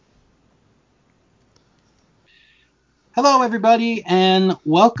Hello, everybody, and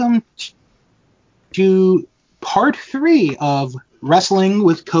welcome to part three of Wrestling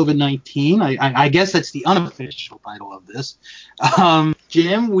with COVID 19. I guess that's the unofficial title of this.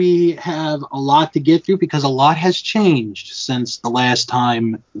 Jim, we have a lot to get through because a lot has changed since the last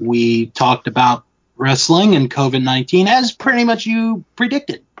time we talked about wrestling and COVID 19, as pretty much you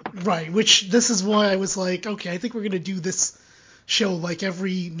predicted. Right, which this is why I was like, okay, I think we're gonna do this show like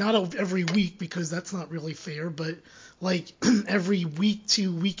not every week because that's not really fair, but like every week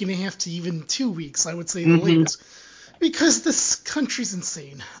to week and a half to even 2 weeks, I would say the Mm-hmm. latest, because this country's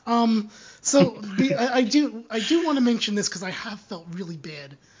insane. I do want to mention this because I have felt really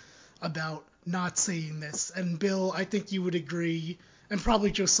bad about not saying this, and Bill, I think you would agree, and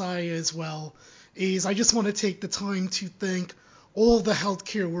probably Josiah as well, is I just want to take the time to thank all the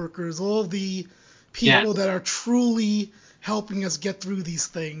healthcare workers, all the people that Yes. are truly helping us get through these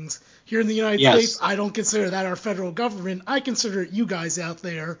things. Here in the United States, Yes. I don't consider that our federal government. I consider it you guys out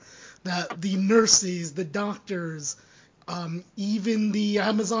there, that the nurses, the doctors, even the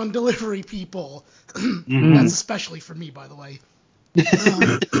Amazon delivery people. Mm-hmm. That's especially for me, by the way,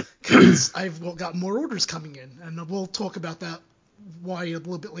 because I've got more orders coming in, and we'll talk about that why a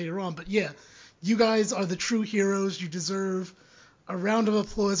little bit later on. But yeah, you guys are the true heroes. You deserve a round of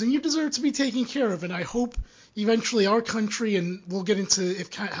applause, and you deserve to be taken care of. And I hope eventually our country, and we'll get into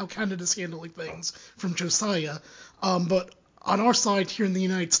how Canada's handling things from Josiah, but on our side here in the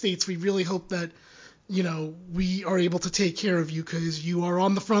United States, we really hope that we are able to take care of you because you are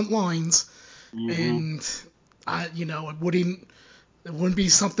on the front lines, Mm-hmm. and it wouldn't be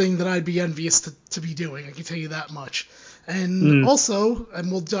something that I'd be envious to be doing. I can tell you that much. And Mm. also, and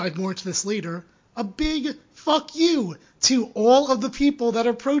we'll dive more into this later, a big fuck you to all of the people that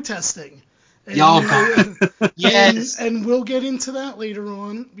are protesting. Y'all And got it. and Yes. and we'll get into that later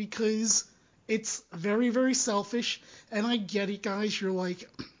on because it's very, very selfish. And I get it, guys. You're like,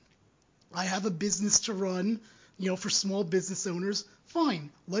 I have a business to run, for small business owners. Fine,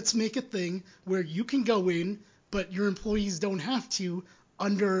 let's make a thing where you can go in, but your employees don't have to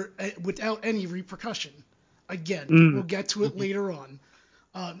without any repercussion. Again, we'll Mm. get to it later on,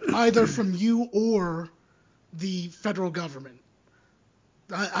 either from you or the federal government.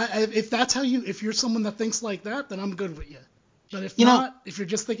 If that's if you're someone that thinks like that, then I'm good with you. But if You know, not, if you're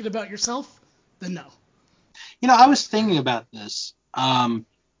just thinking about yourself, then no. I was thinking about this,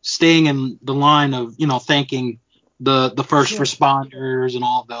 staying in the line of, thanking the first Sure. responders and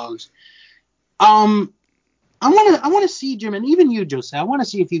all of those. Um, I want to see, Jim, and even you, Jose. I want to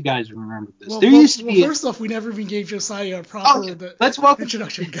see if you guys remember this. Well, There well, used to well. be First off, we never even gave Josiah a oh proper yeah, let's welcome.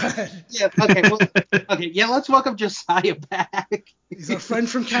 introduction. Go ahead. Yeah, okay, well, okay, yeah, let's welcome Josiah back. He's our friend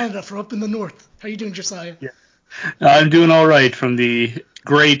from Canada, from up in the north. How you doing, Josiah? Yeah. I'm doing all right from the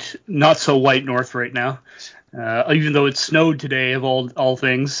great, not so white north right now. Even though it snowed today, of all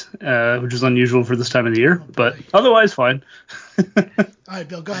things, which is unusual for this time of the year, Oh but boy. otherwise fine. All right,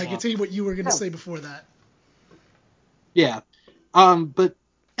 Bill. Go ahead. Uh, Continue what you were going to yeah, say before that. yeah. But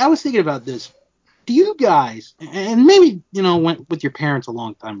I was thinking about this. Do you guys, and maybe went with your parents a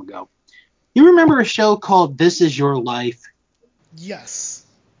long time ago? You remember a show called This Is Your Life? Yes.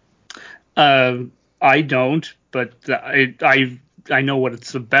 Uh, I don't, but I know what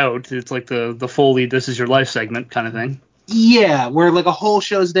it's about. It's like the Foley "This Is Your Life" segment kind of thing. Yeah, where like a whole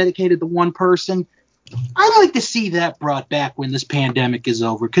show is dedicated to one person. I'd like to see that brought back when this pandemic is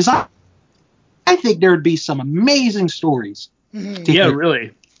over, because I think there would be some amazing stories to Yeah, hear.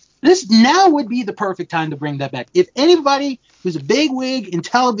 really. This now would be the perfect time to bring that back. If anybody who's a big wig in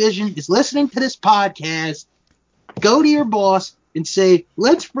television is listening to this podcast, go to your boss and say,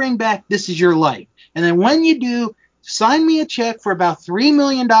 let's bring back This Is Your Life. And then when you do, sign me a check for about Oh $3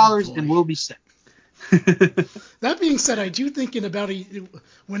 million and boy. we'll be set. That being said, I do think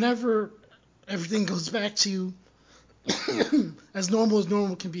whenever everything goes back to as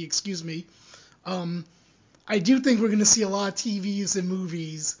normal can be, excuse me, I do think we're going to see a lot of TVs and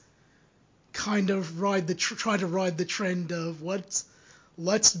movies kind of try to ride the trend of let's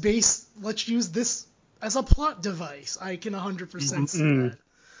use this as a plot device. I can 100% Mm-hmm. see Mm. that.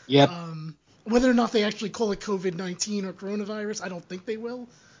 Yep. Whether or not they actually call it COVID-19 or coronavirus, I don't think they will.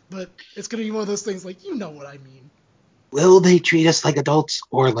 But it's going to be one of those things like, you know what I mean. Will they treat us like adults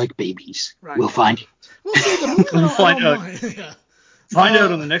or like babies? Right. We'll find We'll see. The movie, We'll I find don't out. mind. Yeah. Find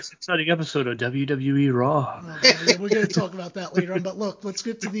out on the next exciting episode of WWE Raw. Oh boy, yeah, it. we're going to talk about that later on. But look, let's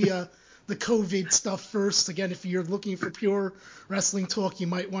get to the COVID stuff first. Again, if you're looking for pure wrestling talk, you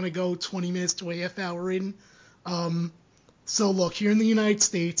might want to go 20 minutes to a half hour in. Um, so look, here in the United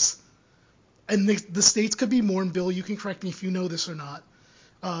States, and the states could be more. And Bill, you can correct me if you know this or not.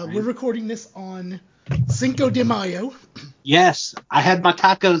 We're recording this on Cinco de Mayo. Yes, I had my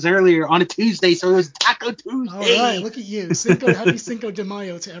tacos earlier on a Tuesday, so it was Taco Tuesday. All right, look at you. Happy Cinco de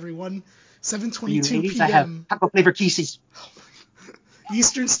Mayo to everyone. 7:22 Ladies, I have p.m. taco flavor kisses.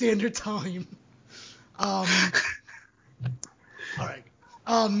 Eastern Standard Time. All right.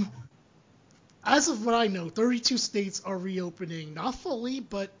 As of what I know, 32 states are reopening, not fully,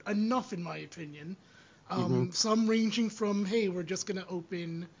 but enough in my opinion. Some ranging from, hey, we're just gonna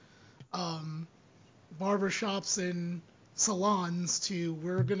open barbershops and salons to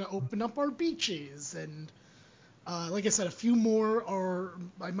we're gonna open up our beaches, and like I said, a few more are,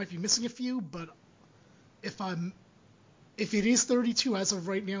 I might be missing a few, but if it is 32 as of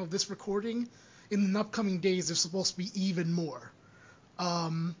right now of this recording, in the upcoming days there's supposed to be even more.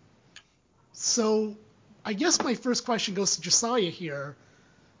 So I guess my first question goes to Josiah here.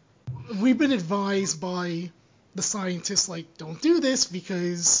 We've been advised by the scientists, like, don't do this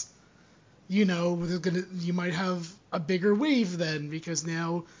because, you might have a bigger wave then because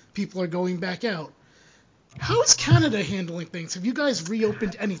now people are going back out. How is Canada handling things? Have you guys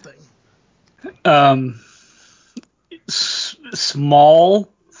reopened anything? Small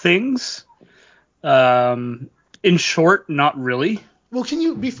things. In short, not really. Well,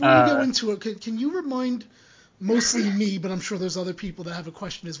 before we go into it, can you remind mostly me, but I'm sure there's other people that have a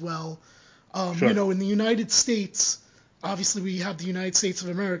question as well. Sure. In the United States, obviously we have the United States of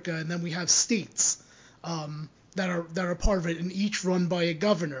America, and then we have states that are part of it, and each run by a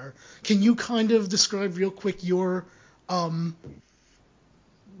governor. Can you kind of describe real quick your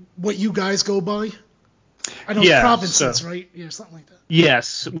what you guys go by? I know provinces, right? Yeah, something like that.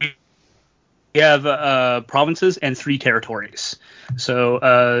 Yes, we have provinces and 3 territories. So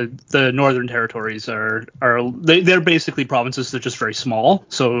the northern territories they're basically provinces. They're just very small,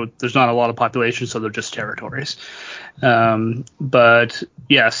 so there's not a lot of population, so they're just territories. But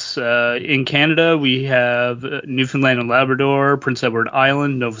yes, in Canada we have Newfoundland and Labrador, Prince Edward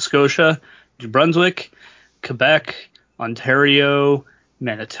Island, Nova Scotia, New Brunswick, Quebec, Ontario,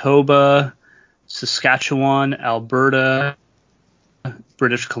 Manitoba, Saskatchewan, Alberta,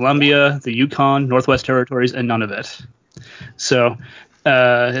 British Columbia, the Yukon, Northwest Territories, and Nunavut. So,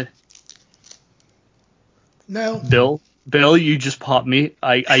 no. Bill, you just popped me.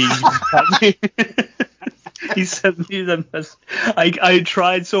 You just popped me. He sent me the message. I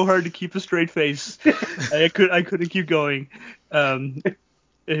tried so hard to keep a straight face. I couldn't keep going.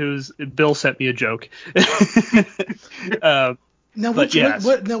 Bill sent me a joke. Now, yes.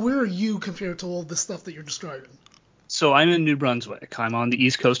 now, where are you compared to all the stuff that you're describing? So I'm in New Brunswick. I'm on the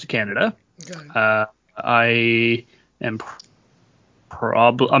east coast of Canada. Okay. I am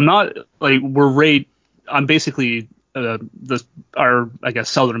I'm not like I'm basically I guess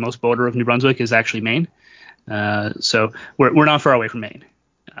southernmost border of New Brunswick is actually Maine. So we're not far away from Maine,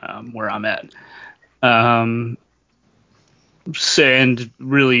 where I'm at. And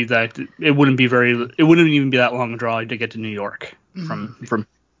really that it wouldn't even be that long a drive to get to New York from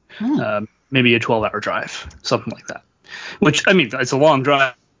maybe a 12-hour drive, something like that. Which, I mean, it's a long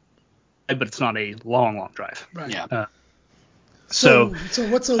drive, but it's not a long drive. Right. Yeah. So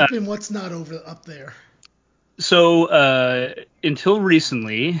what's open, what's not up there? So until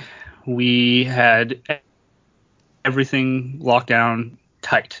recently, we had everything locked down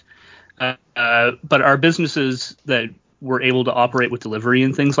tight. But our businesses that were able to operate with delivery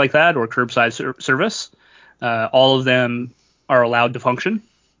and things like that, or curbside service, all of them are allowed to function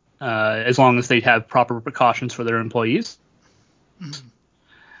as long as they have proper precautions for their employees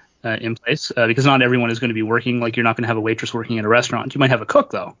in place. Because not everyone is going to be working. Like, you're not going to have a waitress working at a restaurant. You might have a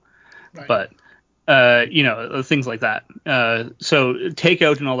cook, though. Right. But things like that. So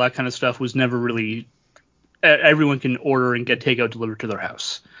takeout and all that kind of stuff was never really. Everyone can order and get takeout delivered to their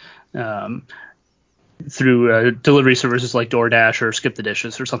house through delivery services like DoorDash or Skip the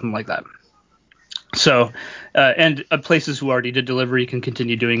Dishes or something like that. So, and places who already did delivery can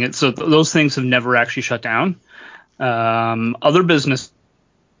continue doing it. So those things have never actually shut down. Other businesses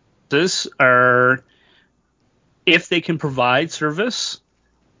are, if they can provide service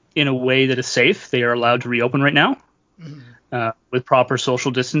in a way that is safe, they are allowed to reopen right now with proper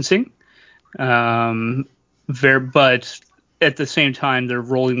social distancing. But at the same time, they're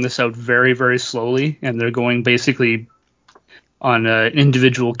rolling this out very, very slowly, and they're going basically on an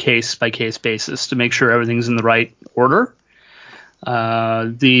individual case-by-case basis to make sure everything's in the right order.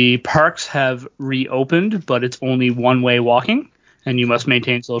 The parks have reopened, but it's only one-way walking, and you must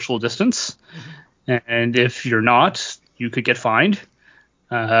maintain social distance. And if you're not, you could get fined.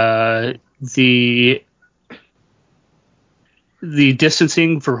 The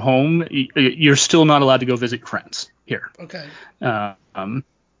distancing for home, you're still not allowed to go visit your friends here. Okay.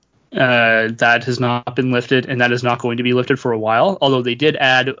 That has not been lifted, and that is not going to be lifted for a while. Although they did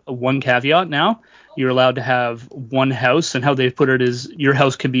add one caveat now. You're allowed to have one house, and how they put it is your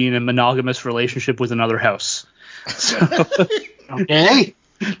house can be in a monogamous relationship with another house. So Okay.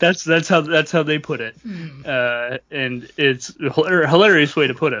 that's how they put it. And it's a hilarious way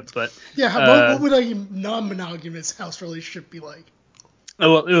to put it. But Yeah, what would a non-monogamous house relationship be like?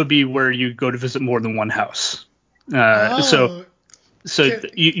 well, it would be where you go to visit more than one house. So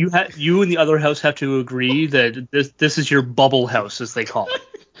you and the other house have to agree that this is your bubble house, as they call it.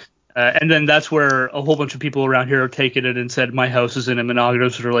 And then that's where a whole bunch of people around here have taken it and said, my house is in a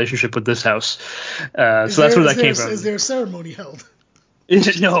monogamous relationship with this house. So that's where that came from. Is there a ceremony held?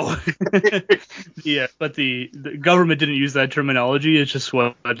 No. Yeah, but the government didn't use that terminology. It's just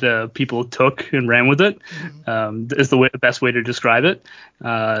what people took and ran with it. Is the best way to describe it.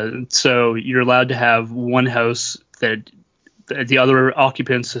 So you're allowed to have one house that the other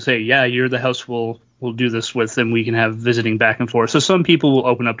occupants to say, yeah, you're the house we'll do this with, and we can have visiting back and forth. So some people will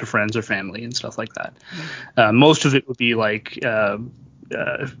open up to friends or family and stuff like that. Most of it would be like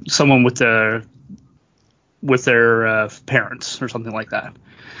someone with their parents or something like that.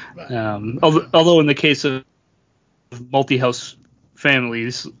 Right. Although in the case of multi-house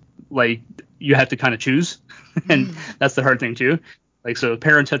families, like you have to kind of choose, and that's the hard thing too. Like, so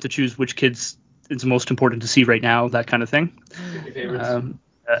parents have to choose which kids it's most important to see right now, that kind of thing.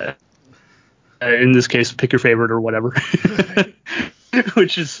 In this case, pick your favorite or whatever,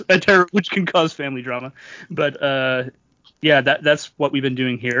 which can cause family drama. But yeah, that's what we've been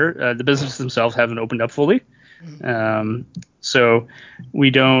doing here. The businesses themselves haven't opened up fully, so we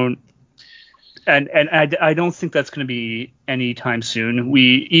don't. And I don't think that's going to be anytime soon.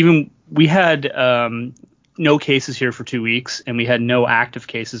 We had no cases here for 2 weeks, and we had no active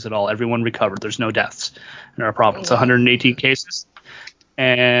cases at all. Everyone recovered. There's no deaths in our province. 118 cases,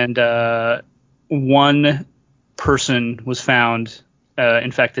 and one person was found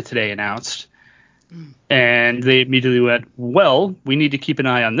infected today, announced. And they immediately went, well, we need to keep an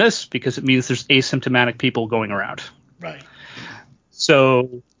eye on this because it means there's asymptomatic people going around. Right.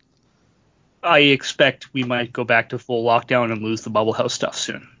 So I expect we might go back to full lockdown and lose the bubble house stuff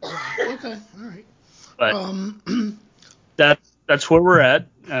soon. Okay, all right. But that's where we're at.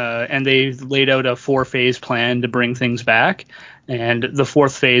 And they've laid out a 4-phase plan to bring things back. And the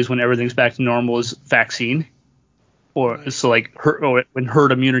 4th phase, when everything's back to normal, is vaccine. So like when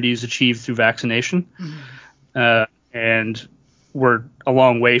herd immunity is achieved through vaccination. And we're a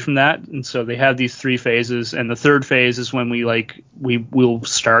long way from that. And so they have these 3 phases. And the 3rd phase is when we will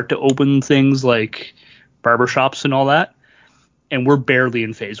start to open things like barbershops and all that. And we're barely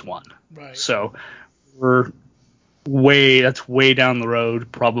in phase 1. Right. So that's way down the road,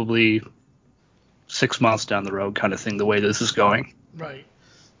 probably 6 months down the road kind of thing, the way this is going. Right.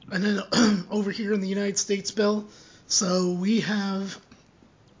 And then over here in the United States, Bill, so we have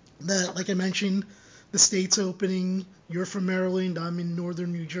that, like I mentioned, the state's opening. You're from Maryland. I'm in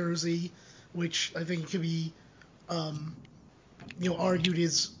northern New Jersey, which I think could be, argued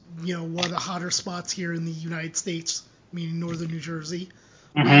is, one of the hotter spots here in the United States, meaning northern New Jersey.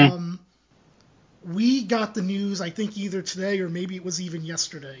 Mm-hmm. We got the news, I think either today or maybe it was even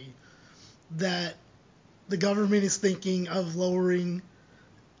yesterday, that the government is thinking of lowering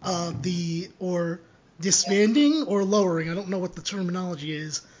disbanding or lowering, I don't know what the terminology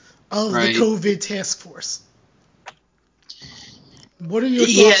is, of the COVID task force. What are your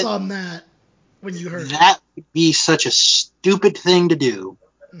thoughts on that when you heard that? Would be such a stupid thing to do.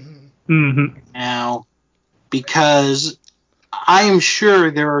 Now, because I am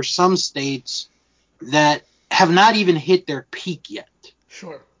sure there are some states that have not even hit their peak yet.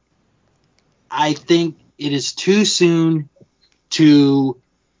 Sure. I think it is too soon to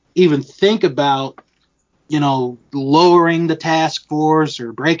even think about, lowering the task force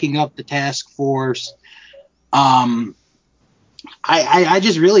or breaking up the task force. I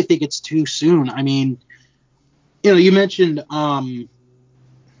just really think it's too soon. I mean, you mentioned, some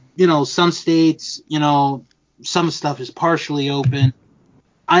states, some stuff is partially open.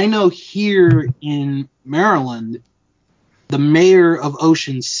 I know here in Maryland, the mayor of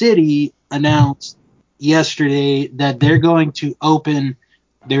Ocean City announced yesterday that they're going to open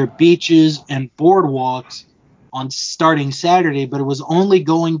their beaches and boardwalks on starting Saturday, but it was only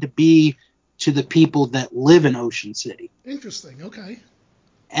going to be to the people that live in Ocean City. Interesting. Okay.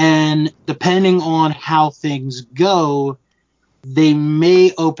 And depending on how things go, they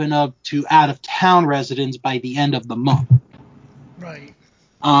may open up to out-of-town residents by the end of the month. Right.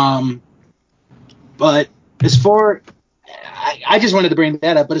 But as far, I just wanted to bring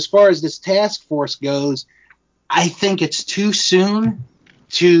that up. But as far as this task force goes, I think it's too soon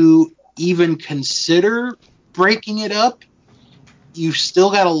to even consider breaking it up, you've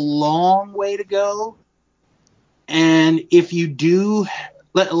still got a long way to go. And if you do,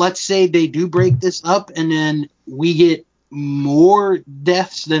 let's say they do break this up and then we get more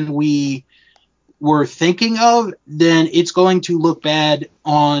deaths than we were thinking of, then it's going to look bad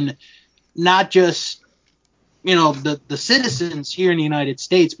on not just, the citizens here in the United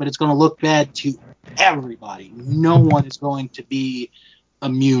States, but it's going to look bad to everybody. No one is going to be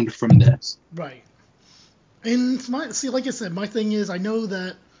immune from this. Right. And like I said, my thing is, I know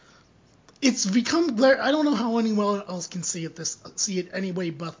that it's become. I don't know how anyone else can see it anyway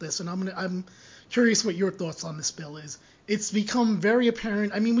but this, and I'm curious what your thoughts on this bill is. It's become very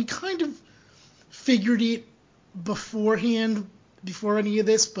apparent. I mean, we kind of figured it beforehand, before any of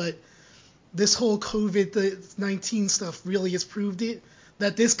this, but this whole COVID-19 stuff really has proved it,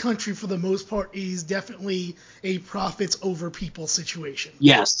 that this country, for the most part, is definitely a profits over people situation.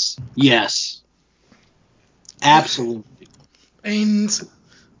 Yes. Absolutely. And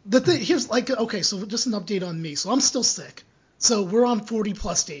the thing, here's okay, so just an update on me. So I'm still sick. So we're on 40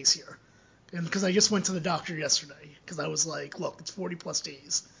 plus days here. And because I just went to the doctor yesterday, because I was like, look, it's 40 plus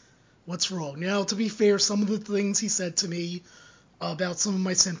days. What's wrong? Now, to be fair, some of the things he said to me about some of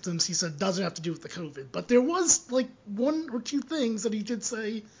my symptoms, he said doesn't have to do with the COVID. But there was like one or two things that he did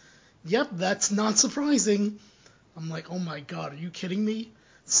say, yep, that's not surprising. I'm like, oh my God, are you kidding me?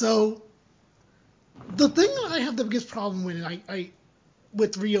 So the thing that I have the biggest problem with, and I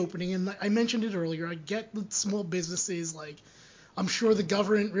with reopening, and I mentioned it earlier, I get the small businesses, like, I'm sure the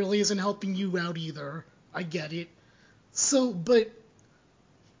government really isn't helping you out either. I get it. So, but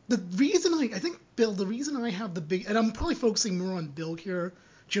the reason I think, Bill, the reason I have the big, and I'm probably focusing more on Bill here,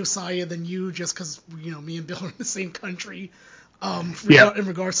 Josiah, than you, just because, me and Bill are in the same country, in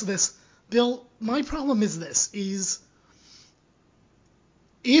regards to this. Bill, my problem is this, is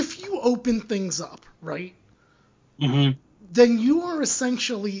if you open things up, right, Mm-hmm. then you are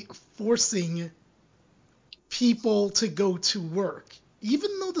essentially forcing people to go to work. Even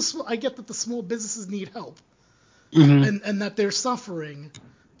though I get that the small businesses need help, Mm-hmm. and that they're suffering,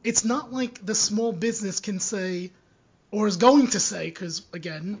 it's not like the small business can say, or is going to say, because,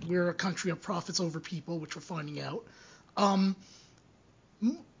 again, we're a country of profits over people, which we're finding out. Some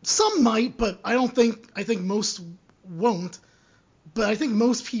might, but I think most won't. But I think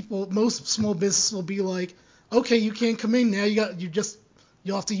most small businesses will be like, okay, you can't come in now.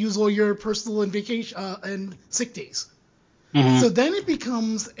 You'll have to use all your personal and vacation and sick days. Mm-hmm. So then it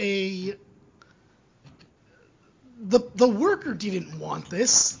becomes the worker didn't want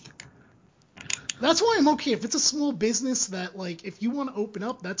this. That's why I'm okay if it's a small business that, like, if you want to open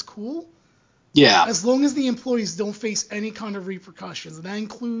up, that's cool. Yeah. As long as the employees don't face any kind of repercussions, and that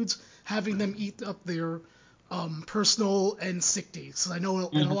includes having them eat up their personal and sick days. So I know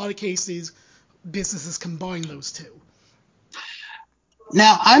in a lot of cases, businesses combine those two.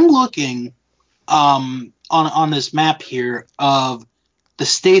 Now I'm looking on this map here of the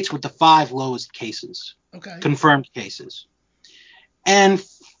states with the 5 lowest cases, Okay. confirmed cases, and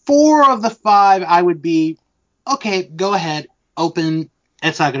 4 of the 5 I would be okay. Go ahead, open.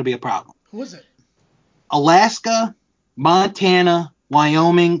 It's not going to be a problem. Who is it? Alaska, Montana,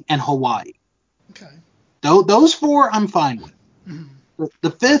 Wyoming, and Hawaii. Okay. Those 4 I'm fine with. Mm-hmm.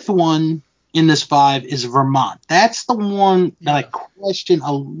 The 5th one in this 5 is Vermont. That's the one that I question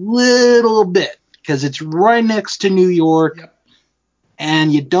a little bit because it's right next to New York. Yep.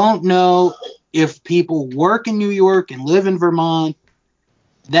 And you don't know if people work in New York and live in Vermont.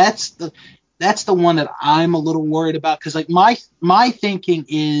 That's the one that I'm a little worried about because, like, my thinking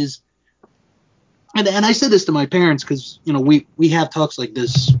is, and I said this to my parents because we have talks like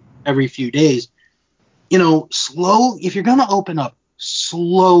this every few days. If you're gonna open up,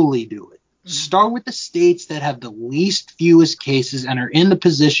 slowly do it. Mm-hmm. Start with the states that have the least fewest cases and are in the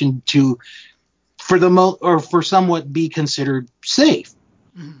position to, for somewhat, be considered safe.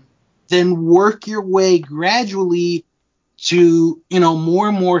 Mm-hmm. Then work your way gradually to more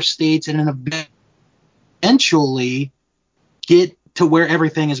and more states, and then eventually get to where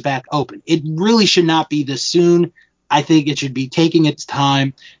everything is back open. It really should not be this soon. I think it should be taking its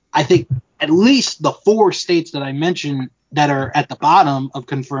time. I think at least the 4 states that I mentioned that are at the bottom of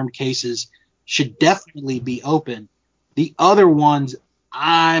confirmed cases should definitely be open. The other ones,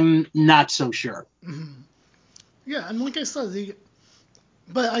 I'm not so sure. Mm-hmm. Yeah, and like I said,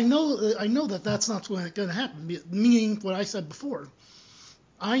 but I know that that's not going to happen. Meaning what I said before.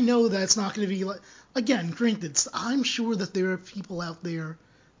 I know that it's not going to be like, again, granted, I'm sure that there are people out there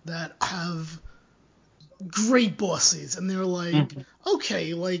that have great bosses, and they're like,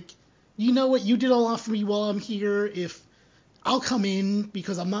 okay, like, you know what, you did a lot for me while I'm here. If I'll come in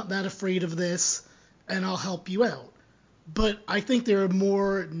because I'm not that afraid of this, and I'll help you out. But I think there are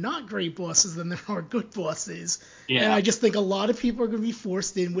more not great bosses than there are good bosses. Yeah. And I just think a lot of people are going to be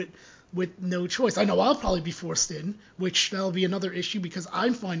forced in with no choice. I know I'll probably be forced in, which that'll be another issue because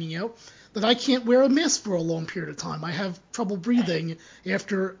I'm finding out that I can't wear a mask for a long period of time. I have trouble breathing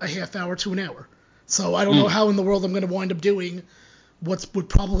after a half hour to an hour. So I don't know how in the world I'm going to wind up doing what would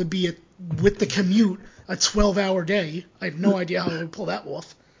probably be, with the commute, a 12-hour day. I have no idea how I would pull that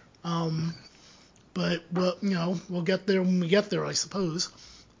off. But we'll get there when we get there, I suppose.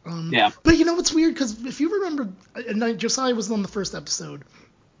 Yeah. But you know what's weird? Because if you remember, and Josiah was on the first episode,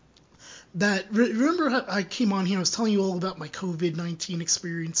 remember how I came on here, I was telling you all about my COVID-19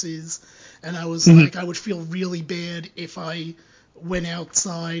 experiences, and I was like, I would feel really bad if I went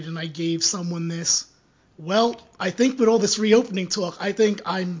outside and I gave someone this. Well, I think with all this reopening talk, I think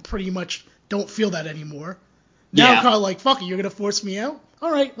I'm pretty much don't feel that anymore. Now I'm kind of like, fuck it, you're going to force me out?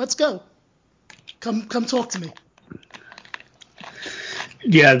 All right, let's go. Come talk to me.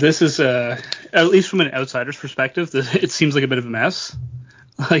 Yeah, this is, at least from an outsider's perspective, it seems like a bit of a mess.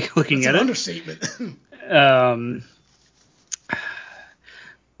 Like, looking at it. That's an understatement.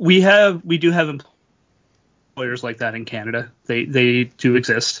 We do have employers like that in Canada. They do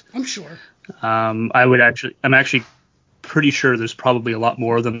exist. I'm sure. I'm actually pretty sure there's probably a lot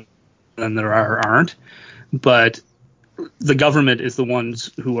more than there aren't. But the government is the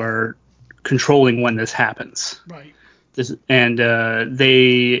ones who are controlling when this happens. Right.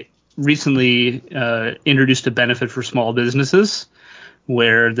 They recently introduced a benefit for small businesses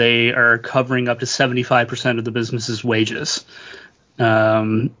where they are covering up to 75% of the business's wages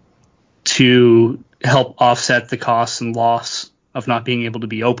to help offset the costs and loss of not being able to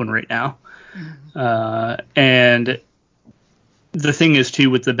be open right now. And the thing is, too,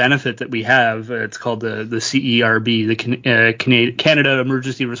 with the benefit that we have, it's called the CERB, the Canada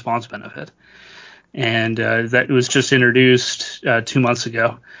Emergency Response Benefit. And that was just introduced 2 months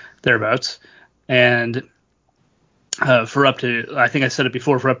ago, thereabouts. And for up to, I think I said it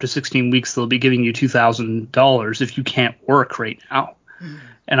before, for up to 16 weeks, they'll be giving you $2,000 if you can't work right now.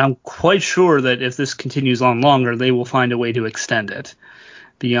 And I'm quite sure that if this continues on longer, they will find a way to extend it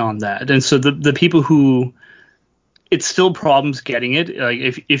beyond that. And so the people who, it's still problems getting it.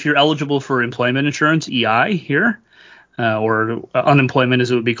 Like if you're eligible for employment insurance, EI here, or unemployment as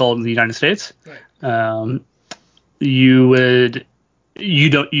it would be called in the United States, right. You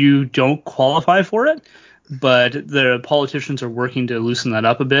don't qualify for it. But the politicians are working to loosen that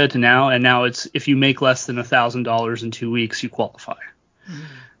up a bit now. And now it's, if you make less than $1,000 in 2 weeks, you qualify,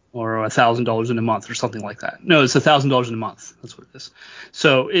 or $1,000 in a month, or something like that. No, it's $1,000 in a month. That's what it is.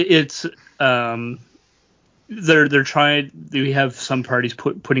 So it's they're trying. We have some parties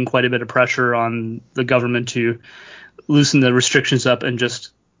putting quite a bit of pressure on the government to loosen the restrictions up and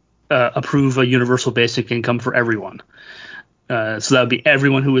just approve a universal basic income for everyone. So that would be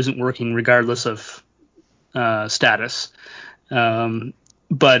everyone who isn't working, regardless of status.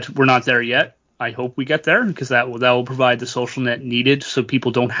 But we're not there yet. I hope we get there, because that will provide the social net needed so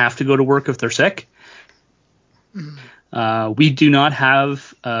people don't have to go to work if they're sick. We do not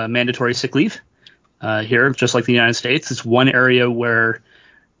have mandatory sick leave here, just like the United States. It's one area where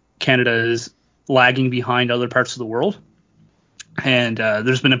Canada is lagging behind other parts of the world. And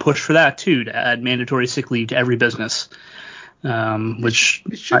there's been a push for that, too, to add mandatory sick leave to every business. Which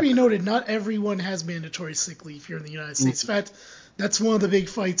it should be noted, not everyone has mandatory sick leave here in the United States. In fact, that's one of the big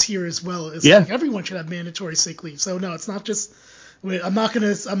fights here as well. Is like everyone should have mandatory sick leave. So no, it's not just. I'm not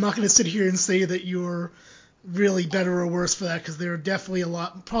gonna sit here and say that you're really better or worse for that, because there are definitely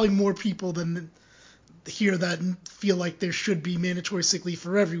probably more people than here that feel like there should be mandatory sick leave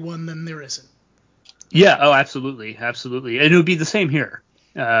for everyone than there isn't. Yeah. Oh, absolutely, absolutely. And it would be the same here.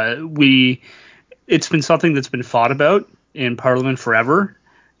 It's been something that's been fought about in Parliament forever,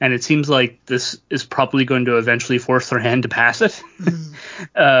 and it seems like this is probably going to eventually force their hand to pass it.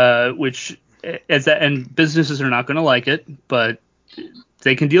 Which, and businesses are not going to like it, but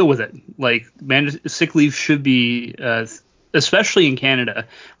they can deal with it. Like, sick leave should be, especially in Canada,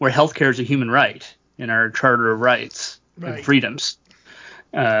 where healthcare is a human right in our Charter of Rights and Freedoms.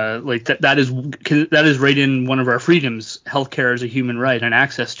 Like that is right in one of our freedoms. Healthcare is a human right, and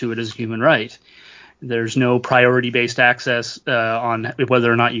access to it is a human right. There's no priority-based access on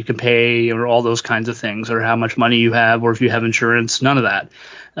whether or not you can pay, or all those kinds of things, or how much money you have, or if you have insurance. None of that.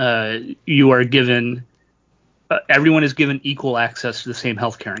 You are given. Everyone is given equal access to the same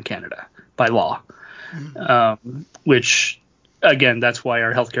healthcare in Canada by law. Which, again, that's why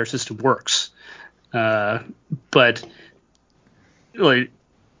our healthcare system works. But like,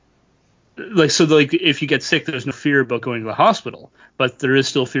 like if you get sick, there's no fear about going to the hospital, but there is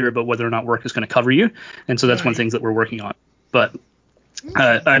still fear about whether or not work is going to cover you, and so that's one thing that we're working on. But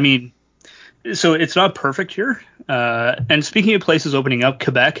I mean, so it's not perfect here. And speaking of places opening up,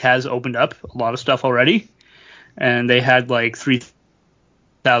 Quebec has opened up a lot of stuff already, and they had like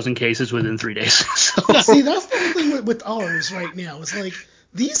 3,000 cases within 3 days. So. See, that's the whole thing with ours right now. It's like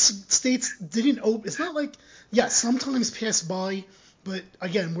these states didn't open. It's not like, yeah, sometimes pass by, but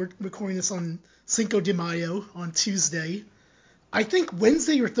again, we're recording this on Cinco de Mayo on Tuesday. I think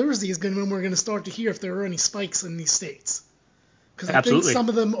Wednesday or Thursday is when we're going to start to hear if there are any spikes in these states. Because I think some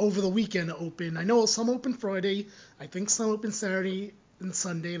of them over the weekend open. I know some open Friday. I think some open Saturday and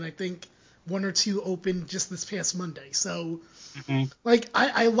Sunday, and I think one or two open just this past Monday. So, like,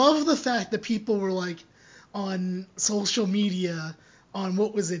 I love the fact that people were like on social media on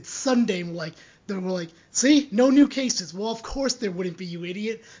what was it Sunday, they were like, see, no new cases. Well, of course there wouldn't be, you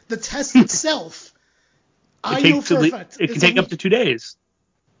idiot. The test itself, I know for a fact, it can take up to 2 days.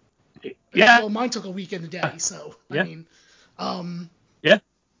 Yeah. Well, mine took a week and a day, so yeah. I mean. Yeah.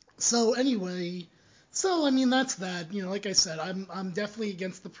 So anyway, I mean that's that. You know, like I said, I'm definitely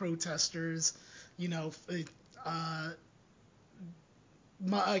against the protesters. You know,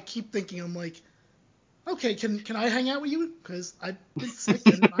 I keep thinking, I'm like, okay, can I hang out with you? Because I've been sick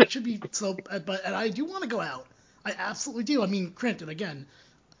and I should be and I do want to go out. I absolutely do. I mean, granted, again,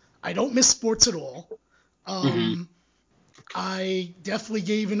 I don't miss sports at all. I definitely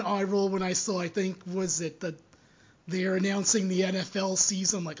gave an eye roll when I saw, I think, they're announcing the NFL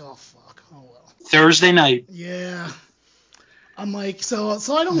season. I'm like, oh fuck, oh well. Thursday night. Yeah. I'm like, so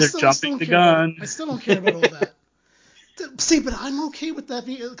I don't. They're still jumping don't the care gun. I still don't care about all that. See, but I'm okay with that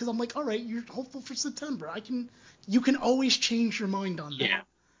because I'm like, all right, you're hopeful for September. You can always change your mind on that. Yeah.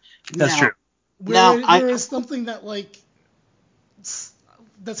 That's true. Whereas something that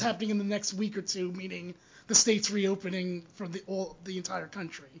that's happening in the next week or two, meaning the state's reopening for the entire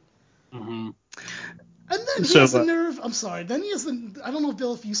country. Mm-hmm. And then he has the nerve. I'm sorry. Then he has the. I don't know,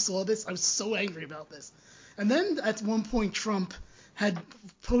 Bill, if you saw this. I was so angry about this. And then at one point, Trump had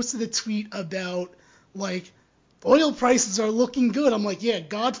posted a tweet about like oil prices are looking good. I'm like, yeah,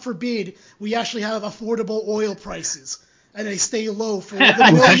 God forbid we actually have affordable oil prices and they stay low for all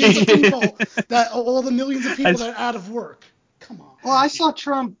the millions of people that are out of work. Come on. Well, I saw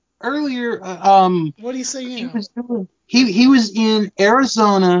Trump earlier. What do you say now? He was in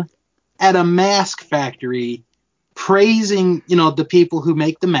Arizona at a mask factory praising, the people who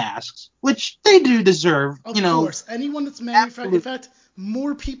make the masks, which they do deserve. Of course. Anyone that's manufacturing. In fact,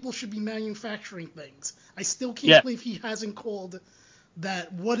 more people should be manufacturing things. I still can't believe he hasn't called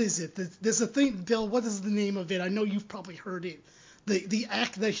that. What is it? There's a thing, Bill. What is the name of it? I know you've probably heard it. The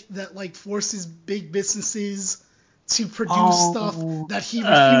act that like forces big businesses to produce stuff that he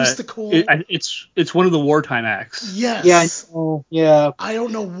refused to call. It's one of the wartime acts. Yes. Yeah. I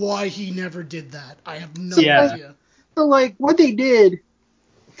don't know why he never did that. I have no idea. So like what they did,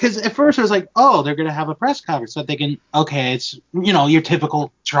 because at first I was like, oh, they're gonna have a press conference, so thinking, okay, it's your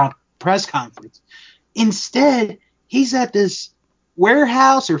typical Trump press conference. Instead, he's at this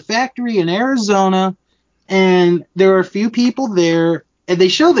warehouse or factory in Arizona, and there are a few people there. And they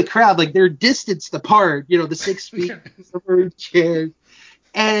show the crowd, like, they're distanced apart, the 6 feet chairs.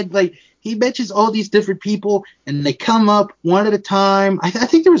 And, like, he mentions all these different people, and they come up one at a time. I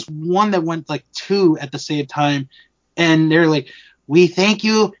think there was one that went, like, two at the same time. And they're like, we thank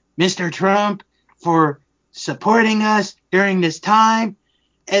you, Mr. Trump, for supporting us during this time.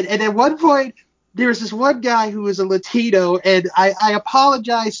 And at one point, there was this one guy who was a Latino, and I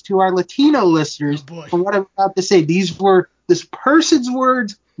apologize to our Latino listeners for what I'm about to say. These were this person's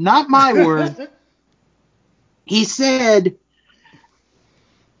words, not my words. He said,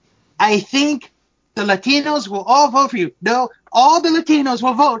 I think the Latinos will all vote for you. No, all the Latinos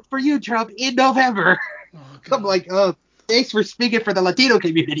will vote for you, Trump, in November. I'm like, oh, thanks for speaking for the Latino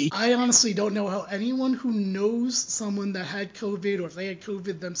community. I honestly don't know how anyone who knows someone that had COVID or if they had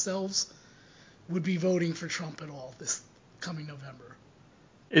COVID themselves would be voting for Trump at all this coming November.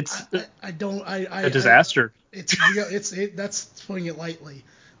 It's a disaster. That's putting it lightly.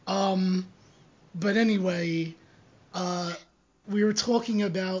 But anyway, we were talking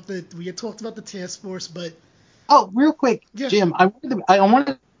about we had talked about the task force, but real quick, Jim, I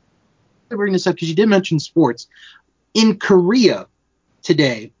wanted to bring this up because you did mention sports. In Korea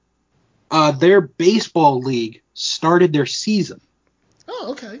today, their baseball league started their season.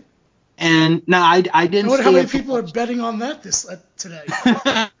 Oh, okay. And now I didn't. I wonder how many people are betting on that today.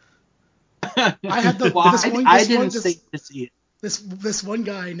 I had didn't stay to see it. This one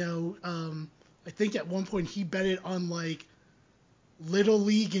guy I know. I think at one point he bet it on like Little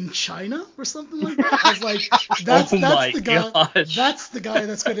League in China or something like that. I was like, that's Oh my the guy. gosh. That's the guy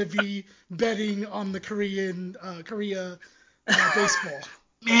that's going to be betting on the Korea baseball.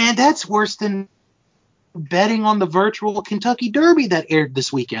 Man, that's worse than betting on the virtual Kentucky Derby that aired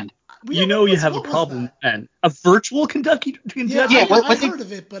this weekend. You know you have a problem then. A virtual Kentucky? Yeah, Yeah, I heard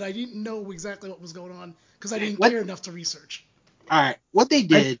of it, but I didn't know exactly what was going on because I didn't care enough to research. All right, what they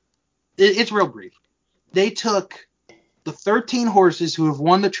did, it's real brief. They took the 13 horses who have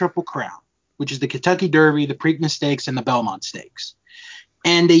won the Triple Crown, which is the Kentucky Derby, the Preakness Stakes, and the Belmont Stakes,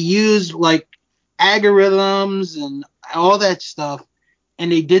 and they used like algorithms and all that stuff,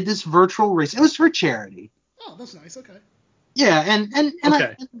 and they did this virtual race. It was for charity. Oh, that's nice. Okay. Yeah, and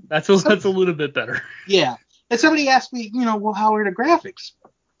okay, that's a little bit better. Yeah, and somebody asked me, well, how are the graphics?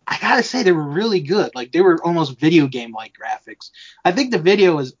 I gotta say they were really good. Like they were almost video game like graphics. I think the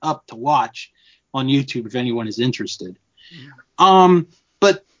video is up to watch on YouTube if anyone is interested. Mm-hmm.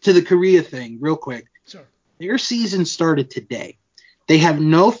 But to the Korea thing, real quick. Sure. Their season started today. They have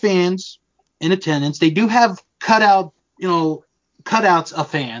no fans in attendance. They do have cutouts of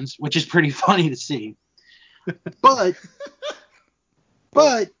fans, which is pretty funny to see. But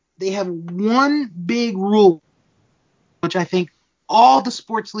they have one big rule, which I think all the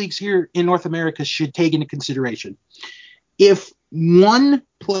sports leagues here in North America should take into consideration. If one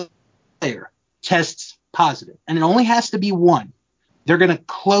player tests positive, and it only has to be one, they're going to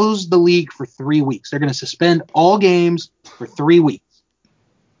close the league for 3 weeks. They're going to suspend all games for 3 weeks.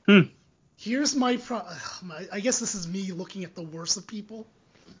 Here's my I guess this is me looking at the worst of people,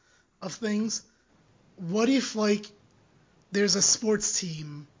 of things. What if, like, there's a sports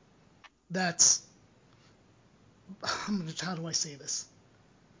team that's, how do I say this?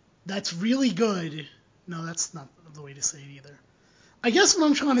 That's really good. No, that's not the way to say it either. I guess what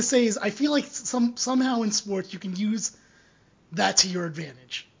I'm trying to say is I feel like somehow in sports you can use that to your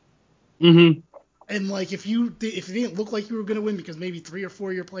advantage. Mm-hmm. And, like, if it didn't look like you were going to win because maybe 3 or 4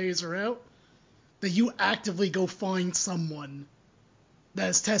 of your players are out, that you actively go find someone that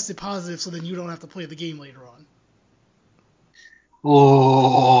is tested positive so then you don't have to play the game later on.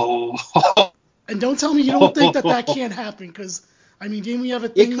 Oh. And don't tell me you don't think that can't happen, because, I mean, didn't we have a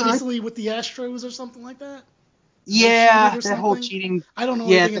thing recently with the Astros or something like that? Yeah, that whole cheating. I don't know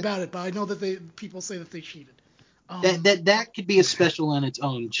anything about it, but I know that people say that they cheated. That could be a special on its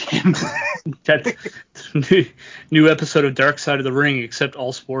own, Jim. That new episode of Dark Side of the Ring, except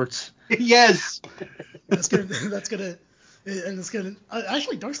all sports. Yes. That's gonna, and it's gonna.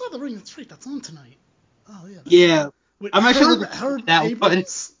 Actually, Dark Side of the Ring. That's right. That's on tonight. Oh yeah. Yeah. With I'm actually looking Herb that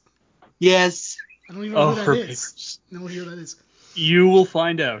Abrams. one. Yes. I don't even know who that is. I don't know who that is. You will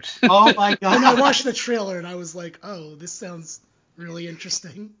find out. Oh my god. And I watched the trailer and I was like, oh, this sounds really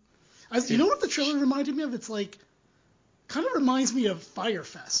interesting. You know what the trailer reminded me of? It's like, kind of reminds me of Fyre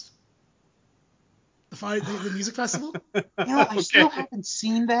Fest. The music festival. I still haven't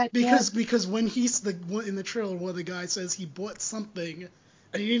seen that because when in the trailer, one of the guys says he bought something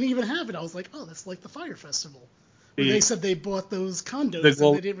and he didn't even have it. I was like, oh, that's like the Fyre Festival. Where they said they bought those condos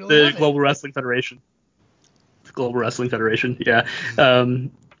and they didn't really have Global Wrestling Federation. The Global Wrestling Federation, yeah.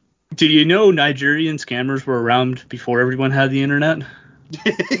 Do you know Nigerian scammers were around before everyone had the internet?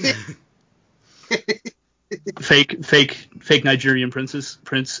 fake Nigerian prince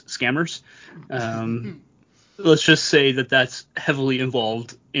scammers. Let's just say that's heavily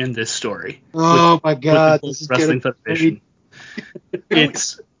involved in this story. Oh my god, with the Wrestling Federation.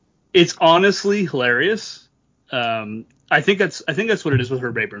 It's honestly hilarious. I think that's what it is with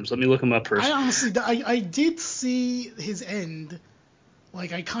Herb Abrams. Let me look him up first. I honestly, I did see his end.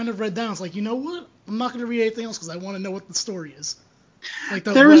 Like, I kind of read down. It's like, you know what? I'm not going to read anything else because I want to know what the story is. Like,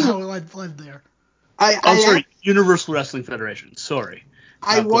 how it led there. Sorry, Universal Wrestling Federation. Sorry.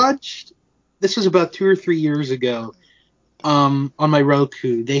 I watched, this was about 2 or 3 years ago, on my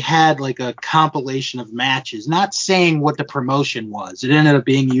Roku. They had like a compilation of matches, not saying what the promotion was. It ended up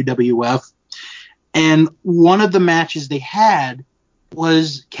being UWF. And one of the matches they had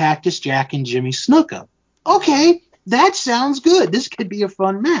was Cactus Jack and Jimmy Snuka. Okay, that sounds good. This could be a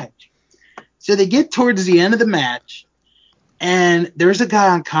fun match. So they get towards the end of the match, and there's a guy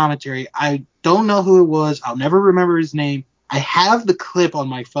on commentary. I don't know who it was. I'll never remember his name. I have the clip on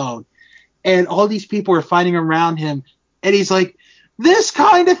my phone. And all these people are fighting around him, and he's like, this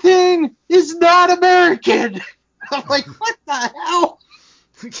kind of thing is not American. I'm like, what the hell?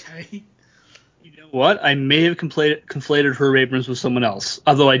 Okay. You know what? I may have conflated Herb Abrams with someone else,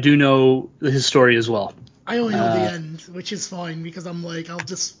 although I do know his story as well. I only know the end, which is fine because I'm like, I'll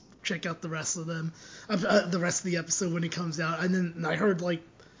just check out the rest of them, the rest of the episode when it comes out. And then I heard like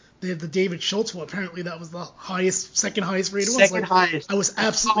they had the David Schultz one. Apparently that was the second highest rated one. Second highest. I was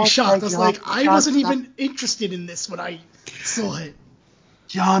absolutely Oh, shocked. I was like, I wasn't John even interested in this when I saw it.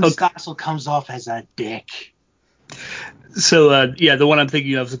 John Stossel comes off as a dick. So, the one I'm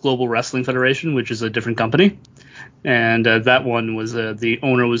thinking of is the Global Wrestling Federation, which is a different company. And that one was the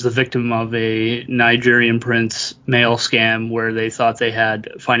owner was the victim of a Nigerian prince mail scam where they thought they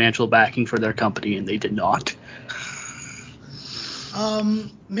had financial backing for their company, and they did not.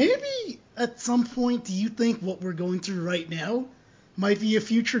 Maybe at some point, do you think what we're going through right now might be a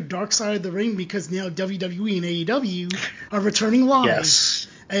future Dark Side of the Ring, because now WWE and AEW are returning live? Yes.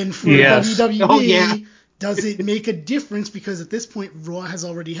 And for Yes. WWE, does it make a difference? Because at this point, Raw has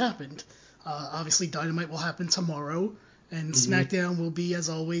already happened. Obviously, Dynamite will happen tomorrow, and SmackDown will be, as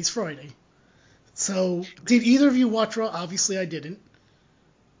always, Friday. So, did either of you watch Raw? Obviously, I didn't.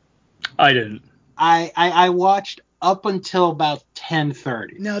 I didn't. I watched up until about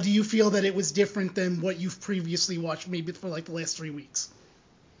 10:30. Now, do you feel that it was different than what you've previously watched, maybe for like the last 3 weeks?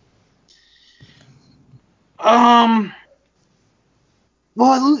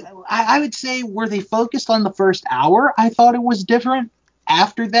 Well, I would say where they focused on the first hour, I thought it was different.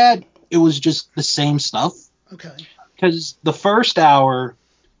 After that, it was just the same stuff. Okay. Because the first hour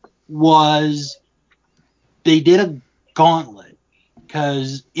was they did a gauntlet.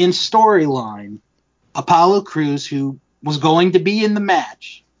 Because in storyline, Apollo Crews, who was going to be in the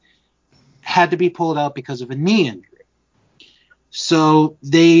match, had to be pulled out because of a knee injury. So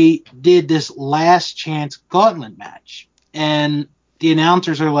they did this last chance gauntlet match. And the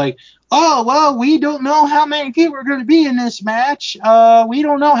announcers are like, oh, well, we don't know how many people are going to be in this match. We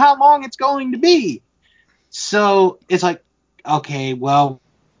don't know how long it's going to be. So it's like, okay, well,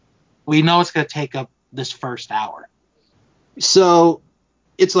 we know it's going to take up this first hour. So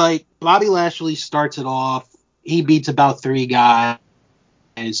it's like Bobby Lashley starts it off. He beats about 3 guys.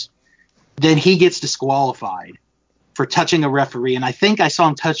 Then he gets disqualified for touching a referee. And I think I saw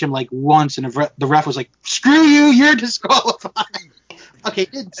him touch him like once, and the ref was like, screw you, you're disqualified. Okay,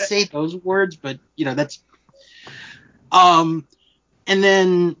 he didn't say those words, but, that's... And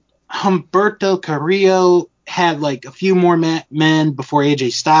then Humberto Carrillo had like a few more men before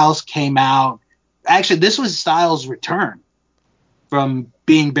AJ Styles came out. Actually, this was Styles' return from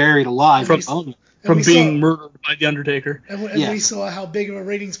being buried alive. From being murdered by The Undertaker. And we saw how big of a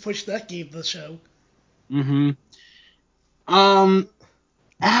ratings push that gave the show. Mm-hmm.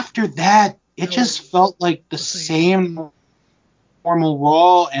 After that, it just felt like the same normal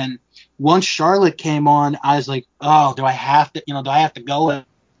Raw, and once Charlotte came on, I was like, oh, do I have to go I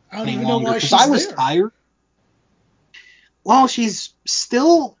don't any even know longer? why she's Because I was there. tired. Well, she's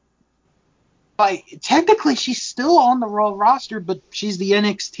still... technically, she's still on the Raw roster, but she's the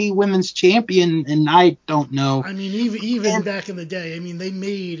NXT Women's Champion, and I don't know. I mean, even back in the day, I mean, they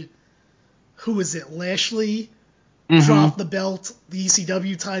made, who is it, Lashley drop the belt, the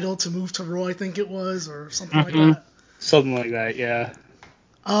ECW title, to move to Raw, I think it was, or something like that. Something like that, yeah.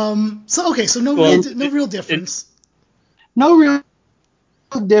 So no real difference. No real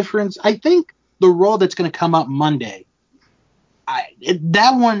difference. I think the Raw that's going to come up Monday,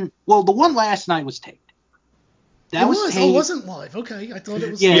 the one last night was taped. It wasn't live. Okay, I thought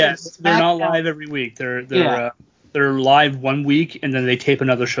it was. Yes, they're not live every week. They're live one week, and then they tape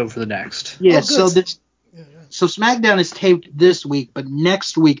another show for the next. Yeah, so SmackDown is taped this week, but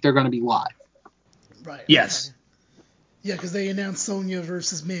next week they're going to be live. Right. Yes. Okay. Yeah, because they announced Sonya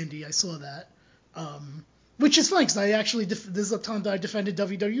versus Mandy. I saw that. Which is fine, because I actually, this is the time that I defended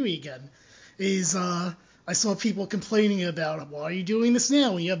WWE again. I saw people complaining about, why are you doing this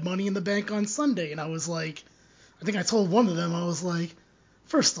now when you have Money in the Bank on Sunday? And I was like, I think I told one of them, I was like,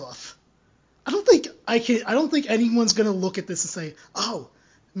 first off, I don't think anyone's going to look at this and say, oh,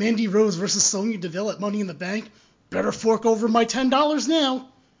 Mandy Rose versus Sonya Deville at Money in the Bank, better fork over my $10 now.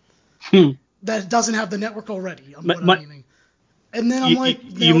 That doesn't have the network already. I'm meaning. And then I'm like,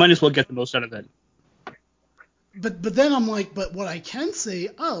 you might as well get the most out of it. But then I'm like, but what I can say,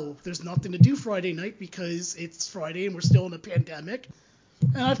 there's nothing to do Friday night because it's Friday and we're still in a pandemic,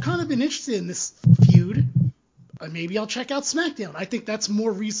 and I've kind of been interested in this feud. Maybe I'll check out SmackDown. I think that's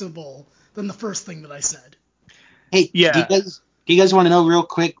more reasonable than the first thing that I said. Hey, do you guys want to know real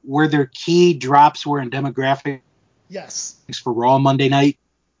quick where their key drops were in demographics? Yes. For Raw Monday night?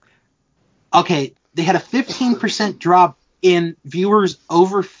 Okay, they had a 15% drop in viewers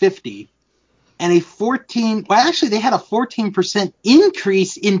over 50, and they had a 14%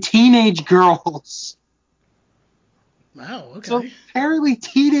 increase in teenage girls. Wow, okay. So apparently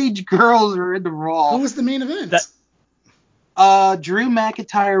teenage girls are in the Raw. Who was the main event? Drew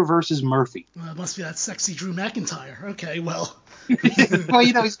McIntyre versus Murphy. Well, it must be that sexy Drew McIntyre. Okay, well, Well,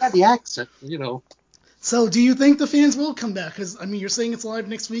 he's got the accent, So, do you think the fans will come back? Because, I mean, you're saying it's live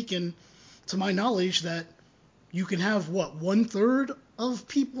next week, and to my knowledge, that you can have, what, 1/3 of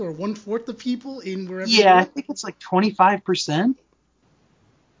people or 1/4 of people in wherever you Yeah, I are? think it's like 25%.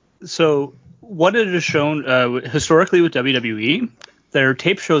 So what it has shown historically with WWE, their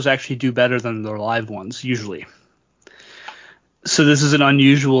tape shows actually do better than their live ones usually. So this is an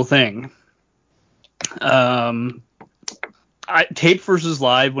unusual thing. Tape versus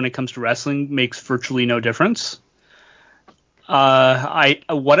live when it comes to wrestling makes virtually no difference.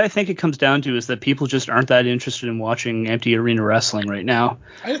 What I think it comes down to is that people just aren't that interested in watching empty arena wrestling right now.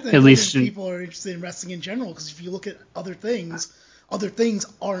 I think people are interested in wrestling in general, because if you look at other things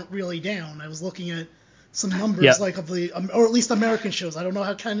aren't really down. I was looking at some numbers like of the, or at least American shows. I don't know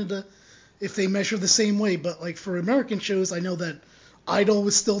how Canada, if they measure the same way, but like for American shows, I know that Idol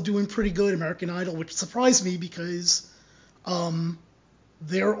was still doing pretty good, American Idol, which surprised me because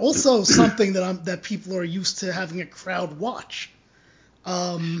they're also something that people are used to having a crowd watch.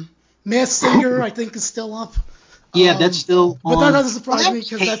 Masked Singer, I think, is still up. Yeah, that's still on. But that doesn't surprise me,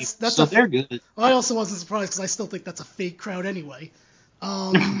 because that's so they're good. I also wasn't surprised, because I still think that's a fake crowd anyway.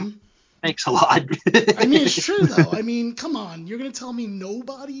 Thanks a lot. I mean, it's true, though. I mean, come on. You're going to tell me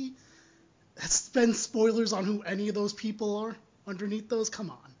nobody has been spoilers on who any of those people are underneath those?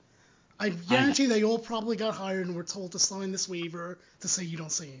 Come on. I guarantee they all probably got hired and were told to sign this waiver to say you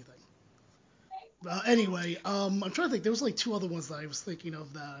don't say anything. Anyway, I'm trying to think. There was like 2 other ones that I was thinking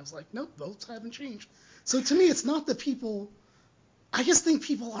of that I was like, nope, votes haven't changed. So to me, it's not that people... I just think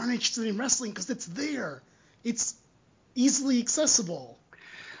people aren't interested in wrestling because it's there. It's easily accessible.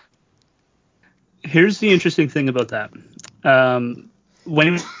 Here's the interesting thing about that.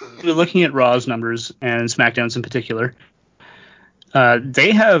 When you're looking at Raw's numbers and SmackDown's in particular,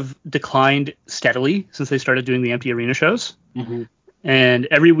 they have declined steadily since they started doing the empty arena shows. Mm-hmm. And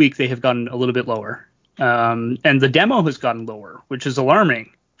every week they have gotten a little bit lower. And the demo has gotten lower, which is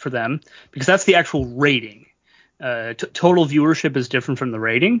alarming for them because that's the actual rating. Total viewership is different from the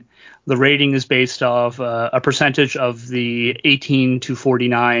rating. The rating is based off a percentage of the 18 to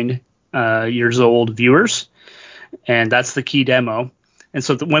 49 years old viewers, and that's the key demo. And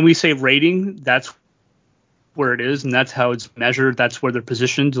so when we say rating, that's where it is, and that's how it's measured. That's where they're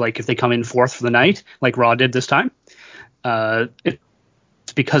positioned. Like if they come in 4th for the night, like Raw did this time,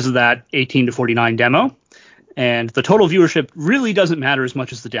 it's because of that 18 to 49 demo. And the total viewership really doesn't matter as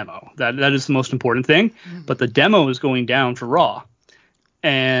much as the demo. That is the most important thing. Mm-hmm. But the demo is going down for Raw.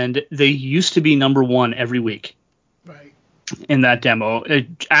 And they used to be number 1 every week. Right. In that demo,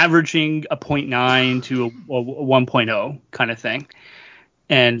 averaging a 0.9 to a 1.0 kind of thing.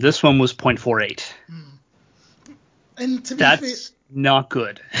 And this one was 0.48. And to be That's not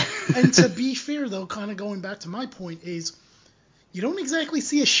good. And to be fair, though, kind of going back to my point, is you don't exactly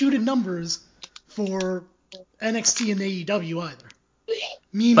see a shoot in numbers for NXT and AEW either.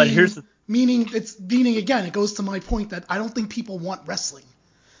 Meaning again, it goes to my point that I don't think people want wrestling,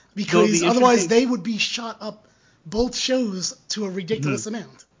 because otherwise they would be shot up both shows to a ridiculous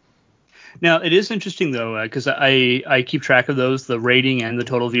amount. Now, it is interesting, though, because I keep track of those, the rating and the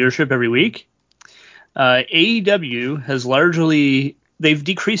total viewership every week. AEW has they've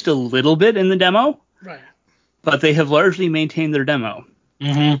decreased a little bit in the demo, right? But they have largely maintained their demo.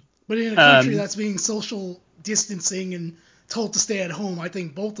 Mm-hmm. But in a country that's being social distancing and told to stay at home, I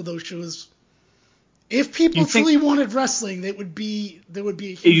think both of those shows, if people truly wanted wrestling, there would be a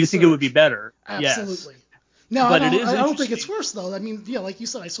huge You think surge. It would be better? Absolutely. Yes. No, I don't think it's worse, though. I mean, yeah, like you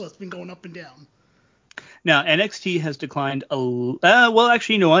said, I saw it's been going up and down. Now, NXT has declined well,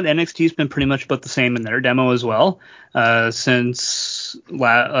 actually, you know what? NXT's been pretty much about the same in their demo as well since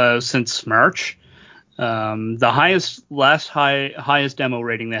March. The highest demo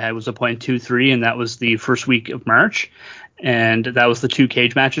rating they had was a 0.23, and that was the first week of March, and that was the 2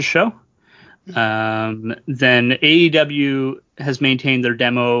 cage matches show. Then AEW has maintained their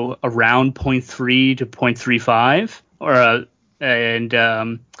demo around 0.3 to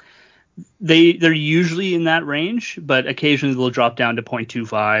 0.35, they're usually in that range, but occasionally they'll drop down to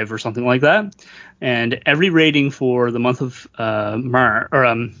 0.25 or something like that. And every rating for the month of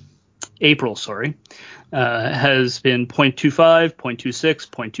April, has been 0.25, 0.26,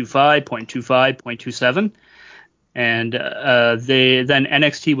 0.25, 0.25, 0.27. And then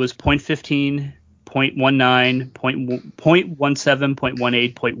NXT was 0.15, 0.19, 0.17,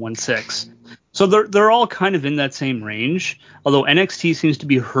 0.18, 0.16. So they're all kind of in that same range, although NXT seems to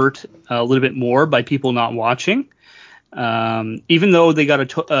be hurt a little bit more by people not watching. Even though they got a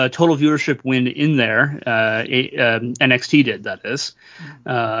total viewership win in there, NXT did, that is.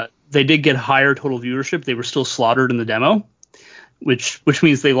 They did get higher total viewership. They were still slaughtered in the demo. which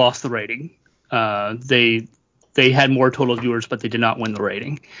means they lost the rating. They had more total viewers, but they did not win the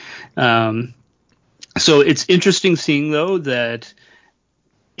rating. So it's interesting seeing, though, that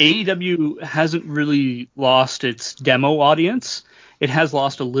AEW hasn't really lost its demo audience. It has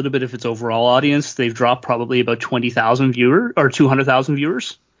lost a little bit of its overall audience. They've dropped probably about 20,000 viewers or 200,000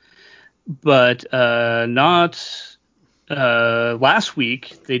 viewers. But not last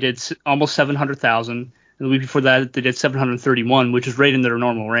week, they did almost 700,000. And the week before that, they did 731, which is right in their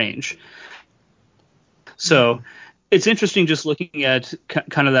normal range. So it's interesting just looking at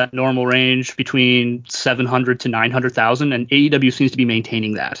kind of that normal range between 700 to 900,000, and AEW seems to be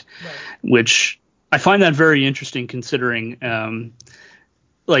maintaining that, right. Which I find that very interesting considering, if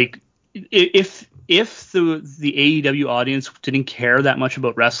the AEW audience didn't care that much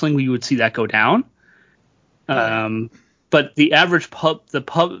about wrestling, we would see that go down. Right. But the average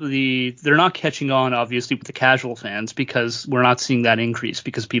they're not catching on, obviously, with the casual fans because we're not seeing that increase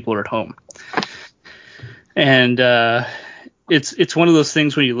because people are at home. And it's one of those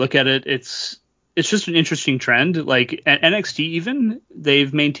things when you look at it, it's just an interesting trend. Like at NXT, even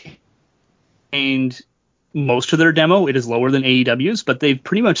they've maintained most of their demo. It is lower than AEW's, but they've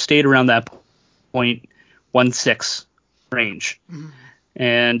pretty much stayed around that 0.16 range. Mm-hmm.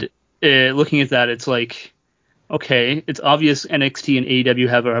 And looking at that, it's like, okay, it's obvious NXT and AEW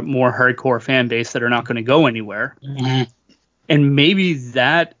have a more hardcore fan base that are not going to go anywhere. Mm-hmm. And maybe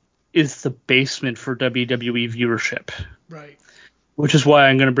that is the basement for WWE viewership. Right. Which is why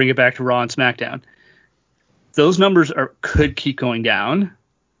I'm going to bring it back to Raw and SmackDown. Those numbers could keep going down.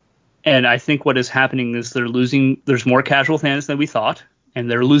 And I think what is happening is there's more casual fans than we thought,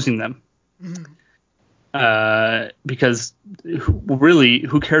 and they're losing them. Mm-hmm. Because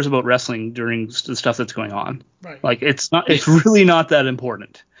who cares about wrestling during the stuff that's going on? Right. Like it's really not that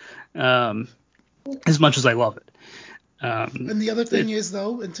important. As much as I love it. And the other thing is,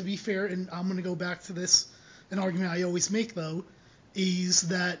 though, and to be fair, and I'm going to go back to this, an argument I always make, though, is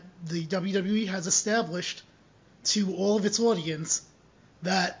that the WWE has established to all of its audience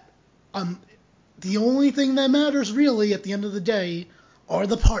that the only thing that matters really at the end of the day are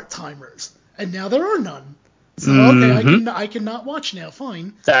the part-timers. And now there are none. So, okay, I cannot watch now.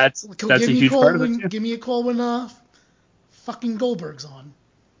 Fine. That's a huge part of it. Give me a call when fucking Goldberg's on.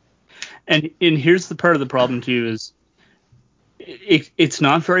 And here's the part of the problem, too, is it's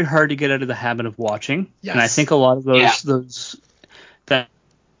not very hard to get out of the habit of watching. Yes. And I think a lot of those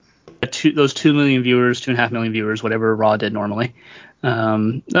 2 million viewers, 2.5 million viewers, whatever Raw did normally,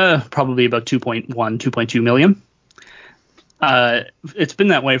 probably about 2.2 million. It's been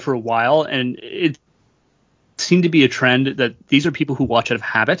that way for a while, and it seemed to be a trend that these are people who watch out of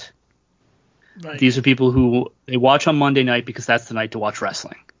habit. Right. These are people who they watch on Monday night because that's the night to watch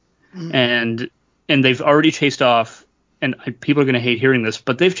wrestling. Mm-hmm. And they've already chased off, and people are going to hate hearing this,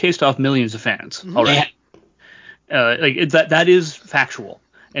 but they've chased off millions of fans already. That is factual,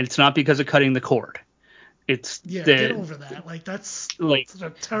 and it's not because of cutting the cord. It's get over that. Like that's a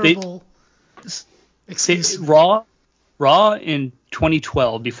terrible excuse. Raw in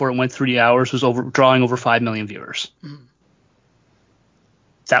 2012, before it went 3 hours, was drawing over 5 million viewers. Mm.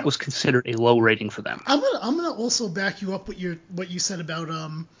 That was considered a low rating for them. I'm gonna also back you up with what you said about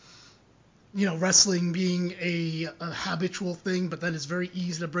wrestling being a habitual thing, but that is very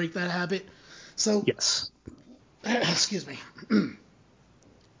easy to break that habit. So yes, excuse me.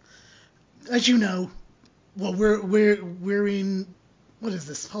 As you know, well, we're in, what is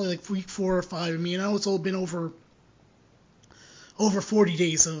this? Probably like week 4 or 5. I mean, I know it's all been over 40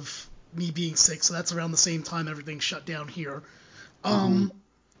 days of me being sick, so that's around the same time everything shut down here.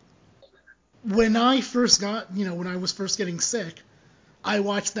 When I first got, when I was first getting sick, I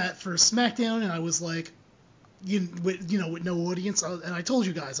watched that first SmackDown, and I was like, with no audience, and I told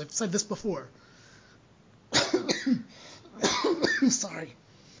you guys, I've said this before. Sorry.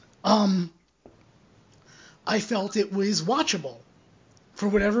 I felt it was watchable for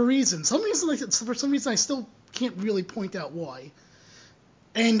whatever reason. For some reason, I still can't really point out why.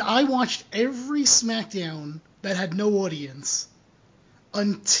 And I watched every SmackDown that had no audience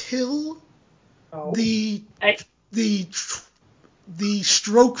until the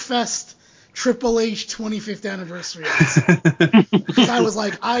Stroke Fest Triple H 25th anniversary episode. Because I was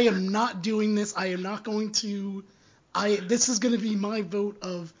like, I am not doing this. I am not going to. This is going to be my vote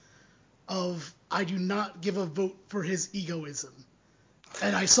of I do not give a vote for his egoism.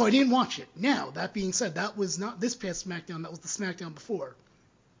 And so I didn't watch it. Now, that being said, that was not this past SmackDown. That was the SmackDown before.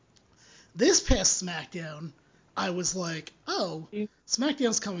 This past SmackDown, I was like, oh,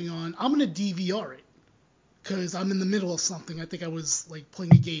 SmackDown's coming on. I'm going to DVR it. Because I'm in the middle of something. I think I was like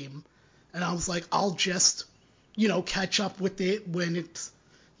playing a game. And I was like, I'll just catch up with it when it's,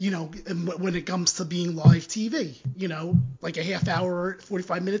 when it comes to being live TV, like a half hour,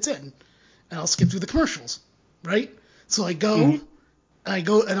 45 minutes in, and I'll skip through the commercials, right? So I go, and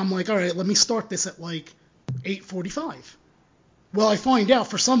I'm like, all right, let me start this at like 8:45. Well, I find out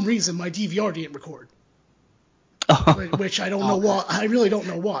for some reason my DVR didn't record, which I don't know why. I really don't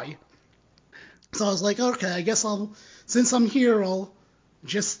know why. So I was like, okay, I guess since I'm here, I'll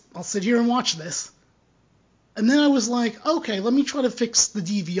sit here and watch this. And then I was like, okay, let me try to fix the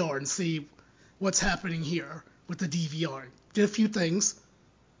DVR and see what's happening here with the DVR. Did a few things,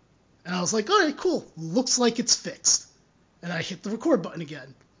 and I was like, all right, cool. Looks like it's fixed. And I hit the record button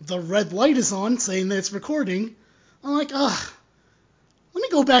again. The red light is on, saying that it's recording. I'm like, let me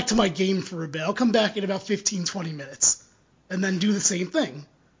go back to my game for a bit. I'll come back in about 15, 20 minutes, and then do the same thing.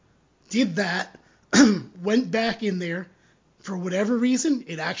 Did that, went back in there. For whatever reason,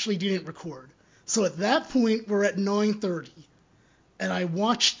 it actually didn't record. So at that point, we're at 9:30, and I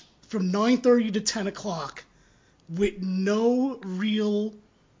watched from 9:30 to 10 o'clock with no real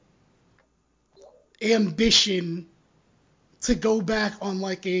ambition to go back on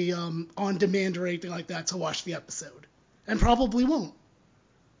like a on demand or anything like that to watch the episode, and probably won't.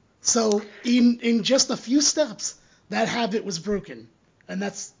 So in just a few steps, that habit was broken, and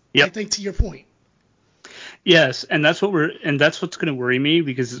that's I think to your point. Yes, and that's what's going to worry me,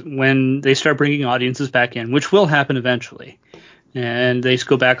 because when they start bringing audiences back in, which will happen eventually, and they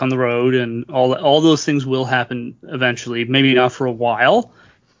go back on the road, and all those things will happen eventually. Maybe not for a while,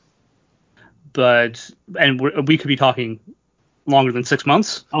 but we could be talking longer than 6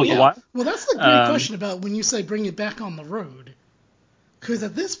 months. Oh yeah. A while. Well, that's the great question about when you say bring it back on the road, because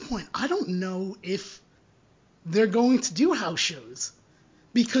at this point, I don't know if they're going to do house shows.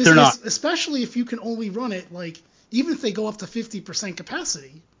 Because they're not. Especially if you can only run it, like, even if they go up to 50%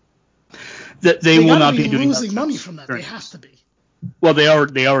 capacity, they will not be doing losing money from that. They have to be. Well, they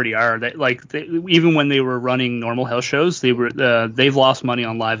already are. Even when they were running normal house shows, they've lost money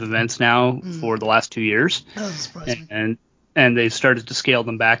on live events now for the last 2 years. That doesn't surprise me. And they started to scale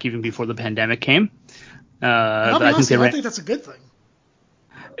them back even before the pandemic came. I think that's a good thing.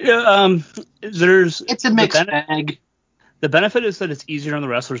 It's a mixed bag. The benefit is that it's easier on the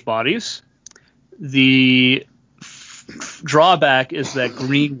wrestlers' bodies. The drawback is that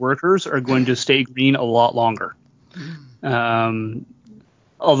green workers are going to stay green a lot longer.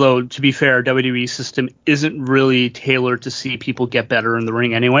 Although, to be fair, WWE system isn't really tailored to see people get better in the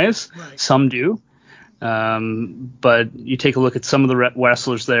ring anyways. Right. Some do. But you take a look at some of the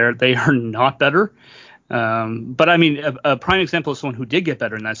wrestlers there, they are not better. But I mean, a prime example of someone who did get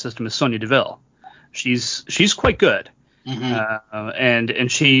better in that system is Sonya Deville. She's quite good.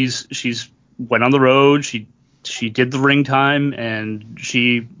 And she's went on the road. She did the ring time, and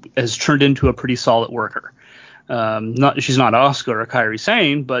she has turned into a pretty solid worker. She's not Asuka or Kairi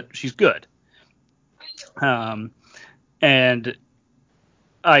Sane, but she's good. Breaking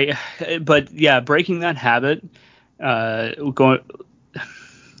that habit, I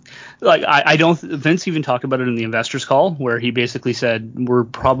don't. Vince even talked about it in the investors call, where he basically said we're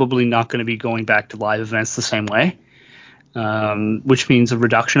probably not going to be going back to live events the same way. Which means a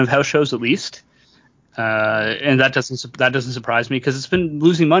reduction of house shows at least, and that doesn't surprise me, because it's been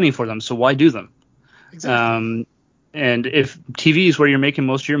losing money for them. So why do them? Exactly. And if TV is where you're making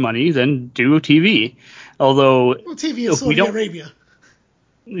most of your money, then do TV. Although TV is Saudi Arabia.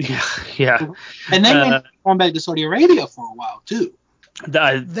 Yeah. And then going back to Saudi Arabia for a while too.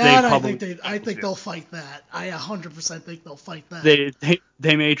 I think they'll fight that. I 100% think they'll fight that.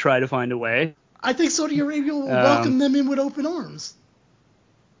 They may try to find a way. I think Saudi Arabia will welcome them in with open arms.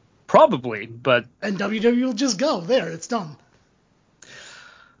 Probably, but... And WWE will just go. There, it's done.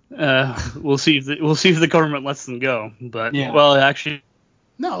 We'll see if the government lets them go. But, well, actually...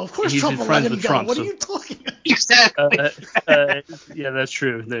 No, of course Trump will let him go. Trump, what are you talking about? Exactly. Yeah, that's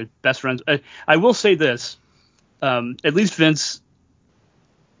true. They're best friends. I will say this. At least Vince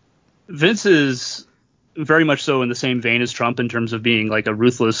is very much so in the same vein as Trump in terms of being like a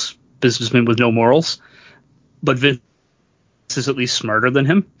ruthless businessman with no morals, but Vince is at least smarter than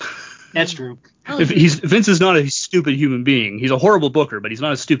him. That's true. Vince is not a stupid human being. He's a horrible booker, but he's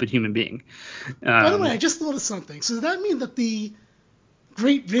not a stupid human being. By the way, I just thought of something. So does that mean that the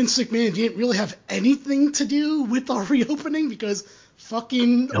great Vince McMahon didn't really have anything to do with our reopening, because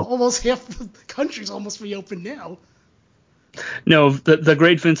fucking almost half the country's almost reopened now? No, the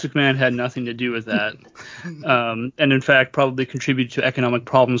great Vince McMahon had nothing to do with that, and in fact probably contributed to economic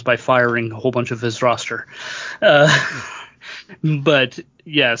problems by firing a whole bunch of his roster. But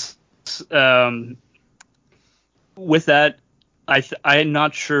yes, with that, I'm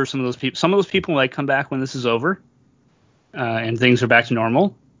not sure some of those people. Some of those people might come back when this is over, and things are back to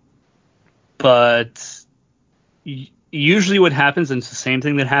normal. But usually, what happens, and it's the same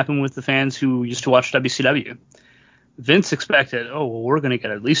thing that happened with the fans who used to watch WCW. Vince expected, oh, well, we're going to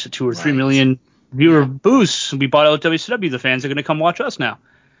get at least a 2 or 3 million viewer boost. We bought out WCW. The fans are going to come watch us now,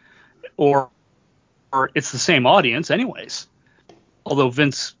 or it's the same audience, anyways. Although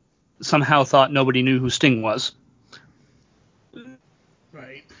Vince somehow thought nobody knew who Sting was.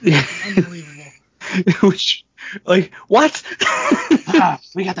 Right. Unbelievable. Which, like, what?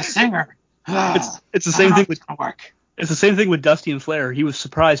 We got the singer. It's the same thing with work. It's the same thing with Dusty and Flair. He was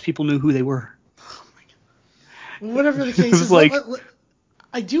surprised people knew who they were. Oh my God. Well, whatever the case is, like,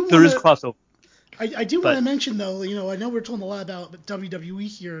 I do want there is crossover. I do want to mention though, I know we're talking a lot about WWE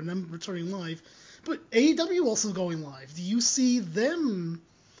here and them returning live, but AEW also going live. Do you see them?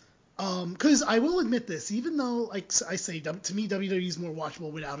 Because I will admit this, even though like I say, to me WWE is more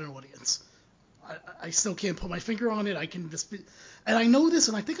watchable without an audience. I still can't put my finger on it. I can just and I know this,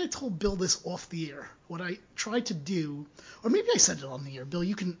 and I think I told Bill this off the air. What I tried to do, or maybe I said it on the air. Bill,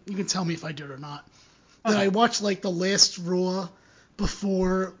 you can tell me if I did or not. That I watched like the last Raw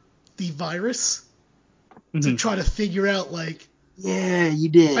before the virus to try to figure out like. Yeah, you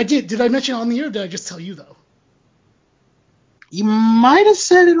did. I did. Did I mention it on the air? Or did I just tell you though? You might have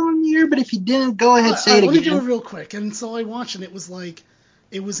said it on the air, but if you didn't, go ahead, say it again. Let me do it real quick. And so I watched, and it was like,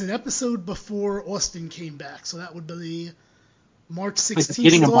 it was an episode before Austin came back. So that would be March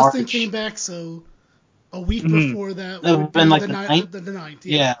 16th. Austin came back, so a week before that would be like the 9th.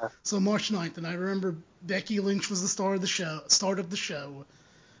 Yeah. So March 9th. And I remember Becky Lynch was the start of the show.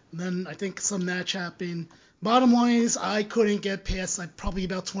 And then I think some match happened. Bottom line is, I couldn't get past probably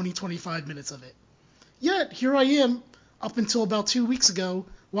about 20-25 minutes of it. Yet, here I am, up until about 2 weeks ago,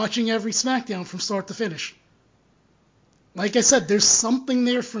 watching every SmackDown from start to finish. Like I said, there's something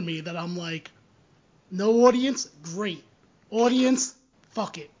there for me that I'm like, no audience, great. Audience,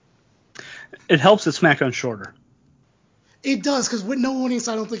 fuck it. It helps that SmackDown's shorter. It does, because with no audience,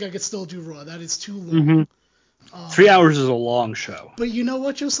 I don't think I could still do Raw. That is too long. 3 hours is a long show. But you know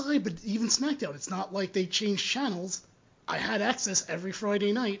what, Josiah? But even SmackDown, it's not like they changed channels. I had access every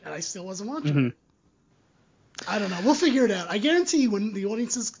Friday night, and I still wasn't watching it. I don't know. We'll figure it out. I guarantee when the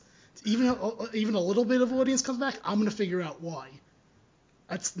audiences, even a little bit of audience comes back, I'm going to figure out why.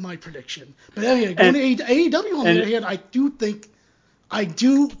 That's my prediction. But anyway, going to AEW on the other hand, I do think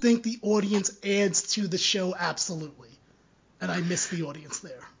the audience adds to the show absolutely. And I miss the audience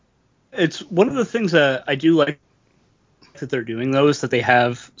there. It's one of the things that I do like that they're doing, though, is that they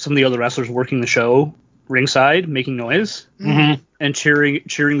have some of the other wrestlers working the show ringside, making noise, and cheering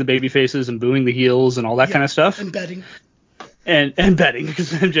the baby faces and booing the heels and all that kind of stuff. And betting. And betting,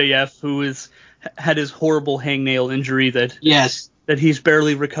 because MJF, who had his horrible hangnail injury that he's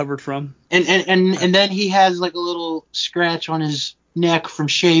barely recovered from. And then he has like a little scratch on his neck from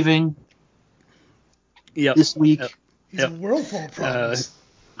shaving this week. He's a whirlpool problems.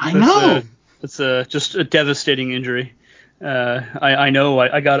 I know. It's just a devastating injury. I know.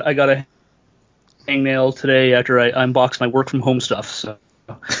 I got a hangnail today after I unboxed my work from home stuff. So.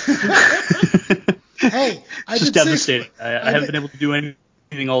 Hey, it's just devastating. I haven't been able to do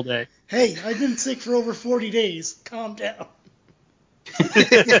anything all day. Hey, I've been sick for over 40 days. Calm down.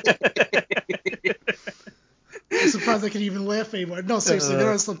 I'm surprised I can even laugh anymore. No, seriously,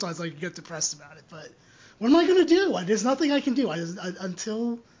 there are sometimes I get depressed about it, but what am I going to do? There's nothing I can do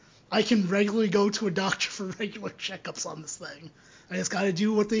until I can regularly go to a doctor for regular checkups on this thing. I just got to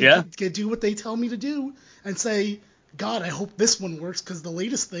do what they tell me to do and say, God, I hope this one works, because the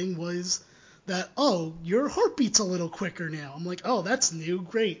latest thing was that, oh, your heartbeat's a little quicker now. I'm like, oh, that's new,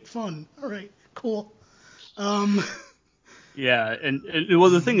 great, fun, all right, cool. Yeah, and well,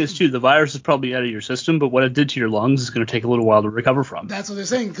 the thing is, too, the virus is probably out of your system, but what it did to your lungs is going to take a little while to recover from. That's what they're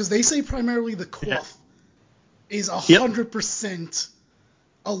saying, because they say primarily the cough is 100%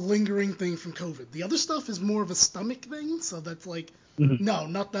 a lingering thing from COVID. The other stuff is more of a stomach thing, so that's like, no,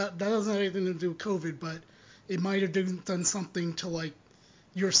 not that. That doesn't have anything to do with COVID, but it might have done something to like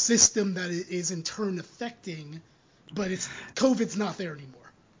your system that it is in turn affecting, but COVID's not there anymore.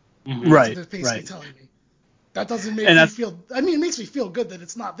 Right. That's what they're basically telling me. That doesn't make me feel. I mean, it makes me feel good that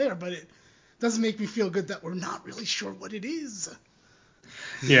it's not there, but it doesn't make me feel good that we're not really sure what it is.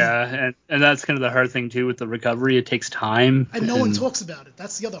 Yeah, and that's kind of the hard thing too with the recovery. It takes time, and no one talks about it.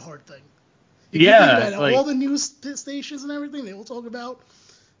 That's the other hard thing. All the news stations and everything, they all talk about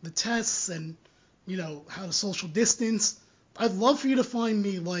the tests and how to social distance. I'd love for you to find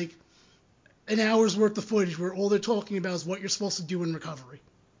me like an hour's worth of footage where all they're talking about is what you're supposed to do in recovery.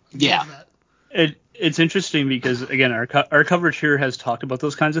 Yeah. It's interesting because again, our coverage here has talked about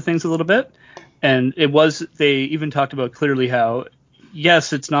those kinds of things a little bit, and they even talked about clearly how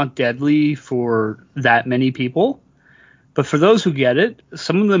yes, it's not deadly for that many people, but for those who get it,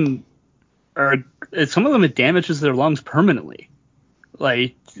 some of them it damages their lungs permanently,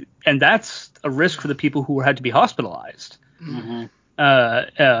 like, and that's a risk for the people who had to be hospitalized. Mm-hmm.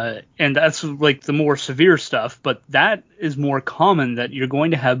 And that's like the more severe stuff, but that is more common that you're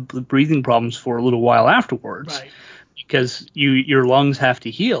going to have breathing problems for a little while afterwards, Right. because your lungs have to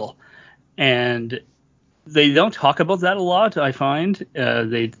heal, and they don't talk about that a lot. I find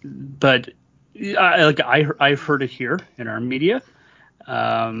I've heard it here in our media,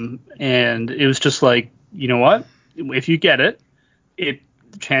 and it was just like, you know what, if you get it,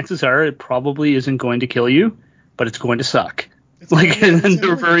 chances are it probably isn't going to kill you, but it's going to suck. It's Like, gonna- and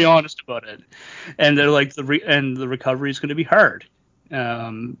they're very honest about it, and they're like the recovery is going to be hard.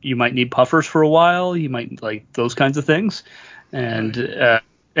 You might need puffers for a while. You might like those kinds of things, and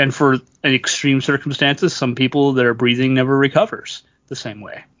for extreme circumstances, some people their breathing never recovers the same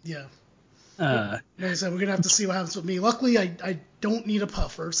way. Yeah. Uh, Like I said, we're gonna have to see what happens with me. Luckily, I don't need a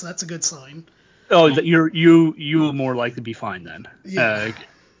puffer, so that's a good sign. you will more likely be fine then. Yeah.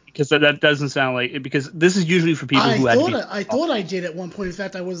 Because that doesn't sound like it, because this is usually for people who had to be. I thought I did at one point. In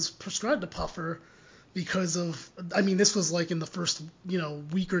fact, I was prescribed a puffer because of. I mean, this was like in the first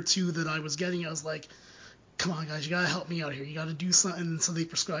week or two that I was getting. I was like, come on, guys, you gotta help me out here. You gotta do something. And so they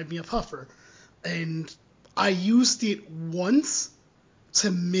prescribed me a puffer, and I used it once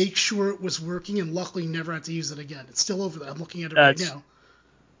to make sure it was working, and luckily never had to use it again. It's still over there. I'm looking at it right now.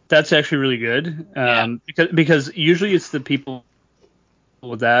 That's actually really good, because usually it's the people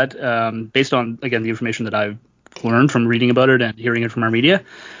with that, based on, again, the information that I've learned from reading about it and hearing it from our media,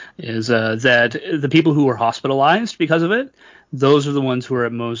 is that the people who are hospitalized because of it, those are the ones who are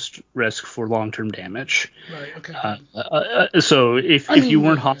at most risk for long-term damage. Right. Okay. So if you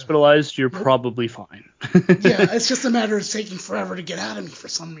weren't hospitalized, you're probably fine. Yeah, it's just a matter of taking forever to get out of me for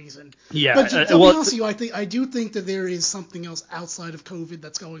some reason. Yeah. But to be honest with you, I do think that there is something else outside of COVID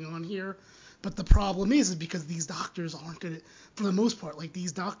that's going on here. But the problem is because these doctors aren't going to, for the most part, like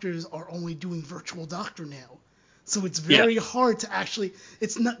these doctors are only doing virtual doctor now. So it's very hard to actually,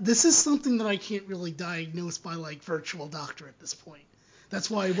 this is something that I can't really diagnose by like virtual doctor at this point. That's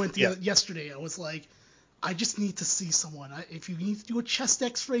why I went yesterday. I was like, I just need to see someone. If you need to do a chest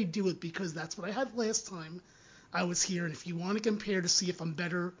x-ray, do it, because that's what I had last time I was here. And if you want to compare to see if I'm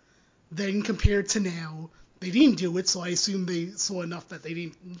better than compared to now, they didn't do it, so I assume they saw enough that they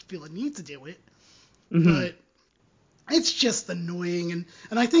didn't feel a need to do it. Mm-hmm. But it's just annoying, and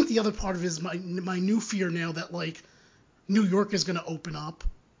I think the other part of it is my new fear now that like New York is going to open up,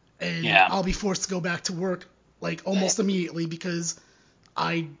 and I'll be forced to go back to work like almost immediately, because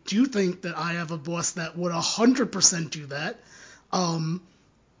I do think that I have a boss that would 100% do that. And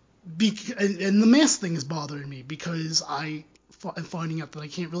the mask thing is bothering me because I am finding out that I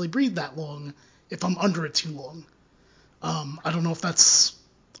can't really breathe that long if I'm under it too long. I don't know if that's.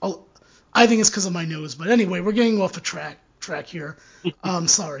 I think it's because of my nose, but anyway, we're getting off the track here.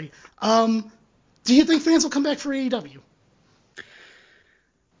 Sorry. Do you think fans will come back for AEW?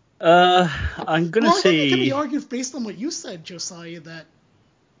 I'm gonna say. I think it can be argued based on what you said, Josiah, that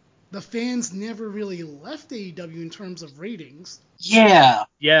the fans never really left AEW in terms of ratings. Yeah.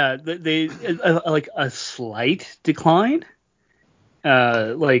 Yeah, they like a slight decline.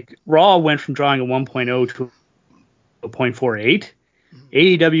 Like Raw went from drawing a 1.0 to a 0.48.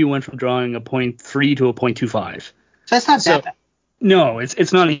 AEW went from drawing a 0.3 to a 0.25. So that's not that bad. No,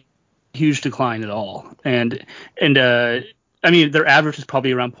 it's not a huge decline at all. And I mean, their average is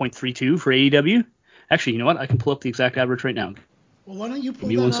probably around 0.32 for AEW. Actually, you know what? I can pull up the exact average right now. Well, why don't you pull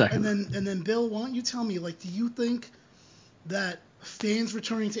that up, and then Bill, why don't you tell me, like, do you think that fans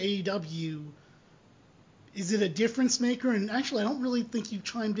returning to AEW, is it a difference maker? And actually, I don't really think you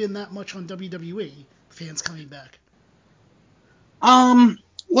chimed in that much on WWE fans coming back. Well,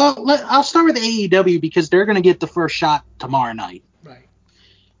 I'll start with AEW because they're going to get the first shot tomorrow night. Right.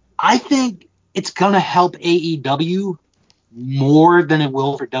 I think it's going to help AEW more than it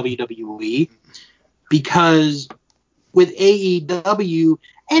will for WWE, because with AEW,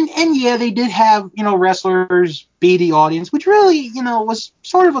 and yeah, they did have, wrestlers be the audience, which really, was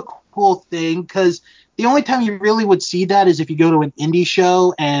sort of a cool thing, because the only time you really would see that is if you go to an indie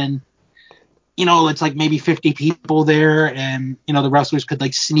show and, it's like maybe 50 people there, and, the wrestlers could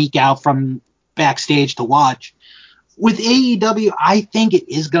like sneak out from backstage to watch. With AEW, I think it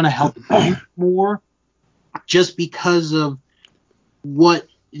is going to help more, just because of what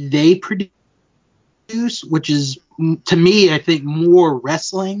they produce, which is, to me, I think more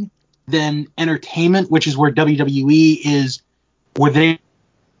wrestling than entertainment, which is where WWE is, where they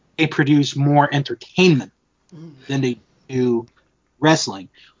produce more entertainment than they do wrestling.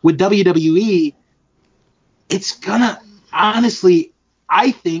 With WWE, it's gonna, honestly,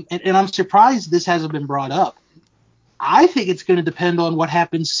 I think, and I'm surprised this hasn't been brought up, I think it's going to depend on what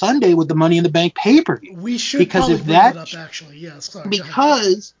happens Sunday with the Money in the Bank pay-per-view. We should probably bring it up, actually. Yeah, sorry.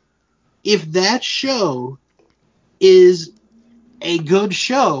 Because if that show is a good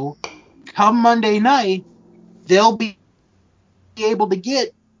show, come Monday night, they'll be able to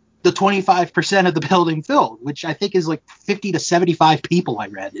get the 25% of the building filled, which I think is like 50 to 75 people, I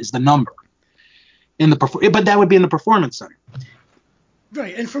read, is the number. But that would be in the Performance Center.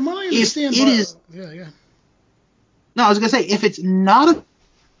 Right, and from what I understand... No, I was going to say, if it's not a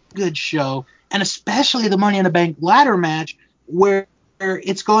good show, and especially the Money in the Bank ladder match, where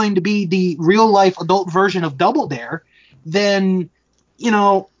it's going to be the real-life adult version of Double Dare, then,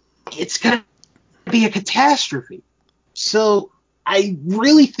 it's going to be a catastrophe. So I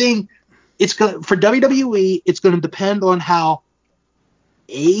really think for WWE, it's going to depend on how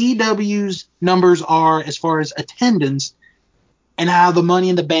AEW's numbers are as far as attendance and how the Money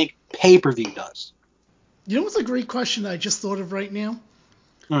in the Bank pay-per-view does. You know what's a great question that I just thought of right now?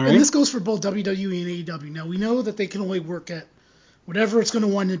 All right. And this goes for both WWE and AEW. Now, we know that they can only work at whatever it's going to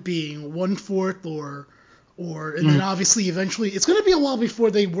wind up being, 1/4 and then obviously eventually it's going to be a while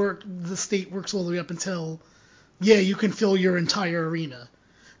before the state works all the way up until, you can fill your entire arena.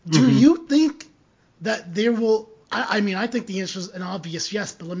 Do you think that there will, I think the answer is an obvious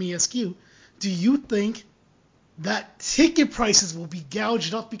yes, but let me ask you, do you think that ticket prices will be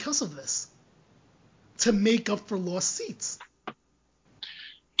gouged up because of this to make up for lost seats?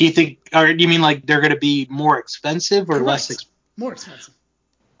 Do you think, or do you mean like they're going to be more expensive or less expensive? More expensive.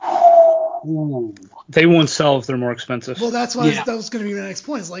 Ooh. They won't sell if they're more expensive. Well, that's why that was going to be my next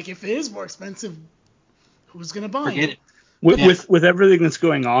point. It's like, if it is more expensive, who's going to buy it? With everything that's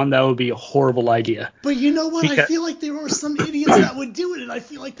going on, that would be a horrible idea. But you know what? I feel like there are some idiots that would do it, and I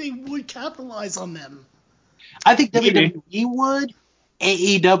feel like they would capitalize on them. I think WWE would.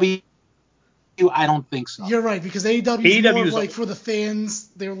 AEW, I don't think so. You're right, because AEW is more like for the fans.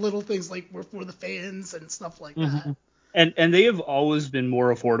 They're little things like we're for the fans and stuff like that. And they have always been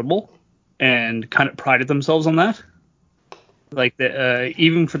more affordable and kind of prided themselves on that. Like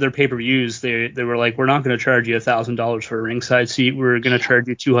even for their pay-per-views, they were like, we're not going to charge you $1,000 for a ringside seat. We're going to charge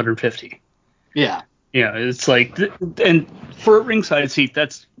you $250. Yeah. Yeah, it's like, and for a ringside seat,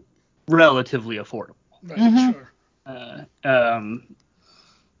 that's relatively affordable. Right, sure.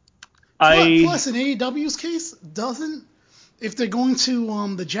 Plus, in AEW's case, if they're going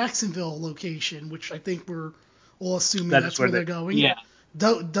to the Jacksonville location, which I think we're all assuming that's where they're going,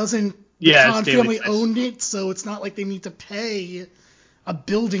 doesn't the Khan family own it, so it's not like they need to pay a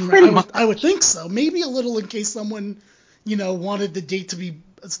building rent. I would think so. Maybe a little in case someone, wanted the date to be,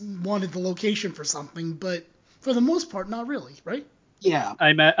 wanted the location for something, but for the most part, not really, right? Yeah. I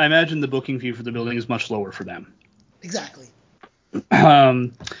imagine the booking fee for the building is much lower for them. Exactly.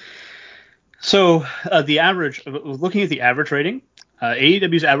 So the average, looking at the average rating,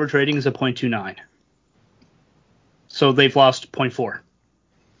 AEW's average rating is a 0.29. So they've lost 0.4.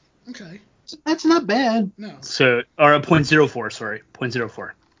 Okay. That's not bad. No. So, or a 0.04, sorry,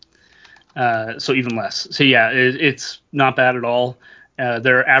 0.04. So even less. So yeah, it's not bad at all.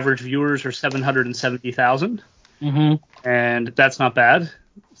 Their average viewers are 770,000. And that's not bad.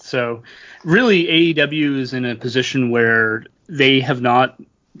 So really, AEW is in a position where they have not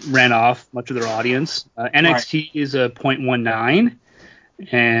ran off much of their audience. NXT is a 0.19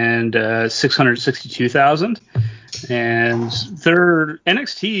 and 662,000. And their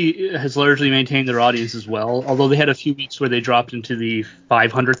NXT has largely maintained their audience as well, although they had a few weeks where they dropped into the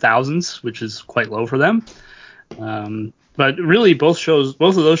 500,000s, which is quite low for them. But really, both of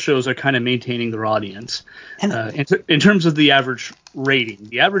those shows are kind of maintaining their audience. In terms of the average rating,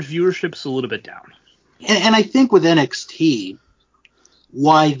 the average viewership is a little bit down. And I think with NXT,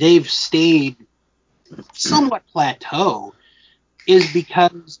 why they've stayed somewhat plateau is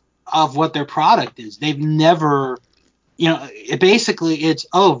because of what their product is. They've never, it's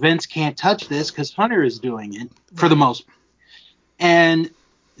Vince can't touch this because Hunter is doing it for the most part. And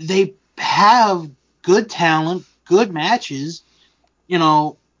they have good talent, good matches,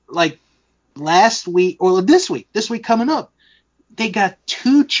 like last week or this week coming up. They got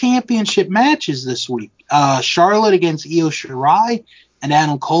 2 championship matches this week. Charlotte against Io Shirai and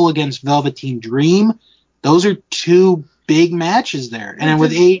Adam Cole against Velveteen Dream. Those are 2 big matches there. And then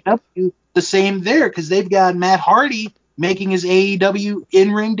with AEW, the same there, because they've got Matt Hardy making his AEW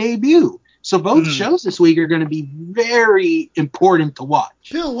in-ring debut. So both shows this week are going to be very important to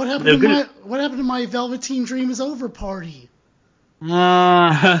watch. Bill, what happened to my Velveteen Dream is Over party?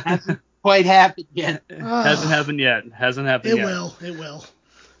 Hasn't quite happened yet. Hasn't happened yet. It will.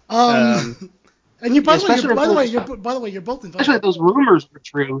 And by the way, you're both invited. Especially if those rumors were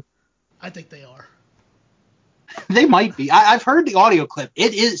true. I think they are. They might be. I've heard the audio clip.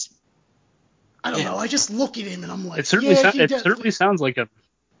 It is. I don't know. I just look at him and I'm like, it certainly sounds like a.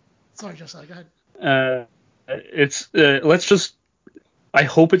 Sorry, Josiah, go ahead. Let's just. I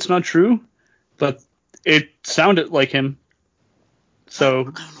hope it's not true, but it sounded like him. So. I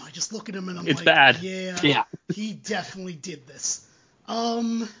don't know. I just look at him and I'm it's like, bad. Yeah. He definitely did this.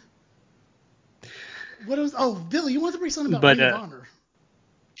 What was? Oh, Bill, you wanted to bring something about Ring of Honor.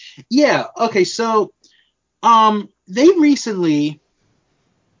 Yeah. Okay. So, they recently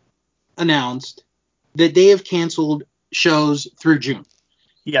announced that they have canceled shows through June.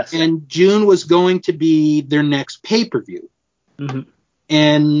 Yes. And June was going to be their next pay-per-view. Mm-hmm.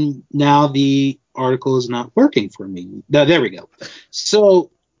 And now the article is not working for me. No, there we go.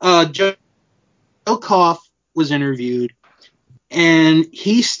 So, Joe Koff was interviewed, and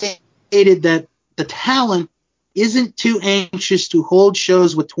he stated that the talent isn't too anxious to hold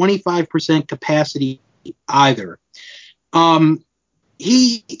shows with 25% capacity either. I'll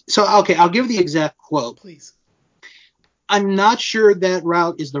give the exact quote. Please. I'm not sure that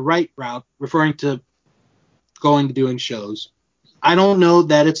route is the right route, referring to going to doing shows. I don't know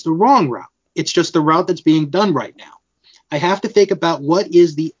that it's the wrong route. It's just the route that's being done right now. I have to think about what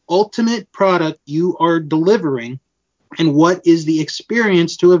is the ultimate product you are delivering and what is the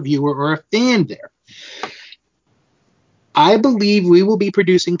experience to a viewer or a fan there. I believe we will be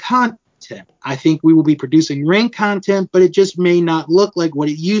producing content. I think we will be producing ring content, but it just may not look like what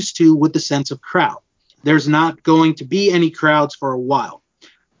it used to with the sense of crowd. There's not going to be any crowds for a while.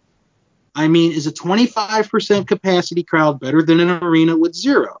 I mean, is a 25% capacity crowd better than an arena with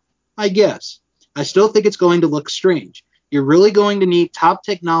zero? I guess. I still think it's going to look strange. You're really going to need top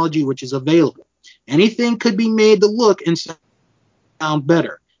technology, which is available. Anything could be made to look and sound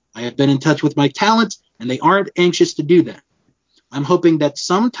better. I have been in touch with my talents, and they aren't anxious to do that. I'm hoping that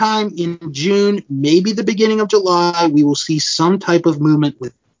sometime in June, maybe the beginning of July, we will see some type of movement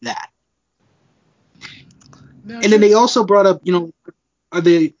with that. And then they also brought up, are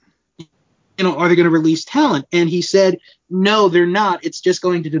they going to release talent? And he said, no, they're not. It's just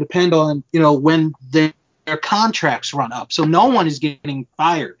going to depend on, when their contracts run up. So no one is getting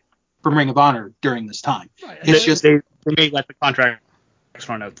fired from Ring of Honor during this time. Right. It's just they may let the contracts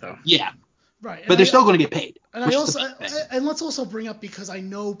run out though. Yeah. Right. But they're still going to get paid. And let's also bring up, because I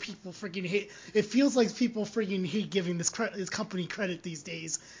know people freaking hate. It feels like people freaking hate giving this company credit these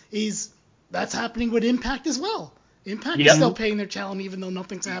days. That's happening with Impact as well. Impact is still paying their talent even though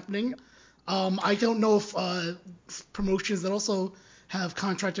nothing's happening. I don't know if promotions that also have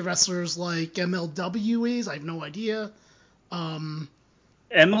contracted wrestlers like MLW is. I have no idea.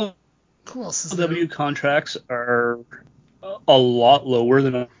 MLW Who else is there? contracts are a lot lower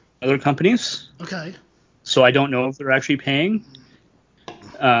than other companies. Okay. So I don't know if they're actually paying.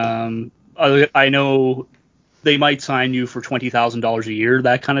 I know they might sign you for $20,000 a year,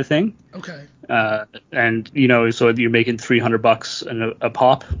 that kind of thing. Okay. And so you're making $300 a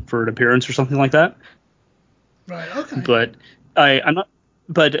pop for an appearance or something like that. Right. Okay. But I'm not.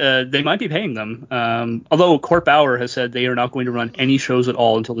 But they might be paying them. Although Court Bauer has said they are not going to run any shows at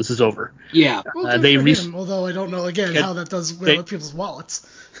all until this is over. Yeah. Well, although I don't know again how that does with other people's wallets.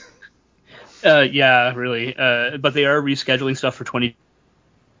 Yeah, really. But they are rescheduling stuff for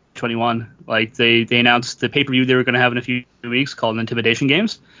 2021. Like they announced the pay-per-view they were going to have in a few weeks called Intimidation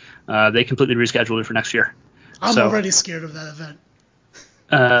Games. They completely rescheduled it for next year. I'm already scared of that event.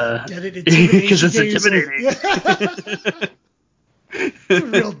 Get it? Because it's intimidating.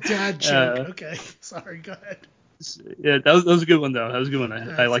 Real dad joke. Okay, sorry. Go ahead. Yeah, that was a good one though. That was a good one.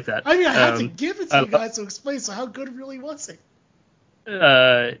 I like that. I mean, I had to give it to you guys to explain. So how good really was it?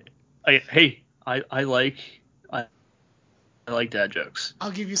 I like dad jokes.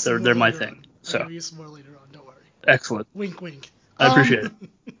 I'll give you some. They're my thing. So I'll give you some more later on. Don't worry. Excellent. Wink, wink. I appreciate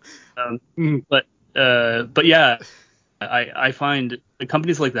it. But yeah, I find the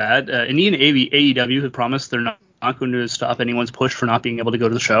companies like that, and even AEW have promised they're not going to stop anyone's push for not being able to go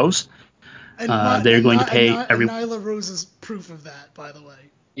to the shows. They're going to pay everyone. Nyla Rose is proof of that, by the way.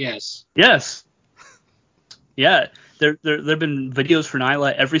 Yes. Yes. Yeah, there have been videos for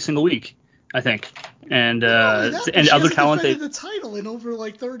Nyla every single week, I think, and other talent. They defended the title in over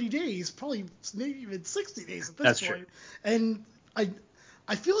like 30 days, probably maybe even 60 days at this point. True. And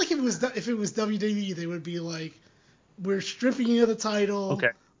I feel like if it was WWE, they would be like, we're stripping you of the title.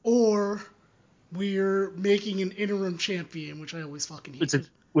 Okay. or we're making an interim champion, which I always fucking hated.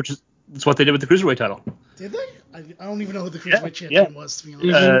 It's what they did with the Cruiserweight title. Did they? I don't even know who the Cruiserweight champion was, to be honest.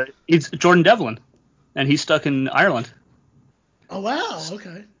 Mm-hmm. It's Jordan Devlin, and he's stuck in Ireland. Oh, wow.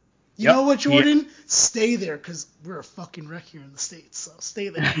 Okay. You know what, Jordan? Stay there, because we're a fucking wreck here in the States, so stay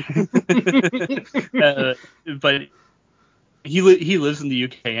there. But he lives in the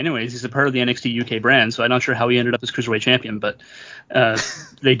UK anyways. He's a part of the NXT UK brand, so I'm not sure how he ended up as Cruiserweight champion, but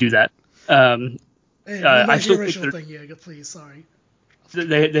they do that. Hey, I still think original thing, yeah, please, sorry.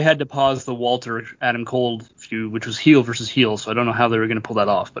 they had to pause the Walter Adam Cole feud, which was heel versus heel, so I don't know how they were going to pull that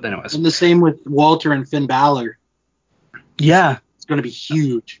off. But anyways, And the same with Walter and Finn Balor. Yeah, it's going to be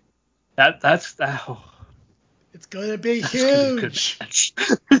huge. That's it's going to be huge.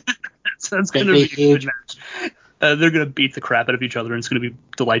 That's going to be a good match. They're going to beat the crap out of each other, and it's going to be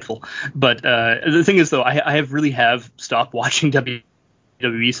delightful. But the thing is, though, I really have stopped watching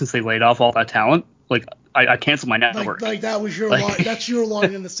WWE since they laid off all that talent. Like, I canceled my network. Like that was your line. That's your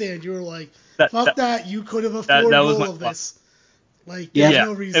line in the sand. You were like, fuck that. You could have afforded all of this. Like, there's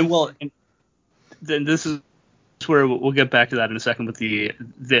no reason. And then this is where we'll get back to that in a second with the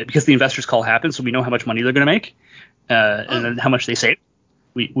because the investors call happened, so we know how much money they're going to make, and then how much they saved.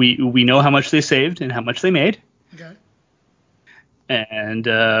 We know how much they saved and how much they made. Okay. And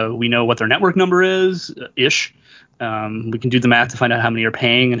we know what their network number is, ish. We can do the math to find out how many are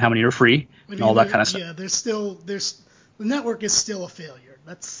paying and how many are free, and all that kind of stuff. Yeah, the network is still a failure.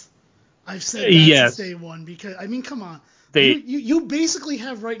 I've said that since day one, because I mean, come on, you basically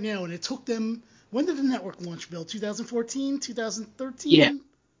have right now, and it took them. When did the network launch, Bill? 2014, 2013? Yeah,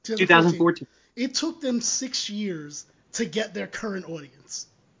 2014. It took them 6 years to get their current audience.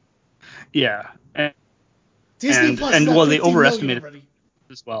 Yeah, Disney Plus is they overestimated already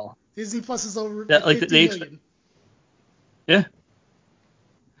as well. Disney Plus is over 50 million. Yeah.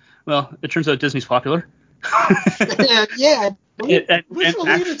 Well, it turns out Disney's popular. Yeah.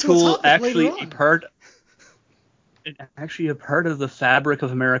 Actually a part of the fabric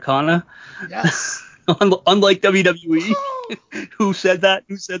of Americana. Yes. Unlike WWE, who said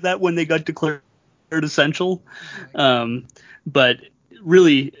that when they got declared essential. But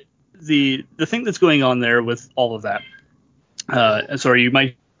really, the thing that's going on there with all of that. Sorry, you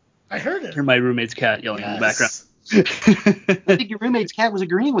might. I heard it. Hear my roommate's cat yelling in the background. I think your roommate's cat was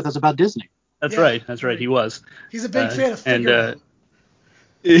agreeing with us about Disney. That's right. He was. He's a big fan of Figure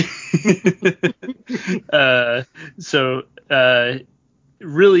So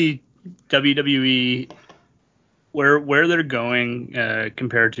really, WWE, where they're going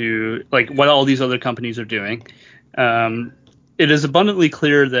compared to like what all these other companies are doing, it is abundantly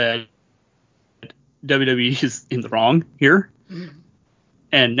clear that WWE is in the wrong here. Mm-hmm.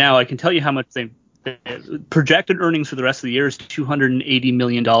 And now I can tell you how much they projected earnings for the rest of the year is $280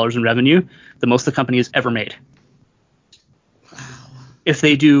 million in revenue, the most the company has ever made. Wow.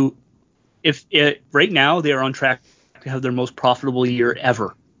 Right now they are on track to have their most profitable year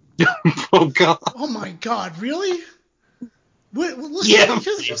ever. Oh God. Oh my God, really?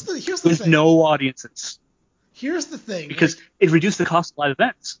 Here's the thing. With no audiences. Here's the thing. Because it reduced the cost of live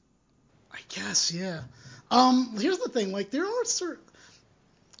events. I guess, yeah. Here's the thing. Like, there are certain.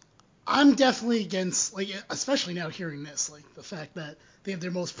 I'm definitely against, like, especially now hearing this, like, the fact that they have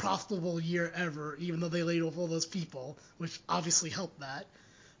their most profitable year ever, even though they laid off all those people, which obviously helped that.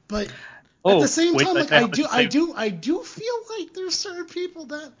 But at the same time, like, I do feel like there's certain people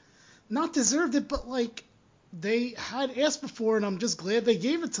that not deserved it, but like they had asked before, and I'm just glad they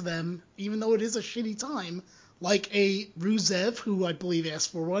gave it to them, even though it is a shitty time. Like a Rusev, who I believe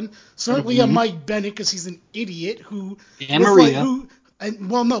asked for one. Certainly a Mike Bennett, because he's an idiot and Maria.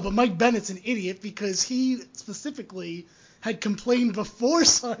 But Mike Bennett's an idiot because he specifically had complained before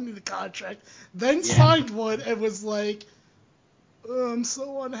signing the contract, then signed one and was like, oh, I'm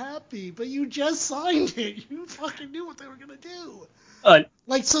so unhappy. But you just signed it. You fucking knew what they were going to do.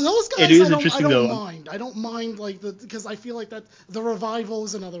 So those guys, I don't mind. I don't mind, like, because I feel like that the Revival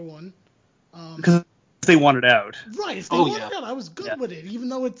is another one. Because they want it out. Right. If they want it out, I was good with it, even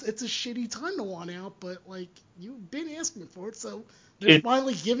though it's a shitty time to want out. But, like, you've been asking for it, so they're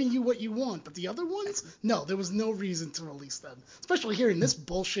finally giving you what you want. But the other ones, no, there was no reason to release them. Especially hearing this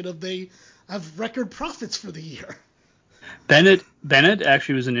bullshit of they have record profits for the year. Bennett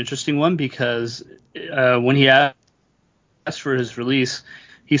actually was an interesting one because when he asked for his release,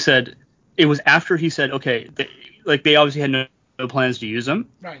 he said it was after he said, okay, they obviously had no plans to use him.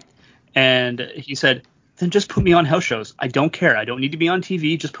 Right. And he said, then just put me on house shows. I don't care. I don't need to be on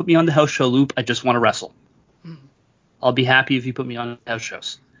TV. Just put me on the house show loop. I just want to wrestle. I'll be happy if you put me on house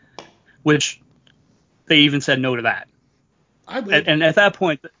shows. Which they even said no to that. I would. And at that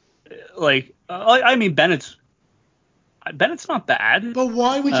point, like, I mean, Bennett's not bad. But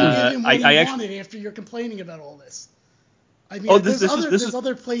why would you give him what he I wanted after you're complaining about all this? I mean, Oh, there's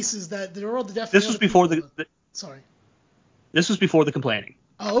other places that there are definitely. This was before Sorry. This was before the complaining.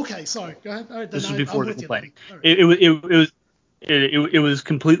 Oh, okay. Sorry. Go ahead. All right, This was before the complaining. Right. It was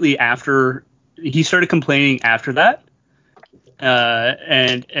completely after he started complaining after that.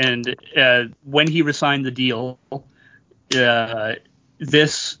 When he resigned the deal,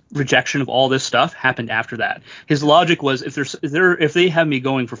 this rejection of all this stuff happened after that. His logic was if they have me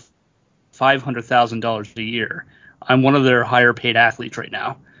going for $500,000 a year, I'm one of their higher paid athletes right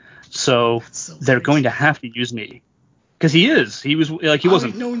now, so they're going to have to use me. Because he is. He was like he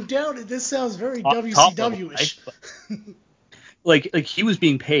wasn't. No doubt. This sounds very top WCW-ish. Right? like he was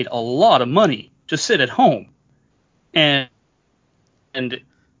being paid a lot of money to sit at home, and an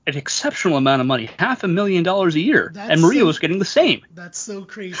exceptional amount of money, $500,000 a year, and Maria was getting the same. That's so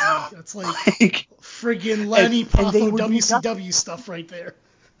crazy. That's like friggin' Lanny Poffo WCW stuff right there.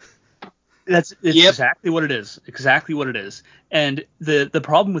 It's exactly what it is. Exactly what it is. And the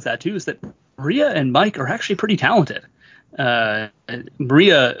problem with that too is that Maria and Mike are actually pretty talented.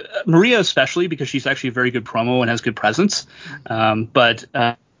 Maria especially because she's actually a very good promo and has good presence. But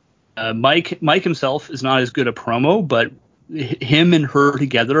Mike himself is not as good a promo, but him and her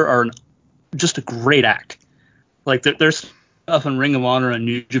together are just a great act. Like their stuff in Ring of Honor and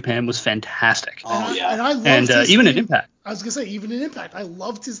New Japan was fantastic. And I loved his even theme. in Impact. I was gonna say even in Impact, I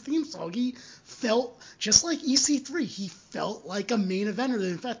loved his theme song. He felt just like EC3. He felt like a main eventer.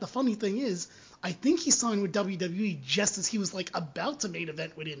 In fact, the funny thing is, I think he signed with WWE just as he was like about to main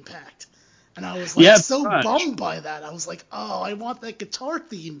event with Impact, and I was like bummed by that. I was like, oh, I want that guitar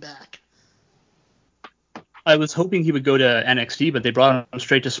theme back. I was hoping he would go to NXT, but they brought him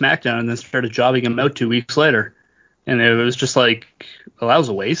straight to SmackDown and then started jobbing him out 2 weeks later, and it was just like, well, that was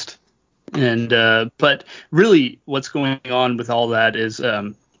a waste. And but really, what's going on with all that is,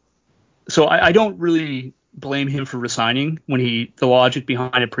 so I don't really blame him for resigning when the logic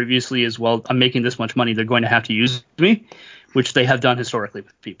behind it previously is, well, I'm making this much money, they're going to have to use me, which they have done historically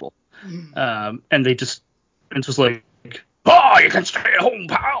with people. And they just, it's just like, oh, you can stay at home,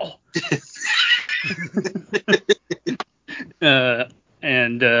 pal.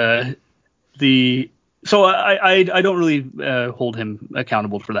 So I don't really hold him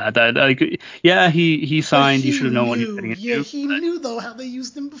accountable for that. He signed. He should have known what he was getting into. Yeah, he knew though how they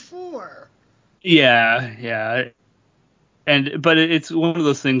used him before. Yeah. But it's one of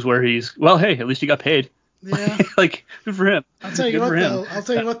those things where he's, well, hey, at least he got paid. Yeah. Like, good for him. I'll tell you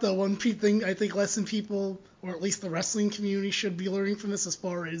what though. One thing I think lesson people, or at least the wrestling community, should be learning from this as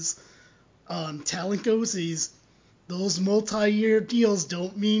far as talent goes is those multi-year deals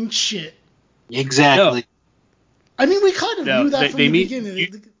don't mean shit. Exactly. No. I mean, we kind of knew that from the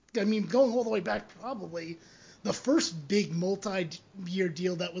beginning. I mean, going all the way back, probably the first big multi-year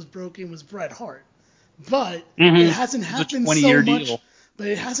deal that was broken was Bret Hart, but it hasn't happened so much. Deal. But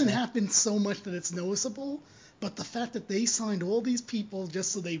it hasn't happened so much that it's noticeable. But the fact that they signed all these people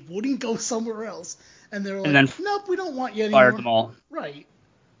just so they wouldn't go somewhere else, and they're like, nope, we don't want you anymore. Fired them all. Right.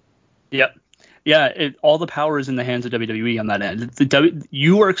 Yep. Yeah, all the power is in the hands of WWE on that end.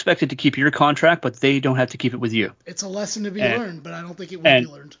 You are expected to keep your contract, but they don't have to keep it with you. It's a lesson to be learned, but I don't think it will be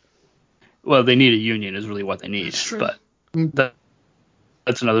learned. Well, they need a union is really what they need. That's true. But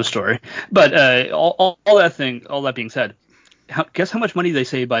that's another story. But all that being said, guess how much money they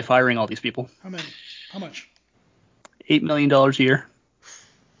save by firing all these people? How much? $8 million a year.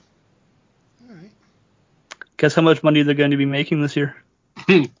 All right. Guess how much money they're going to be making this year?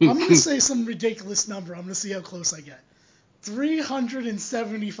 I'm going to say some ridiculous number. I'm going to see how close I get.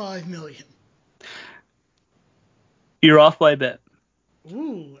 $375 million. You're off by a bit.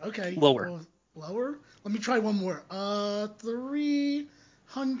 Ooh, okay. Lower. Lower? Let me try one more. $340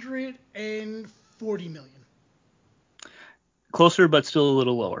 million. Closer, but still a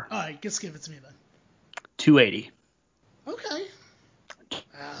little lower. All right, just give it to me then. $280. Okay.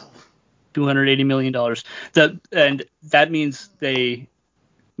 Wow. $280 million. That means they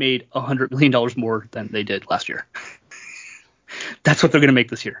made $100 million more than they did last year. That's what they're going to make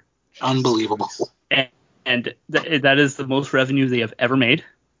this year. Unbelievable. And that is the most revenue they have ever made.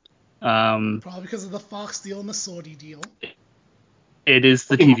 Probably because of the Fox deal and the Saudi deal. It is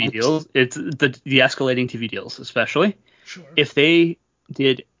the TV deals. It's the escalating TV deals, especially. Sure. If they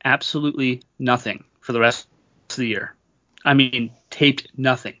did absolutely nothing for the rest of the year, I mean, taped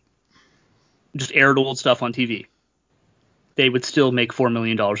nothing, just aired old stuff on TV, they would still make $4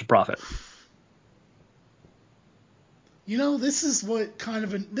 million of profit. You know, this is what kind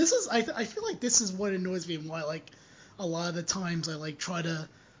of I feel like this is what annoys me and why, like, a lot of the times I like try to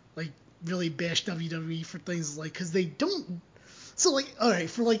like really bash WWE for things like because they don't. So like, all right,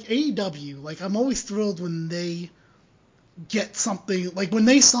 for like AEW, like I'm always thrilled when they get something like when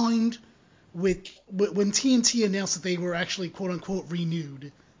they signed with when TNT announced that they were actually quote unquote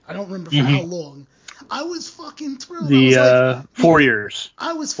renewed. I don't remember for how long. I was fucking thrilled. I was like, 4 years.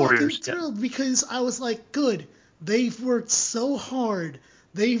 I was 4 fucking years, thrilled because I was like, good. They've worked so hard.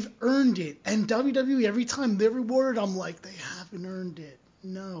 They've earned it. And WWE, every time they're rewarded, I'm like, they haven't earned it.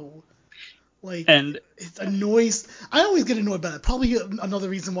 No. Like, And it annoys. I always get annoyed by that. Probably another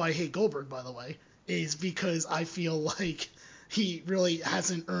reason why I hate Goldberg, by the way, is because I feel like he really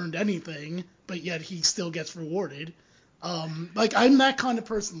hasn't earned anything, but yet he still gets rewarded. Like, I'm that kind of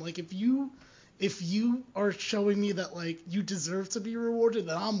person. Like, if you are showing me that like you deserve to be rewarded,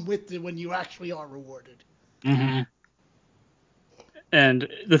 then I'm with it when you actually are rewarded. Mm-hmm. And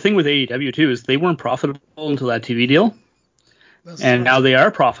the thing with AEW too is they weren't profitable until that TV deal, That's and true. now they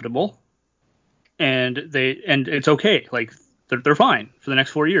are profitable, and it's okay. Like they're fine for the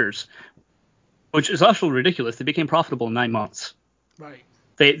next 4 years, which is actually ridiculous. They became profitable in 9 months. Right.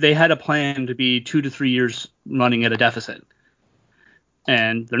 They had a plan to be 2 to 3 years running at a deficit,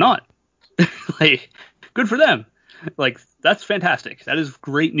 and they're not. Like, good for them. Like, that's fantastic. That is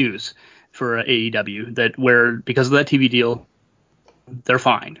great news for AEW. That where because of that TV deal, they're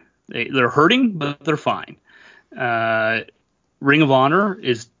fine. They're hurting, but they're fine. Ring of Honor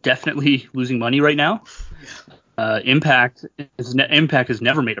is definitely losing money right now. Impact has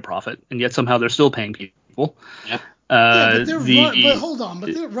never made a profit, and yet somehow they're still paying people. Yep. But but hold on.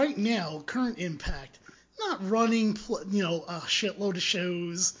 But they're right now, current Impact, not running, a shitload of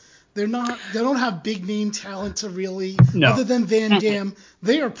shows. They don't have big name talent to really, other than Van Dam.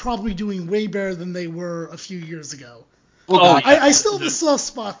 They are probably doing way better than they were a few years ago. I still have a soft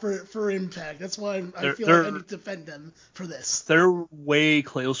spot for Impact. That's why I feel like I need to defend them for this. They're way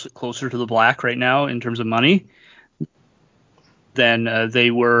closer to the black right now in terms of money than they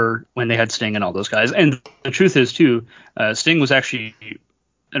were when they had Sting and all those guys. And the truth is, too, Sting was actually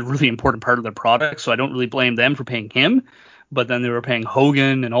a really important part of their product, so I don't really blame them for paying him. But then they were paying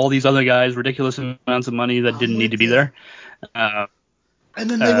Hogan and all these other guys ridiculous amounts of money that didn't need to be there. And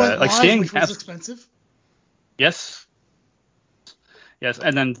then they went live, Sting, which was expensive. Yes.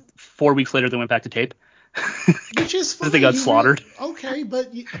 And then 4 weeks later, they went back to tape. Which is fine. They got slaughtered. Okay,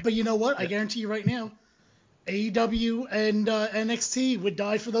 but you know what? I guarantee you right now, AEW and NXT would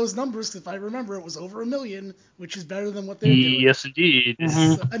die for those numbers. If I remember, it was over 1 million, which is better than what they're doing. Yes, indeed.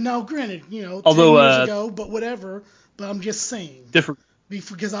 So, and now, granted, 10 years ago, but whatever. But I'm just saying.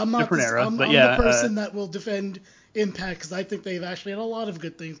 Because I'm not I'm the person that will defend Impact because I think they've actually had a lot of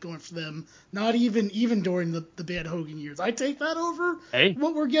good things going for them. Not even during the bad Hogan years. I take that over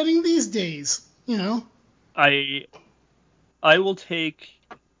what we're getting these days. I will take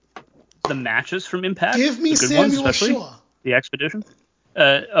the matches from Impact. Give me the good Samuel ones, especially Shaw. The Expedition.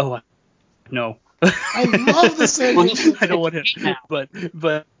 No. I love the Samuel Shaw. I don't want him, but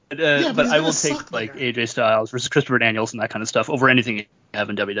I will take like AJ Styles versus Christopher Daniels and that kind of stuff over anything you have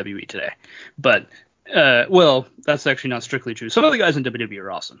in WWE today. But well, that's actually not strictly true. Some of the guys in WWE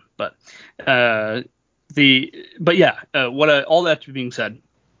are awesome, but all that being said,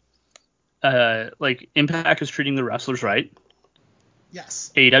 like Impact is treating the wrestlers right.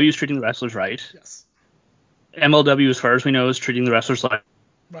 Yes. AEW is treating the wrestlers right. Yes. MLW, as far as we know, is treating the wrestlers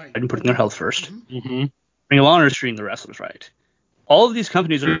right and putting their health first. Mm-hmm. Ring of Honor is treating the wrestlers right. All of these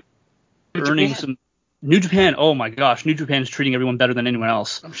companies are earning some. New Japan, oh my gosh, New Japan is treating everyone better than anyone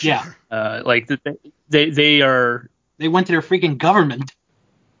else. I'm sure. Yeah. They are. They went to their freaking government.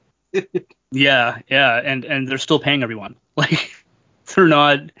 Yeah, and they're still paying everyone. Like they're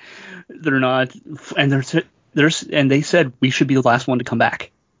not, and and they said we should be the last one to come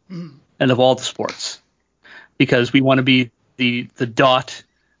back, and of all the sports, because we want to be the dot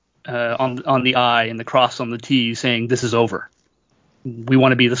on the I and the cross on the T saying this is over. We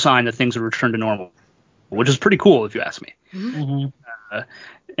want to be the sign that things are returned to normal, which is pretty cool if you ask me. Mm-hmm.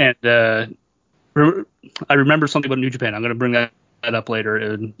 I remember something about New Japan. I'm going to bring that up later.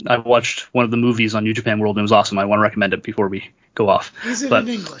 And I watched one of the movies on New Japan World, and it was awesome. I want to recommend it before we go off. Is it in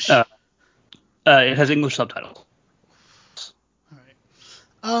English? It has English subtitles.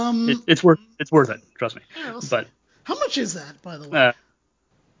 All right. It's worth it. Trust me. Yeah, but how much is that, by the way?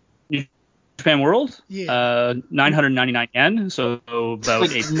 New Japan World? Yeah. 999 yen, so about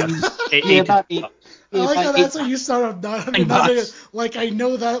 $8. About $8. I like how that's how you start off. Like I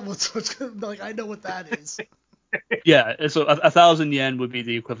know that. Like I know what that is. Yeah, so 1,000 yen would be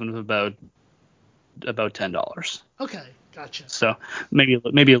the equivalent of about $10. Okay, gotcha. So maybe a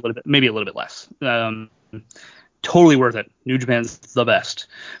little bit less. totally worth it. New Japan's the best.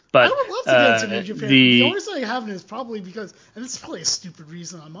 But I would love to get into New Japan. The the only reason I haven't is probably because, and it's probably a stupid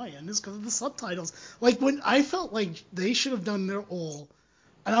reason on my end, is because of the subtitles. Like, when I felt like they should have done their all,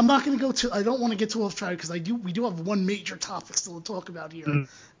 and I'm not going to go to, I don't want to get too off track because we do have one major topic still to talk about here. And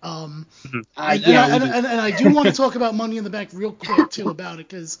I do want to talk about Money in the Bank real quick too about it,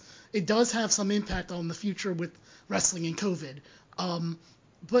 because it does have some impact on the future with wrestling and COVID.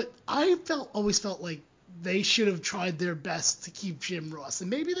 But I always felt like they should have tried their best to keep Jim Ross, and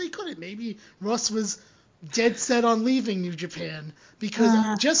maybe they couldn't. Maybe Ross was dead set on leaving New Japan,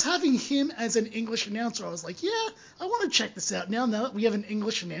 because just having him as an English announcer, I was like, yeah, I want to check this out. Now that we have an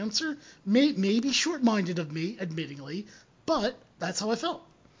English announcer, maybe short-minded of me, admittingly, but that's how I felt.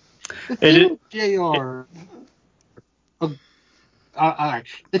 The thing with JR, all right.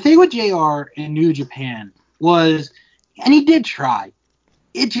 The thing with JR in New Japan was, and he did try,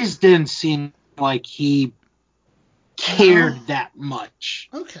 it just didn't seem like he cared that much.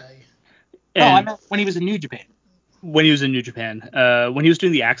 Okay. No, I meant when he was in New Japan. When he was in New Japan, when he was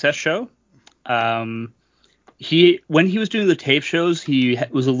doing the Access show, when he was doing the tape shows, he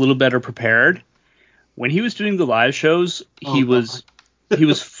was a little better prepared. When he was doing the live shows, he was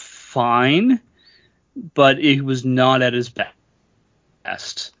fine, but he was not at his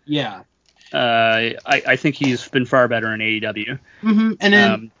best. Yeah. I think he's been far better in AEW.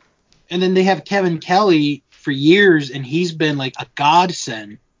 Mm-hmm. And then they have Kevin Kelly for years, and he's been like a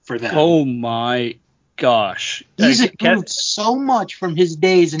godsend for them. Oh my gosh, he's improved so much from his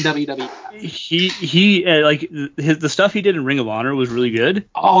days in WWE. He the stuff he did in Ring of Honor was really good.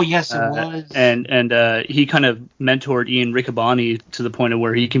 Oh yes, it was. And he kind of mentored Ian Riccaboni to the point of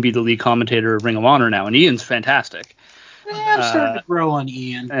where he can be the lead commentator of Ring of Honor now, and Ian's fantastic. Yeah, I'm starting to grow on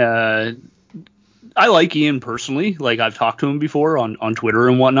Ian. I like Ian personally. Like, I've talked to him before on Twitter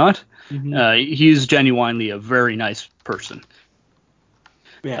and whatnot. Mm-hmm. He's genuinely a very nice person.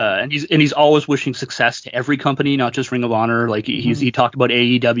 Yeah. And he's always wishing success to every company, not just Ring of Honor. Like, he talked about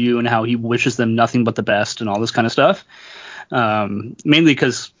AEW and how he wishes them nothing but the best and all this kind of stuff. Mainly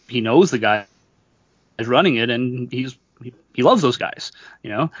because he knows the guy is running it, and he loves those guys. You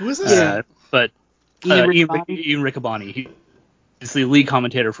know. Who is this? But Ian Riccaboni. He's the lead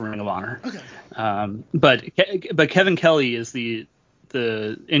commentator for Ring of Honor. Okay. But Kevin Kelly is the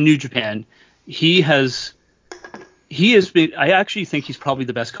in New Japan. He has been. I actually think he's probably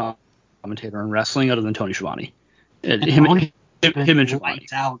the best commentator in wrestling, other than Tony Schiavone. Him and Schiavone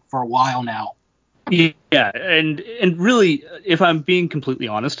out for a while now. Yeah, and really, if I'm being completely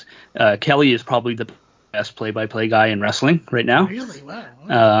honest, Kelly is probably the best play-by-play guy in wrestling right now. Really?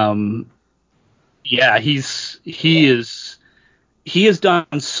 Wow. Yeah, he has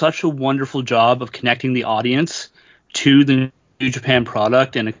done such a wonderful job of connecting the audience to the New Japan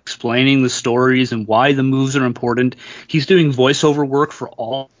product and explaining the stories and why the moves are important. He's doing voiceover work for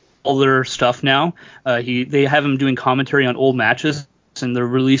all their stuff now. They have him doing commentary on old matches, and they're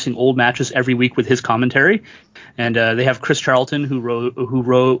releasing old matches every week with his commentary. And they have Chris Charlton, who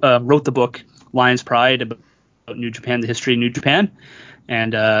wrote the book Lion's Pride about New Japan, the history of New Japan,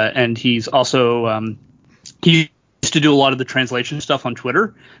 and he's also he used to do a lot of the translation stuff on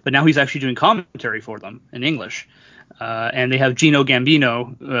Twitter, but now he's actually doing commentary for them in English. And they have Gino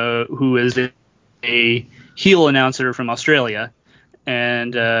Gambino, who is a heel announcer from Australia,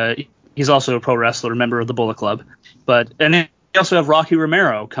 and he's also a pro wrestler, member of the Bullet Club. And then they also have Rocky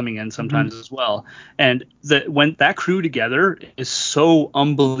Romero coming in sometimes as well. And when that crew together is so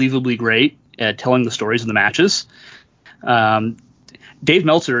unbelievably great at telling the stories of the matches. Dave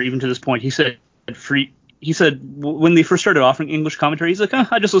Meltzer, even to this point, he said when they first started offering English commentary, he's like,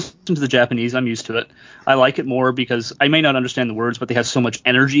 I just listen to the Japanese. I'm used to it. I like it more because I may not understand the words, but they have so much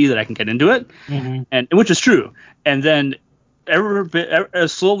energy that I can get into it, and which is true. And then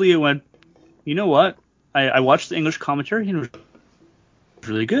slowly it went, you know what? I watched the English commentary and it was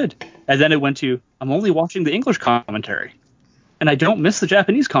really good. And then it went to, I'm only watching the English commentary, and I don't miss the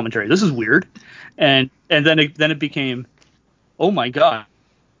Japanese commentary. This is weird. And then it became, oh my gosh,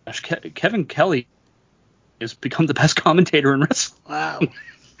 Kevin Kelly has become the best commentator in wrestling. Wow.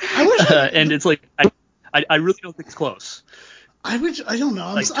 I wish and it's like, I really don't think it's close. I don't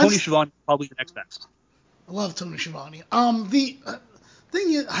know. Tony Schiavone is probably the next best. I love Tony Schiavone. The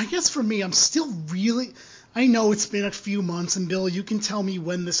thing is, I guess for me, I'm still really... I know it's been a few months, and Bill, you can tell me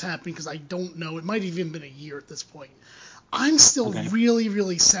when this happened, because I don't know. It might have even been a year at this point. I'm still really,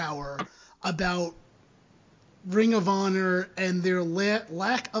 really sour about Ring of Honor and their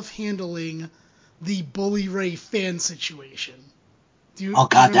lack of handling the Bully Ray fan situation.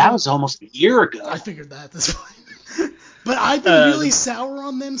 That was almost a year ago. I figured that at this point. But I've been really sour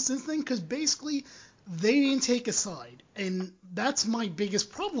on them since then, because basically they didn't take a side, and that's my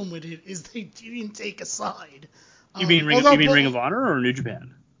biggest problem with it is they didn't take a side. You mean Ring of Honor or New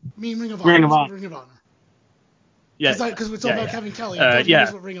Japan? I mean Ring of Honor. Ring of Honor. Ring of Honor. Yeah. Because we're talking about Kevin Kelly. I thought he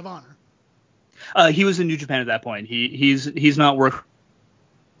was with Ring of Honor. He was in New Japan at that point. He's not worked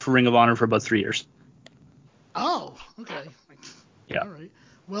for Ring of Honor for about 3 years. Oh, okay. Yeah. All right.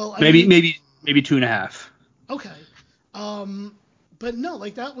 Well, maybe 2.5. Okay. But no,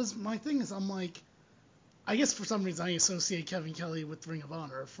 like that was my thing. Is I'm like, I guess for some reason I associate Kevin Kelly with Ring of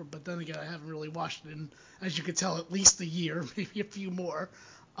Honor. But then again, I haven't really watched it in, as you could tell, at least a year, maybe a few more.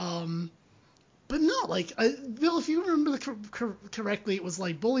 But no, like Bill, if you remember correctly, it was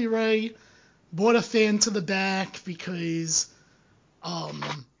like Bully Ray brought a fan to the back because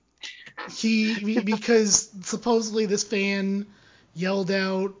because supposedly this fan yelled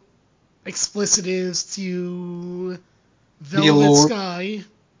out explicitives to Velvet Sky.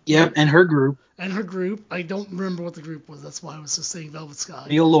 Yep, and her group. I don't remember what the group was. That's why I was just saying Velvet Sky.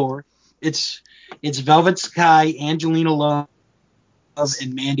 The Allure. It's Velvet Sky, Angelina Love,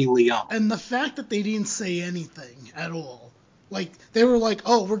 and Mandy Leon. And the fact that they didn't say anything at all. Like, they were like,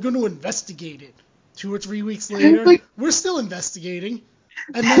 oh, we're going to investigate it. 2 or 3 weeks later, we're still investigating.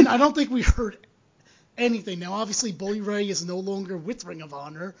 And then I don't think we heard anything. Now, obviously, Bully Ray is no longer with Ring of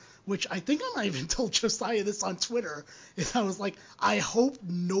Honor, which I think I might even told Josiah this on Twitter. Is I was like, I hope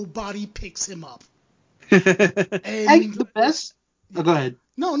nobody picks him up. And the best... Oh, go ahead.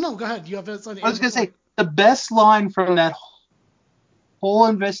 No, go ahead. You have something. I was going to say, the best line from that whole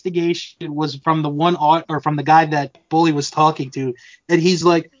investigation was from from the guy that Bully was talking to, that he's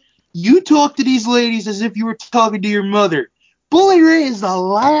like, you talk to these ladies as if you were talking to your mother. Bully Ray is the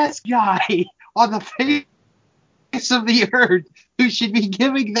last guy on the face of the earth who should be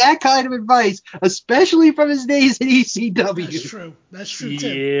giving that kind of advice, especially from his days at ECW. That's true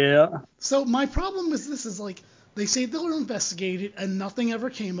too. Yeah. So my problem with this is, like, they say they'll investigate it and nothing ever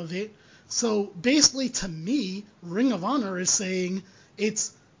came of it. So basically, to me, Ring of Honor is saying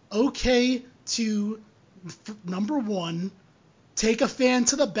it's okay to, number one, take a fan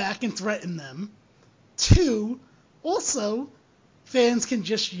to the back and threaten them. 2, also, fans can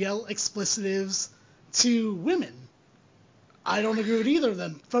just yell explicitives to women. I don't agree with either of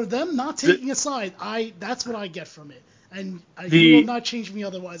them. For them not taking a side, that's what I get from it. And you will not change me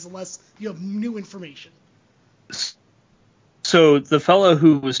otherwise unless you have new information. So the fellow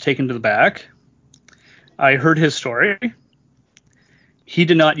who was taken to the back, I heard his story. He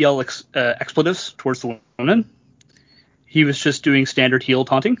did not yell expletives towards the women. He was just doing standard heel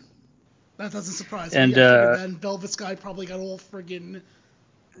taunting. That doesn't surprise me. And then Velvet Sky probably got all friggin'...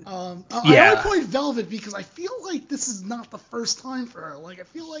 I only point Velvet because I feel like this is not the first time for her. Like, I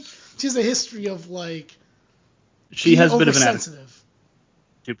feel like she has a history of, like, she has a bit of an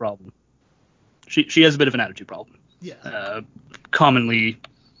attitude problem. She has a bit of an attitude problem. Yeah. Commonly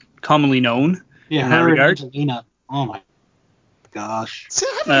known in that regard. Angelina. Oh my gosh. See,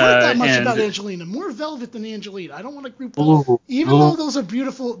 I haven't heard that much about Angelina. More Velvet than Angelina. I don't want to group them. Even though those are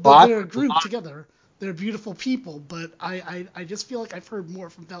beautiful, they're grouped together. They're beautiful people, but I just feel like I've heard more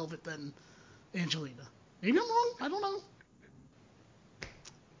from Velvet than Angelina. Maybe I'm wrong. I don't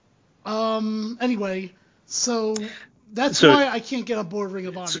know. Anyway, so that's why I can't get on board Ring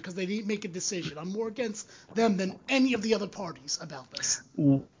of Honor, because they didn't make a decision. I'm more against them than any of the other parties about this.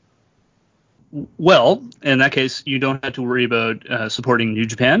 Well, in that case, you don't have to worry about supporting New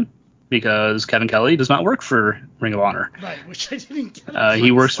Japan, because Kevin Kelly does not work for Ring of Honor. Right, which I didn't get. He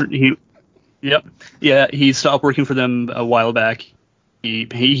works for... Yep. Yeah, he stopped working for them a while back.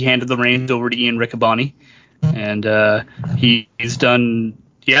 He handed the reins over to Ian Riccaboni, and he's done...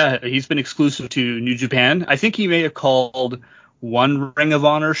 Yeah, he's been exclusive to New Japan. I think he may have called one Ring of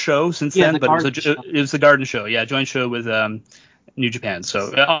Honor show since then, but it was the Garden Show. Yeah, joint show with New Japan.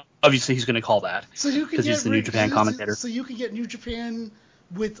 So obviously he's going to call that because he's the New Japan commentator. So you can get New Japan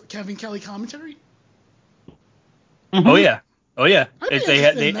with Kevin Kelly commentary? Mm-hmm. Oh yeah.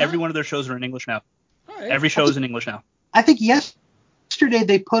 Every one of their shows are in English now. Right. Every show is in English now. I think yesterday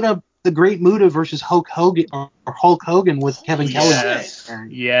they put up the Great Muta versus Hulk Hogan with Kevin Kelly.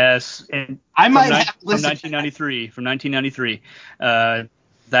 Yes. And I might have from 1993.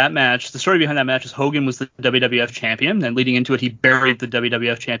 That match, the story behind that match is Hogan was the WWF champion, and leading into it, he buried the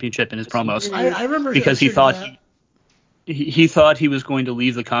WWF championship in his promos. I remember because he thought he thought he was going to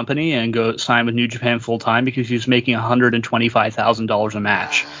leave the company and go sign with New Japan full time because he was making $125,000 a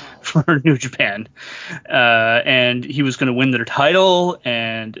match for New Japan, and he was going to win their title.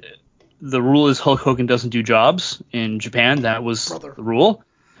 And the rule is Hulk Hogan doesn't do jobs in Japan. That was the rule.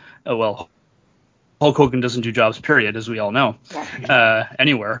 Hulk Hogan doesn't do jobs, period, as we all know,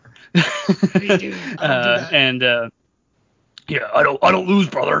 anywhere. Hey, dude, I don't do that. And yeah, I don't lose,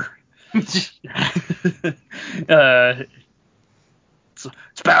 brother. It's bad.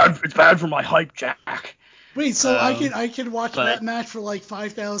 It's bad for my hype, Jack. Wait, so I can watch that match for like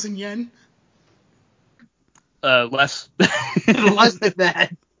 5,000 yen? Less. Less than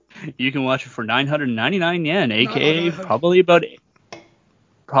that. You can watch it for 999 yen, aka 900. probably about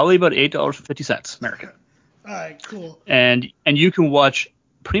 $8.50 American. All right, cool. And you can watch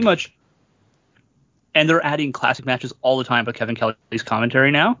pretty much, and they're adding classic matches all the time by Kevin Kelly's commentary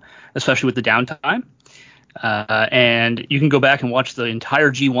now, especially with the downtime. And you can go back and watch the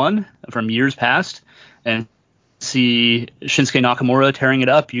entire G1 from years past and see Shinsuke Nakamura tearing it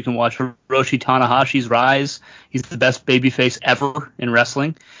up. You can watch Hiroshi Tanahashi's rise. He's the best babyface ever in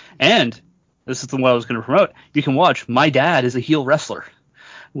wrestling. And this is the one I was going to promote. You can watch My Dad is a Heel Wrestler,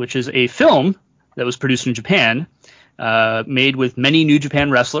 which is a film that was produced in Japan, made with many New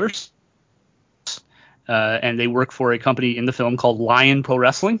Japan wrestlers. And they work for a company in the film called Lion Pro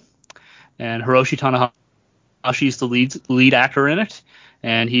Wrestling. And Hiroshi Tanahashi is the lead actor in it.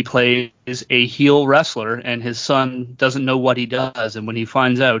 And he plays a heel wrestler, and his son doesn't know what he does. And when he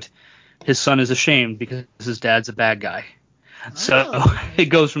finds out, his son is ashamed because his dad's a bad guy. So it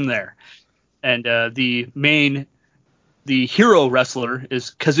goes from there. And the hero wrestler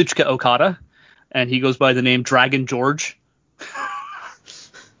is Kazuchika Okada, and he goes by the name Dragon George.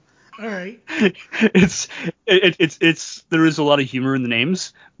 All right. It's there is a lot of humor in the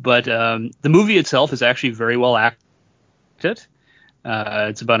names, but the movie itself is actually very well acted.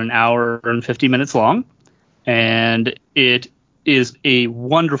 It's about an hour and 50 minutes long, and it is a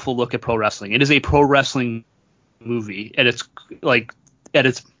wonderful look at pro wrestling. It is a pro wrestling movie at its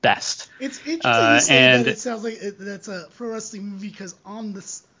best. It's interesting you say that it sounds like that's a pro wrestling movie because on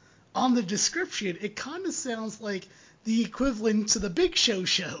the description it kind of sounds like the equivalent to the Big Show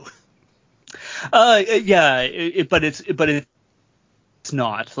show. Yeah, but it's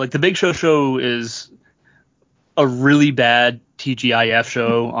not. Like the Big Show is a really bad TGIF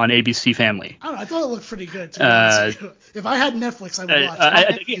show on ABC Family. I don't know, I thought it looked pretty good, to be honest with you. If I had Netflix, I would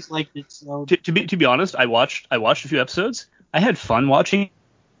watch it. To be honest, I watched a few episodes. I had fun watching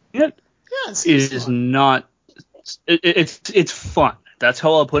it. Yeah, it is fun. Not. It's fun. That's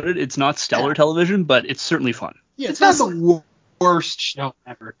how I'll put it. It's not stellar television, but it's certainly fun. Yeah, it's not the worst show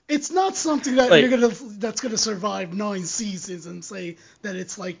ever. It's not something that that's gonna survive 9 seasons and say that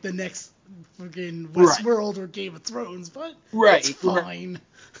it's like the next fucking Westworld or Game of Thrones, but it's fine.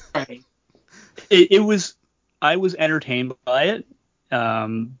 Right. I was entertained by it,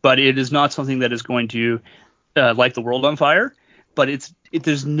 but it is not something that is going to light the world on fire. But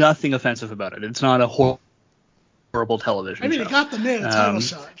there's nothing offensive about it. It's not a horrible television show. It got the man a title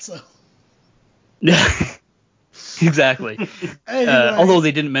shot, so. Exactly. Anyway. Although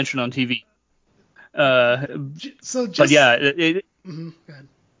they didn't mention on TV. But yeah,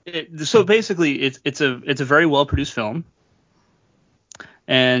 so basically, it's a very well produced film,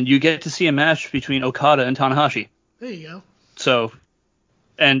 and you get to see a match between Okada and Tanahashi. There you go. So,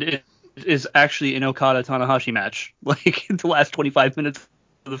 and it is actually an Okada Tanahashi match, like the last 25 minutes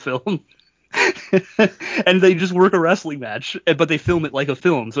of the film. And they just work a wrestling match, but they film it like a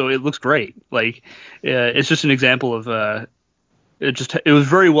film, so it looks great. Like it's just an example of it was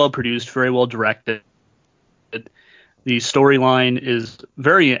very well produced, very well directed. The storyline is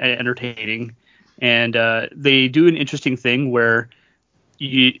very entertaining, and they do an interesting thing where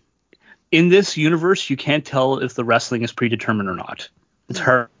in this universe you can't tell if the wrestling is predetermined or not. It's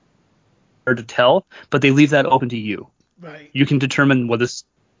hard to tell, but they leave that open to you. Right. You can determine whether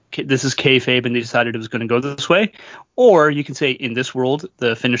this is kayfabe and they decided it was going to go this way, or you can say in this world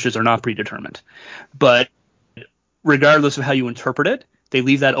the finishes are not predetermined. But regardless of how you interpret it, they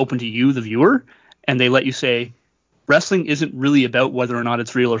leave that open to you, the viewer, and they let you say wrestling isn't really about whether or not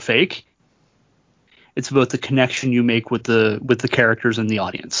it's real or fake. It's about the connection you make with the characters and the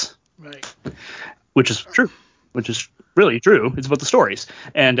audience. Right. Which is true. Which is really true. It's about the stories.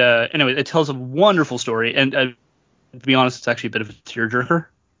 And anyway, it tells a wonderful story. And to be honest, it's actually a bit of a tearjerker.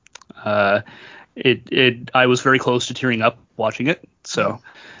 I was very close to tearing up watching it. So,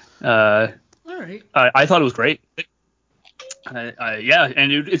 all right. I thought it was great. Yeah,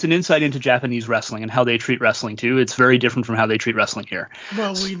 and it's an insight into Japanese wrestling and how they treat wrestling too. It's very different from how they treat wrestling here.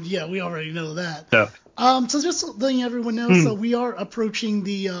 Well, we already know that. So just letting everyone know, so we are approaching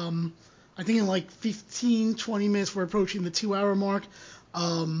the I think in like 15, 20 minutes we're approaching the 2-hour mark.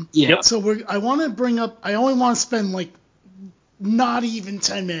 Yeah. So I want to bring up. I only want to spend like not even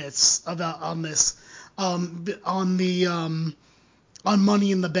 10 minutes on this. On the on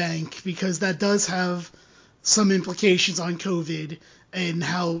Money in the Bank, because that does have some implications on COVID and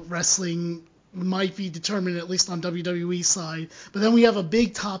how wrestling might be determined, at least on WWE side. But then we have a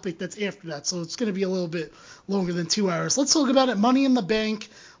big topic that's after that, so it's going to be a little bit longer than 2 hours. Let's talk about it. Money in the Bank.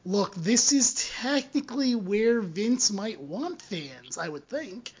 Look, this is technically where Vince might want fans, I would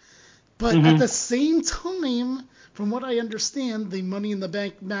think. But at the same time, from what I understand, the Money in the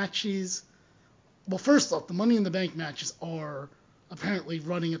Bank matches... Well, first off, the Money in the Bank matches are apparently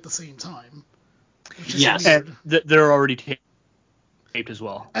running at the same time. Which is weird. And they're already taped as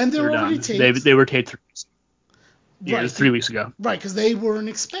well. And they're already done. taped. They were taped 3 weeks ago. Right, because they weren't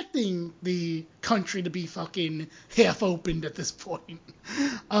expecting the country to be fucking half opened at this point.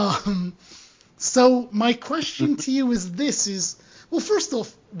 So my question to you is this: well, first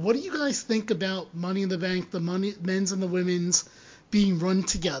off, what do you guys think about Money in the Bank, the men's and the women's being run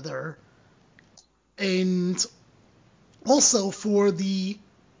together? And also for the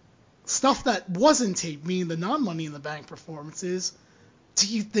stuff that wasn't taped, meaning the non-Money in the Bank performances, do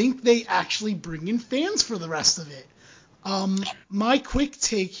you think they actually bring in fans for the rest of it? My quick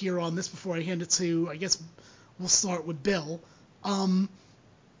take here on this before I hand it to, I guess we'll start with Bill.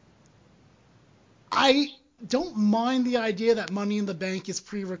 I don't mind the idea that Money in the Bank is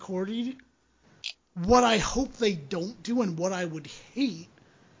pre-recorded. What I hope they don't do, and what I would hate,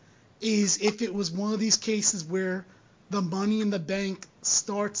 is if it was one of these cases where the Money in the Bank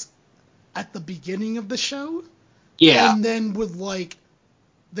starts at the beginning of the show. Yeah. And then with, like,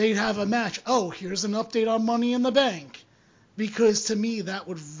 they'd have a match. Oh, here's an update on Money in the Bank. Because to me, that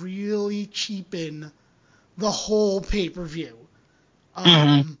would really cheapen the whole pay-per-view.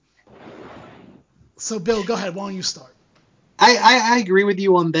 So, Bill, go ahead. Why don't you start? I agree with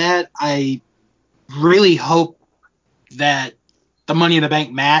you on that. I really hope that the Money in the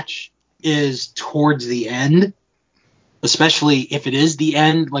Bank match is towards the end, especially if it is the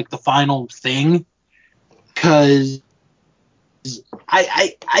end, like the final thing, because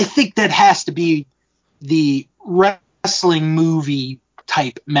I think that has to be the wrestling movie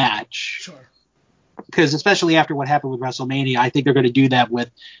type match. Sure. Because especially after what happened with WrestleMania, I think they're going to do that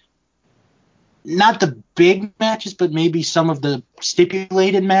with not the big matches, but maybe some of the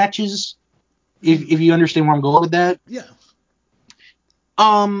stipulated matches, if you understand where I'm going with that. Yeah.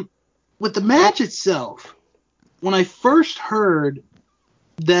 With the match itself, when I first heard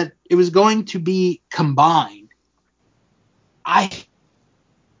that it was going to be combined, I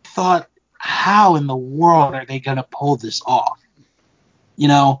thought, how in the world are they going to pull this off? You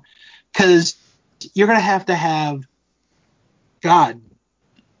know, because you're going to have, God,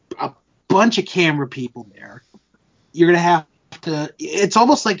 a bunch of camera people there. You're going to have to, it's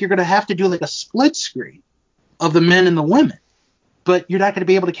almost like you're going to have to do like a split screen of the men and the women, but you're not going to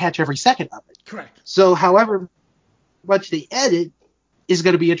be able to catch every second of it. Correct. So however much they edit is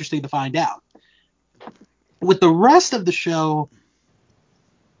going to be interesting to find out. With the rest of the show,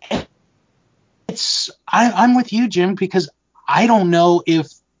 I'm with you, Jim, because I don't know if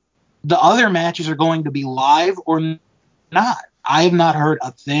the other matches are going to be live or not. I have not heard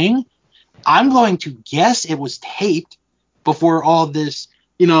a thing. I'm going to guess it was taped before all this,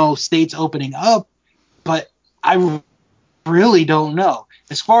 states opening up, but I really don't know.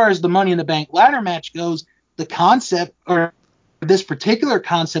 As far as the Money in the Bank ladder match goes, the concept, or this particular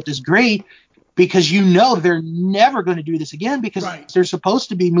concept, is great because they're never going to do this again because they're supposed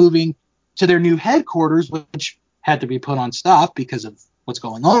to be moving to their new headquarters, which had to be put on stop because of what's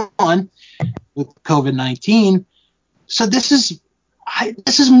going on with COVID-19. So this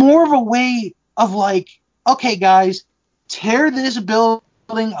is more of a way of like, okay, guys, tear this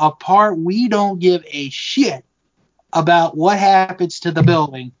building apart. We don't give a shit about what happens to the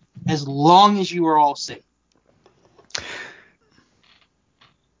building as long as you are all safe.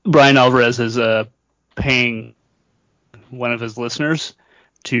 Brian Alvarez is paying one of his listeners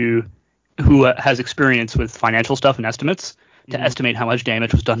who has experience with financial stuff and estimates to estimate how much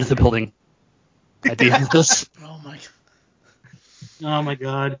damage was done to the building at the end of this. Oh my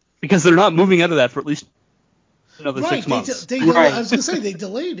God! Because they're not moving out of that for at least another 6 months. I was gonna say they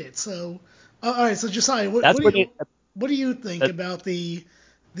delayed it. So all right. So Josiah, what do you think about the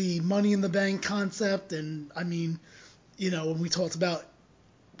Money in the Bank concept? And I mean, when we talked about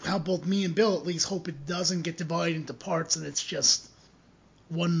how both me and Bill at least hope it doesn't get divided into parts and it's just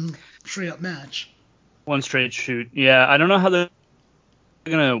one straight up match. One straight shoot. Yeah, I don't know how they're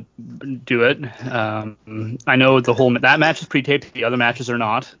gonna do it. I know that match is pre-taped. The other matches are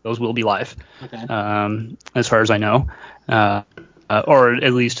not. Those will be live. Okay. As far as I know, or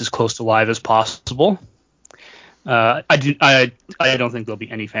at least as close to live as possible. I don't think there'll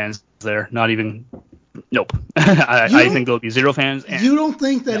be any fans there. Not even Nope. I think there'll be 0 fans. And you don't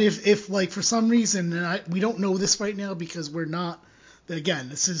think that if like for some reason, and we don't know this right now because we're not. That again,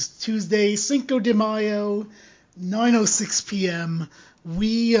 this is Tuesday, Cinco de Mayo, 9:06 p.m.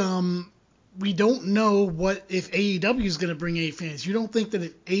 We don't know what if AEW is going to bring any fans. You don't think that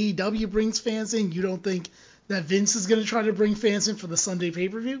if AEW brings fans in, you don't think that Vince is going to try to bring fans in for the Sunday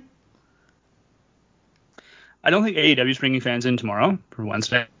pay-per-view? I don't think AEW is bringing fans in tomorrow for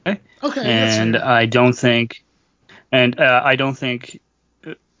Wednesday. Okay, and that's fair. I don't think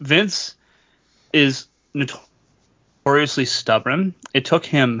Vince is notoriously stubborn. It took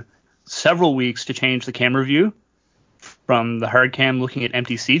him several weeks to change the camera view from the hard cam looking at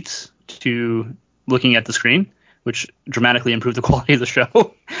empty seats to looking at the screen, which dramatically improved the quality of the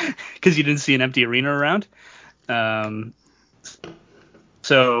show because you didn't see an empty arena around.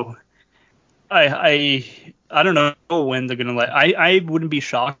 So I don't know when they're going to let. I wouldn't be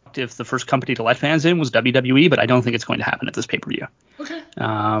shocked if the first company to let fans in was WWE, but I don't think it's going to happen at this pay-per-view. Okay.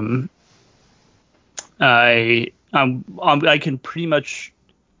 I can pretty much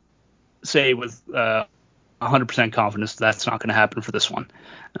say with 100% confidence that's not going to happen for this one.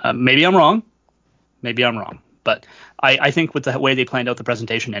 Maybe I'm wrong, but I think with the way they planned out the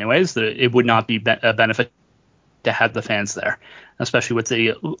presentation, anyways, it would not be a benefit to have the fans there, especially with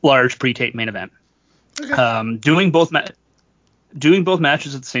the large pre-tape main event. Okay. Doing both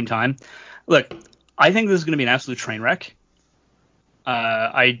matches at the same time. Look, I think this is going to be an absolute train wreck.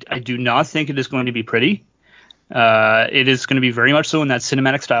 I do not think it is going to be pretty. It is going to be very much so in that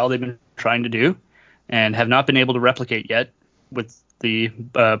cinematic style they've been trying to do and have not been able to replicate yet with the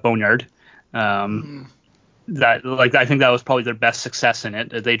Boneyard. I think that was probably their best success in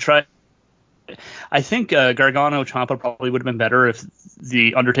it. They tried. I think Gargano Ciampa probably would have been better if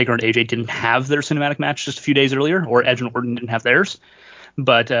the Undertaker and AJ didn't have their cinematic match just a few days earlier, or Edge and Orton didn't have theirs.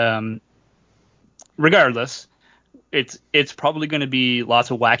 But regardless, it's probably going to be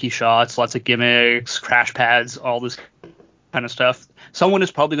lots of wacky shots, lots of gimmicks, crash pads, all this kind of stuff. Someone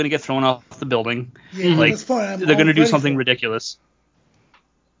is probably going to get thrown off the building. Yeah, they're going to do something ridiculous.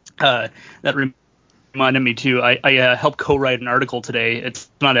 That reminded me too. I helped co-write an article today. It's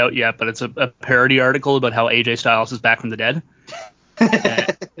not out yet, but it's a parody article about how AJ Styles is back from the dead,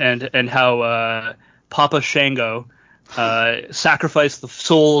 and how Papa Shango sacrificed the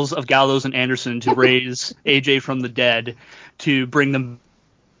souls of Gallows and Anderson to raise AJ from the dead to bring them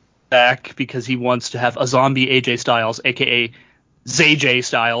back because he wants to have a zombie AJ Styles, aka ZJ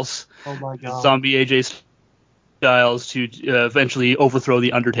Styles. Oh my God. Zombie AJ Styles to eventually overthrow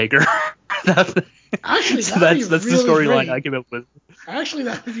the Undertaker. Actually, so that's really the storyline great. I came up with. Actually,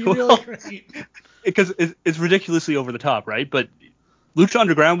 that would be really great. Because it's ridiculously over the top, right? But Lucha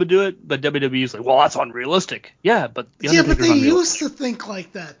Underground would do it, but WWE is like, well, that's unrealistic. Yeah, but the Undertaker's they unrealistic. used to think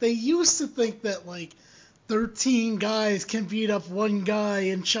like that. They used to think that, like, 13 guys can beat up one guy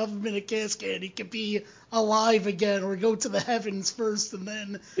and shove him in a casket and he can be alive again or go to the heavens first and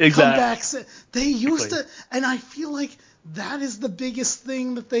then come back. They used to, and I feel like that is the biggest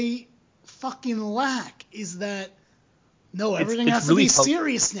thing that they fucking lack is that no, everything has to be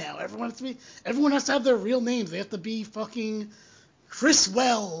serious now. Everyone has to have their real names. They have to be fucking Chris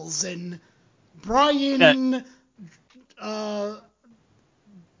Wells and Brian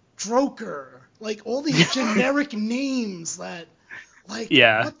Droker. Like all these generic names that what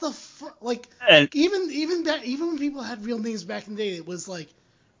the fuck, like even when people had real names back in the day, it was like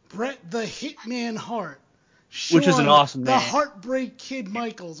Bret the Hitman Hart. Sean, which is an awesome name. The Heartbreak Kid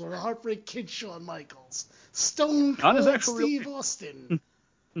Michaels or the Heartbreak Kid Shawn Michaels. Stone Cold Steve Austin.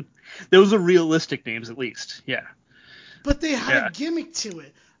 Those are realistic names, at least. Yeah. But they had a gimmick to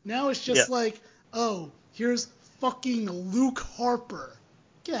it. Now it's just like, oh, here's fucking Luke Harper.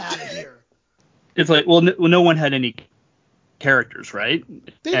 Get out of here. It's like, well, no one had any characters, right?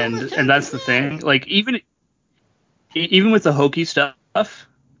 And that's the thing. Like even with the hokey stuff.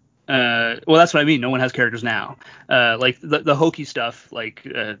 Well, that's what I mean. No one has characters now. Like the hokey stuff, like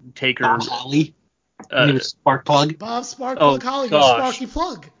Taker. Bob Holly. Sparkplug. Bob Sparkplug Holly was Sparky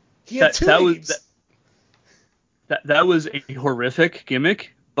Plug. He had two names. That was a horrific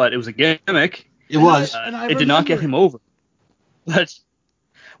gimmick, but it was a gimmick. It was. It did not get him over.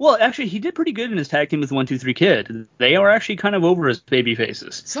 Well, actually, he did pretty good in his tag team with 1-2-3 Kid. They are actually kind of over as baby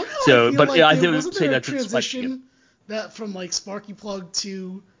faces. Somehow I feel like I wasn't there a transition that from like Sparky Plug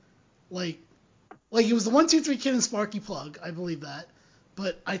to like it was the 1-2-3 Kid and Sparky Plug, I believe that.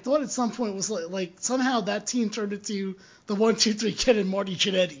 But I thought at some point it was like somehow that team turned into the 1-2-3 Kid and Marty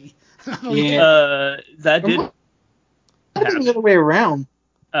Jannetty. That did. I think the other way around.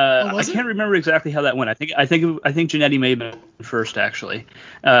 Oh, I was it? can't remember exactly how that went. I think Jannetty may have been first actually,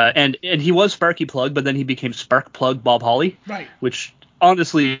 and he was Sparky Plug, but then he became Spark Plug Bob Holly, Right. which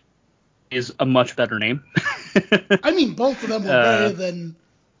honestly is a much better name. I mean, both of them were better than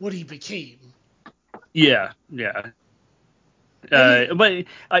what he became. Yeah. But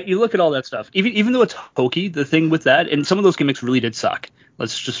you look at all that stuff. Even though it's hokey, the thing with that, and some of those gimmicks really did suck.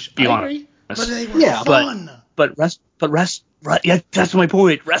 Let's just be I honest. agree, but they were Yeah. fun. Yeah, that's my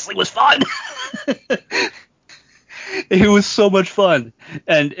point. Wrestling was fun. It was so much fun,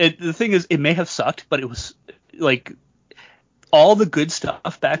 and the thing is, it may have sucked, but it was like all the good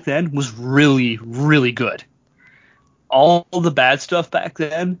stuff back then was really, really good. All the bad stuff back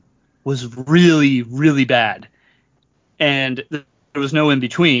then was really, really bad, and there was no in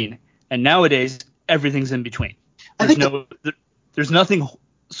between. And nowadays, everything's in between. I There's think there's nothing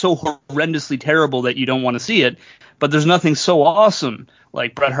so horrendously terrible that you don't want to see it, but there's nothing so awesome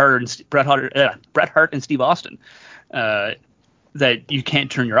like Bret Hart and Steve Austin that you can't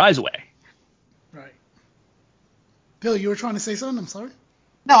turn your eyes away. Right. Bill, you were trying to say something? I'm sorry.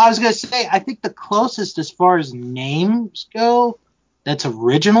 No, I was going to say, I think the closest as far as names go that's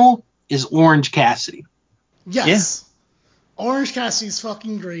original is Orange Cassidy. Yes. Yeah. Orange Cassidy's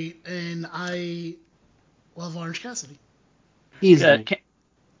fucking great, and I love Orange Cassidy. He's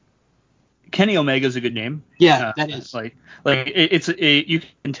Kenny Omega's a good name. Yeah, that is. You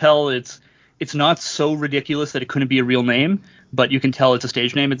can tell it's not so ridiculous that it couldn't be a real name, but you can tell it's a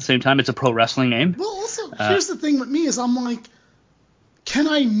stage name at the same time. It's a pro wrestling name. Well, also, here's the thing with me is I'm like, can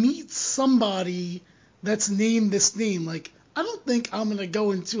I meet somebody that's named this name? Like, I don't think I'm going to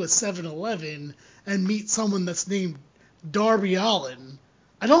go into a 7-Eleven and meet someone that's named Darby Allin.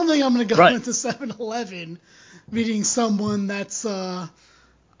 I don't think I'm going to go into 7-Eleven meeting someone that's, like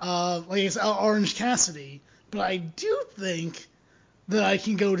it's Orange Cassidy. But I do think that I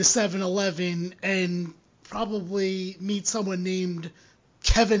can go to 7-Eleven and probably meet someone named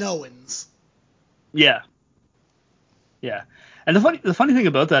Kevin Owens. Yeah. Yeah. And the funny thing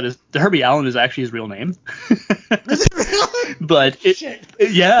about that is Darby Allin is actually his real name. Is it really? But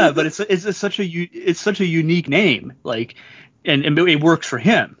it's such a unique name, like, and it works for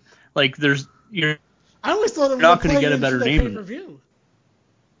him. Like you're I always thought it was not going to get a better name. Pay-per-view.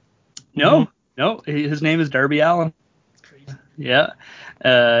 No, his name is Darby Allin. Crazy. Yeah,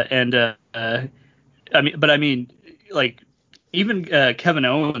 I mean, like, even Kevin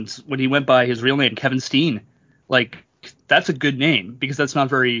Owens, when he went by his real name, Kevin Steen, like, that's a good name because that's not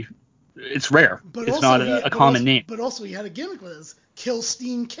very. It's rare. But it's not a common name. But also, he had a gimmick with his Kill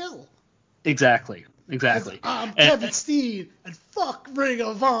Steen Kill. Exactly. I'm Kevin Steen, and fuck Ring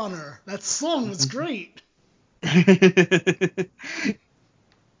of Honor. That song was great.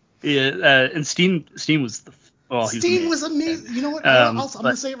 Yeah, and Steen was Steen was amazing. You know what? I'm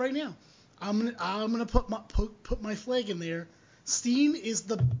gonna say it right now. I'm gonna put my flag in there. Steen is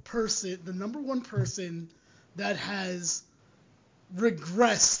the number one person that has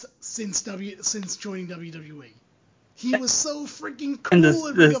regressed since joining WWE. He was so freaking cool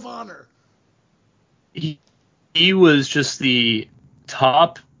in Ring of Honor. He was just the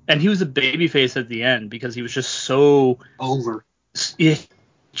top, and he was a babyface at the end because he was just so over.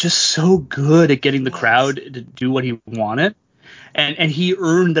 Just so good at getting the crowd to do what he wanted, and he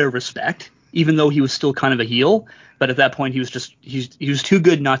earned their respect, even though he was still kind of a heel. But at that point, he was too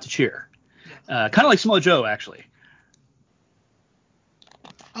good not to cheer. Kind of like Samoa Joe, actually.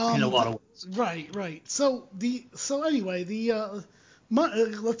 In a lot of ways. Right. So anyway,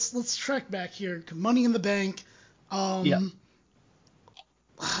 let's track back here. Money in the Bank.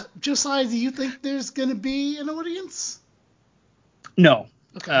 Josiah, do you think there's gonna be an audience? No.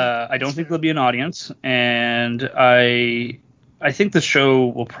 Okay. I don't think there'll be an audience, and I think the show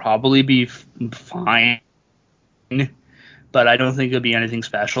will probably be fine, but I don't think it'll be anything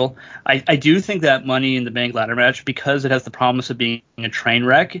special. I do think that Money in the Bank ladder match, because it has the promise of being a train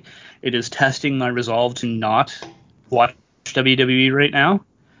wreck, it is testing my resolve to not watch WWE right now.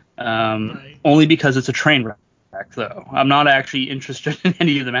 Only because it's a train wreck, though. I'm not actually interested in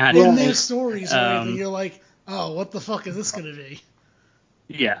any of the matches. In their stories or anything, you're like, oh, what the fuck is this gonna be?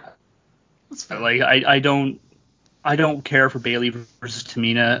 Yeah. Like, I don't care for Bayley versus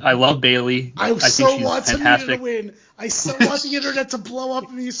Tamina. I love Bayley. I think she's want fantastic. Tamina to win. I so want the internet to blow up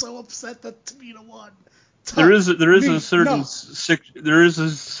and be so upset that Tamina won. There is a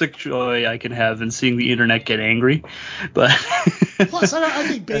sick joy I can have in seeing the internet get angry, but plus I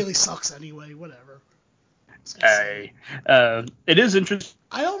think Bayley sucks anyway. Whatever. It is interesting.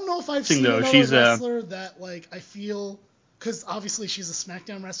 I don't know if I've seen another wrestler that, like, I feel, because obviously she's a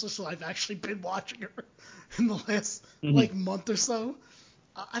SmackDown wrestler, so I've actually been watching her in the last like month or so.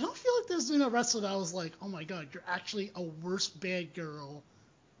 I don't feel like there's been a wrestler that I was like, oh my god, you're actually a worse bad girl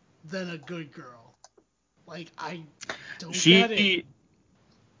than a good girl. Like, I don't get it.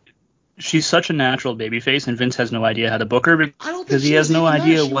 She's such a natural babyface, and Vince has no idea how to book her I don't think because he she has was no even that.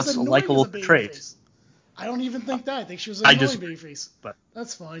 idea She was what's a annoying likable as a trait. babyface. I don't even think that. I think she was an I annoying disagree, babyface. but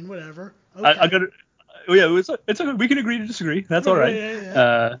That's fine, whatever. Okay. I got it. Yeah, it's okay. We can agree to disagree. That's all right.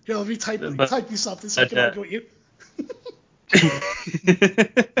 Yeah. Here, let me type you something so I can argue with you.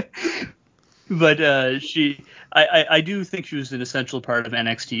 But I do think she was an essential part of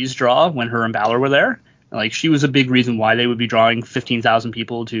NXT's draw when her and Balor were there. Like, she was a big reason why they would be drawing 15,000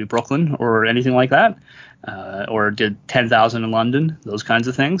 people to Brooklyn or anything like that, or did 10,000 in London, those kinds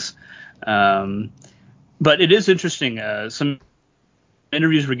of things. But it is interesting. Some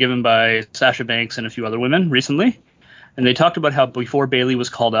interviews were given by Sasha Banks and a few other women recently, and they talked about how before Bayley was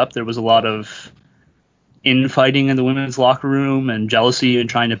called up, there was a lot of infighting in the women's locker room and jealousy and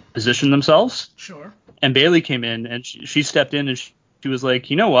trying to position themselves. Sure. And Bayley came in and she stepped in and she was like,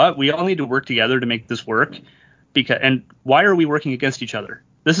 you know what? We all need to work together to make this work. And why are we working against each other?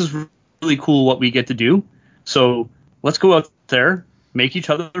 This is really cool what we get to do. So let's go out there, make each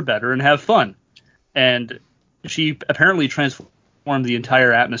other better, and have fun. And she apparently transformed the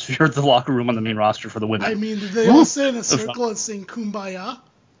entire atmosphere of the locker room on the main roster for the women. I mean, did they all sit in a circle and sing Kumbaya?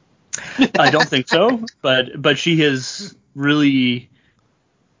 I don't think so, but she has really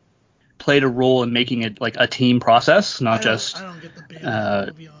played a role in making it like a team process, not just. I don't get the band,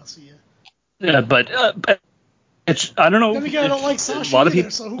 to be honest with you. Yeah, but it's, I don't know. Then again, I don't like Sasha a lot of either,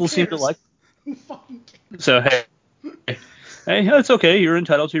 people so who cares? seem to like. Who fucking cares? So hey, it's okay. You're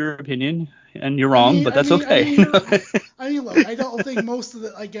entitled to your opinion, and you're wrong, but that's okay. I mean, look, I don't think most of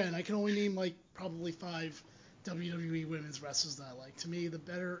the. Again, I can only name like probably 5 WWE women's wrestlers that I like. To me, the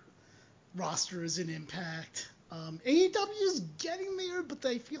better roster is in Impact. AEW is getting there, but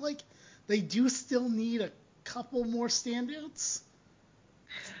I feel like they do still need a couple more standouts.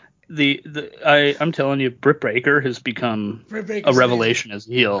 I'm telling you, Britt Baker has become a revelation as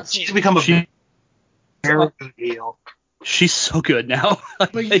a heel. Absolutely. She's become a very good heel. She's so good now.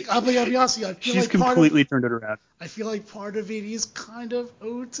 But I'll be honest with you, I feel she's like completely turned it around. I feel like part of it is kind of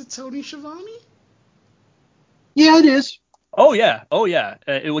owed to Tony Schiavone. Yeah, it is. Oh yeah.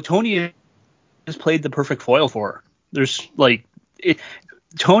 Tony has played the perfect foil for her. There's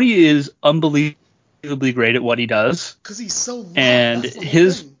Tony is unbelievably great at what he does. Because he's so loved. And that's the whole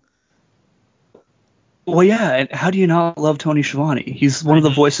thing. Well, yeah, and how do you not love Tony Schiavone? He's one of the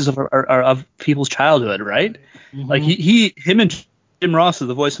voices of people's childhood, right? Mm-hmm. Like him and Jim Ross are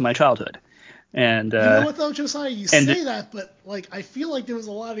the voice of my childhood. And you know what though, Josiah, you say that, but like I feel like there was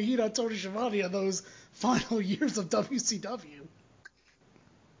a lot of heat on Tony Schiavone on those final years of WCW.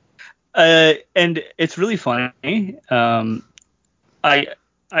 And it's really funny.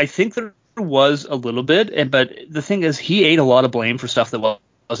 I think there was a little bit, but the thing is, he ate a lot of blame for stuff that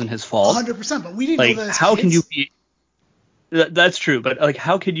wasn't his fault. 100%, but we didn't know that as how kids. can you be? That's true, but like,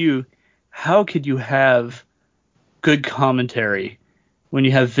 how could you have good commentary when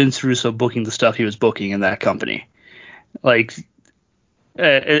you have Vince Russo booking the stuff he was booking in that company? Like,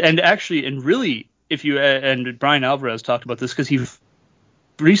 and really, if you and Brian Alvarez talked about this because he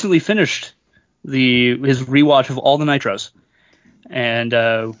recently finished his rewatch of all the Nitros, and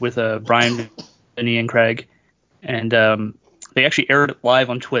with Brian, Vinny, and Craig, and they actually aired it live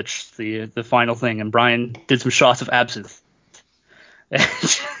on Twitch, the final thing, and Brian did some shots of absinthe. God,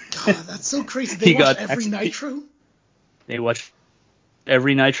 that's so crazy. They watched every Nitro? They watched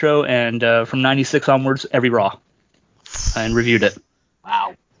every Nitro, and from 96 onwards, every Raw, and reviewed it.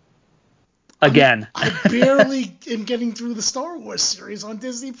 Wow. Again. I barely am getting through the Star Wars series on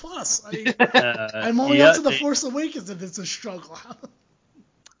Disney+. I'm only up to The Force Awakens, and it's a struggle.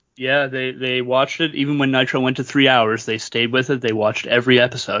 Yeah, they watched it. Even when Nitro went to 3 hours, they stayed with it. They watched every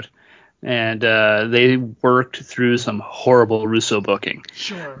episode. And they worked through some horrible Russo booking.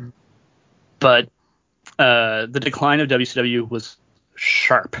 Sure. But the decline of WCW was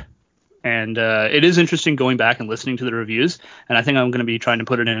sharp. And it is interesting going back and listening to the reviews. And I think I'm going to be trying to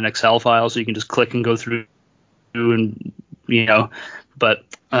put it in an Excel file so you can just click and go through and, but...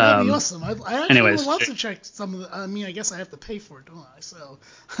 that'd be awesome. I actually would love to check some of the... I mean, I guess I have to pay for it, don't I? So,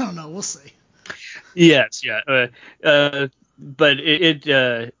 I don't know. We'll see. Yes, yeah. But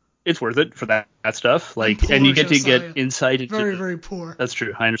it's worth it for that stuff. Like, poor, and you get Josiah. to get insight into... Very, very poor. That's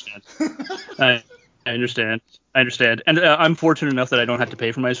true. I understand. I understand. And I'm fortunate enough that I don't have to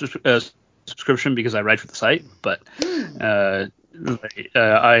pay for my subscription because I write for the site. But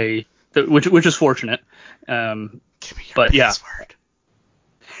which is fortunate. Give me your but password.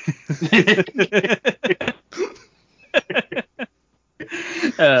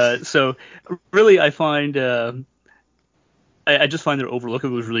 So really, I find I just find their overlook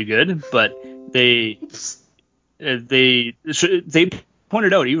of it was really good, but they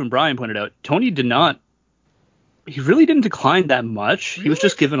pointed out, even Brian pointed out, Tony did not. He really didn't decline that much. Really? He was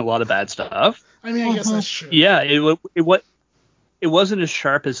just given a lot of bad stuff. I mean, I guess that's true. Yeah, it wasn't as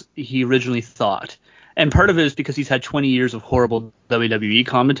sharp as he originally thought. And part of it is because he's had 20 years of horrible WWE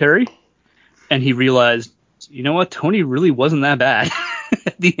commentary, and he realized, you know what, Tony really wasn't that bad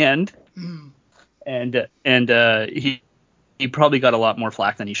at the end. Mm. And he probably got a lot more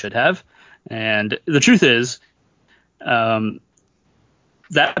flack than he should have. And the truth is, that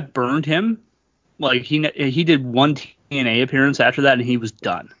burned him. Like he did one TNA appearance after that, and he was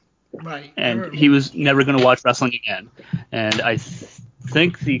done. Right. And he was never going to watch wrestling again. And I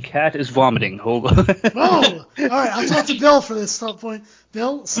think the cat is vomiting. Hold on. Oh, all right. I'll talk to Bill for this point.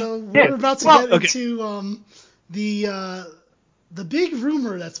 Bill, so we're about to get into the big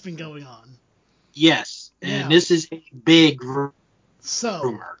rumor that's been going on. Yes, and this is a big rumor.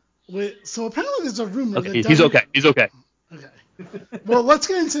 So apparently there's a rumor that he's okay. He's okay. Okay. Well, let's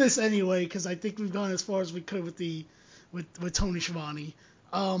get into this anyway, because I think we've gone as far as we could with Tony Schiavone.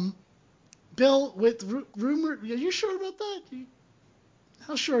 Bill, with rumor, are you sure about that?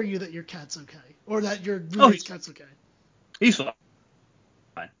 How sure are you that your cat's okay, or that your roommate's cat's okay? He's fine.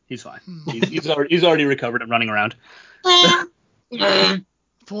 He's fine. He's already recovered and running around.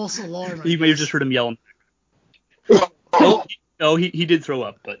 False alarm. You may have just heard him yelling. No, he did throw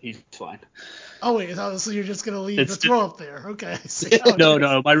up, but he's fine. Oh wait, so you're just gonna leave the throw up there? Okay.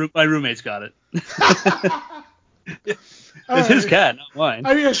 No, my roommate's got it. It's his cat, not mine.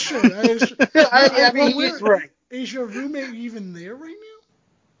 I mean, sure. I mean, he's right. Is your roommate even there right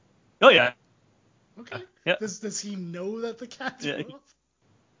now? Oh yeah. Okay. Yeah. Does he know that the cat's off?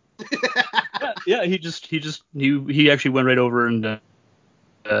 Yeah. He actually went right over and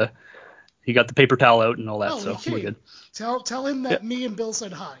he got the paper towel out and all that. So we're good. Tell him that me and Bill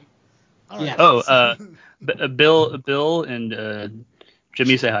said hi. All right. Oh, Bill and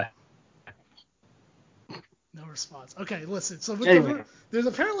Jimmy say hi. No response. Okay, listen. So Anyway. there's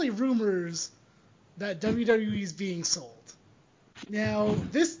apparently rumors that WWE is being sold. Now,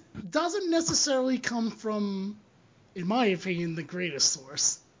 this doesn't necessarily come from, in my opinion, the greatest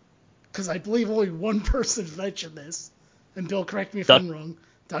source, because I believe only one person mentioned this, and Bill, correct me if I'm wrong.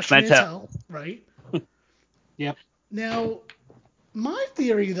 Dutch Mantel, right? Yep. Now, my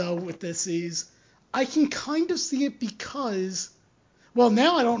theory, though, with this is I can kind of see it because, well,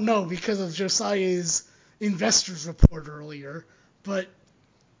 now I don't know because of Josiah's investors report earlier, but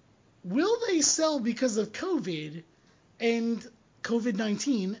will they sell because of COVID and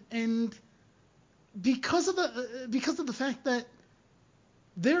COVID-19 and because of the fact that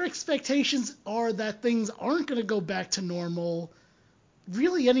their expectations are that things aren't going to go back to normal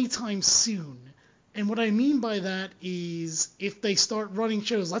really anytime soon. And what I mean by that is if they start running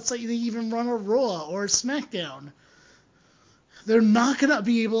shows, let's say they even run a Raw or a SmackDown, they're not going to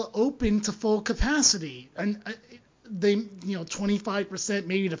be able to open to full capacity. And they, 25%,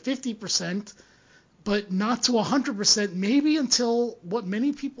 maybe to 50%, but not to 100%, maybe until what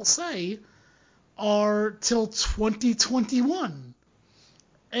many people say are till 2021.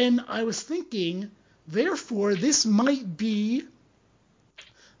 And I was thinking, therefore, this might be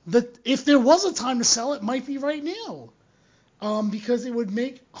if there was a time to sell, it might be right now. Because it would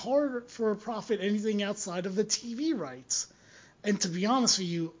make hard for a profit anything outside of the TV rights. And to be honest with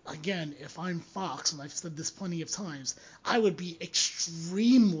you, again, if I'm Fox, and I've said this plenty of times, I would be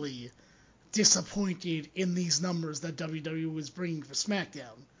extremely disappointed in these numbers that WWE was bringing for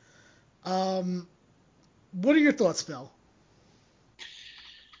SmackDown. What are your thoughts, Bill?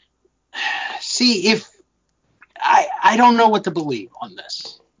 See, if I don't know what to believe on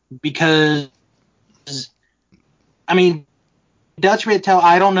this, because I mean, Dutch Mantel,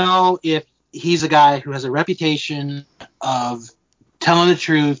 I don't know if he's a guy who has a reputation of telling the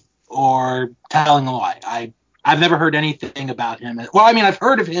truth or telling a lie. I've never heard anything about him. Well, I mean, I've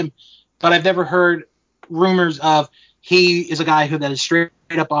heard of him, but I've never heard rumors of he is a guy who that is straight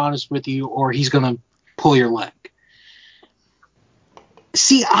up honest with you or he's going to pull your leg.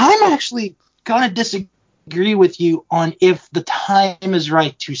 See, I'm actually going to disagree with you on if the time is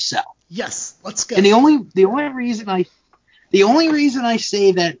right to sell. Yes, let's go. And the only reason I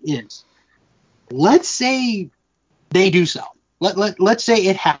say that is, let's say they do sell. Let's say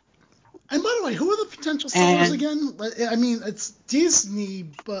it happens. And by the way, who are the potential sellers again? I mean, it's Disney,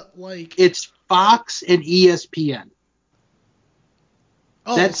 but like it's Fox and ESPN.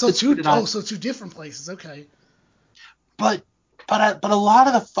 Oh, so two different places. Okay. But a lot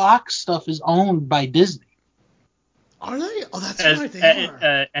of the Fox stuff is owned by Disney. Are they? Oh, that's as, right, they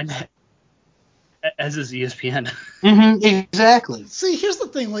are. and as is ESPN. Exactly. See, here's the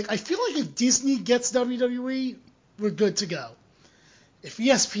thing. Like, I feel like if Disney gets WWE, we're good to go. If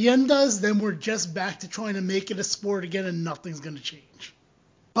ESPN does, then we're just back to trying to make it a sport again, and nothing's going to change.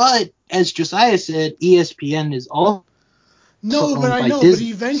 But as Josiah said, ESPN is also No, but owned I by know.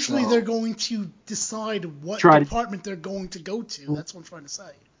 Disney, But eventually, so they're going to decide what try to department they're going to go to. That's what I'm trying to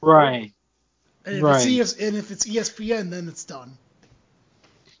say. right, And if right. it's ESPN, then it's done.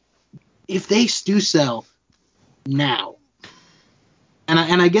 If they do sell now, and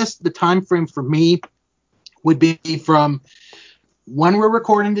I guess the time frame for me would be from when we're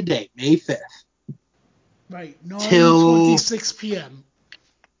recording today, May 5th, Right, till 9:26 p.m.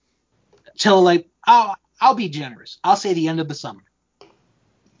 like I'll be generous. I'll say the end of the summer.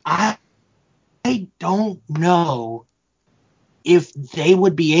 I don't know if they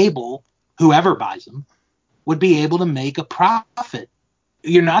would be able, whoever buys them, would be able to make a profit.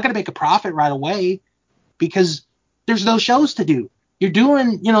 You're not going to make a profit right away because there's no shows to do. You're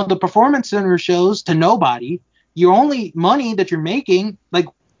doing, the performance center shows to nobody. Your only money that you're making, like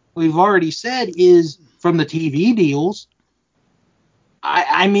we've already said, is from the TV deals.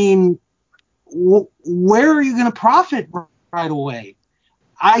 I mean, where are you going to profit right away?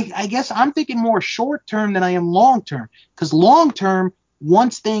 I guess I'm thinking more short term than I am long term. Because long term,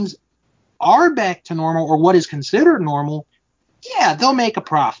 once things are back to normal or what is considered normal, yeah, they'll make a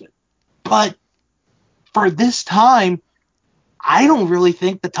profit. But for this time, I don't really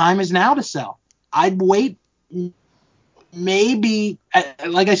think the time is now to sell. I'd wait maybe,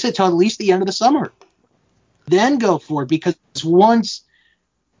 like I said, till at least the end of the summer. Then go for it. Because once,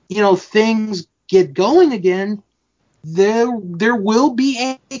 things get going again, there will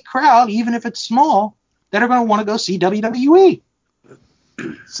be a crowd, even if it's small, that are going to want to go see WWE.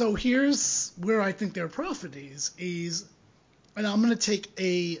 So here's where I think their profit is, and I'm going to take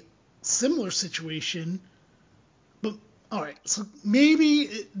a similar situation, but all right, so maybe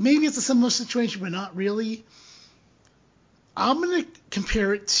it's a similar situation, but not really. I'm going to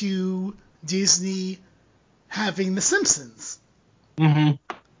compare it to Disney having The Simpsons. Mm-hmm.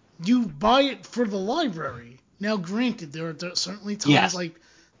 You buy it for the library. Now, granted, there are certainly times Yes. like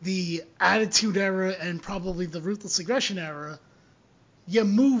the Attitude Era and probably the Ruthless Aggression Era. You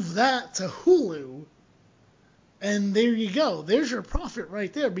move that to Hulu, and there you go. There's your profit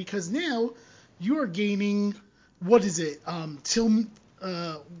right there, because now you're gaining, what is it, till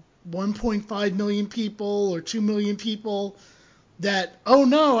 1.5 million people or 2 million people that, oh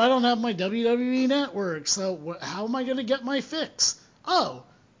no, I don't have my WWE network, so how am I going to get my fix? Oh,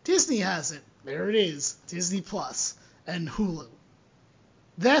 Disney has it. There it is, Disney Plus and Hulu.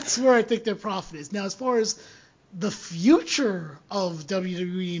 That's where I think their profit is. Now, as far as the future of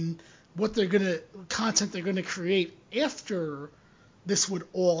WWE and what content they're gonna create after this would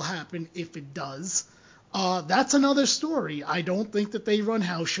all happen, if it does, that's another story. I don't think that they run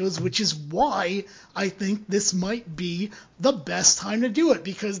house shows, which is why I think this might be the best time to do it,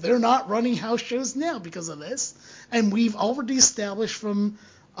 because they're not running house shows now because of this, and we've already established from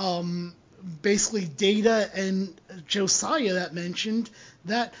basically Data and Josiah that mentioned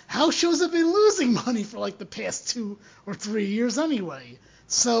that house shows have been losing money for like the past 2 or 3 years anyway.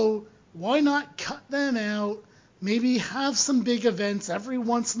 So why not cut them out? Maybe have some big events every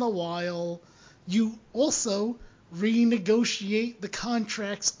once in a while. You also renegotiate the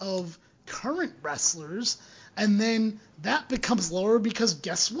contracts of current wrestlers, and then that becomes lower because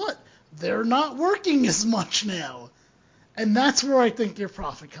guess what? They're not working as much now. And that's where I think your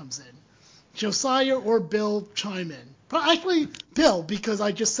profit comes in. Josiah or Bill, chime in. Actually, Bill, because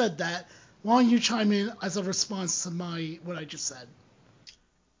I just said that. Why don't you chime in as a response to what I just said?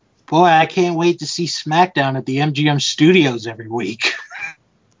 Boy, I can't wait to see SmackDown at the MGM Studios every week.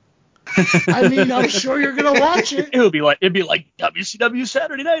 I mean, I'm sure you're gonna watch it. It'd be like WCW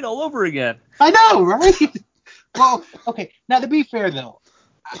Saturday Night all over again. I know, right? Well, okay. Now, to be fair, though,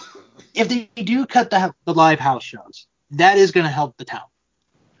 if they do cut the live house shows, that is going to help the town,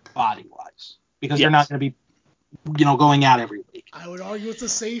 body-wise, because they're not going to be, going out every week. I would argue it's a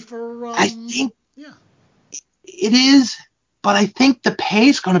safer. I think yeah, it is, but I think the pay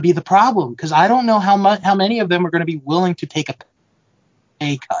is going to be the problem, because I don't know how many of them are going to be willing to take a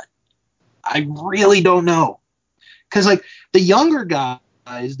pay cut. I really don't know, because like the younger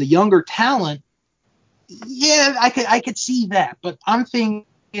guys, the younger talent, yeah, I could see that, but I'm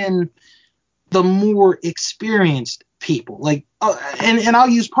thinking the more experienced people, like, and I'll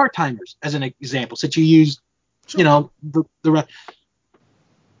use part-timers as an example, since you used, sure. the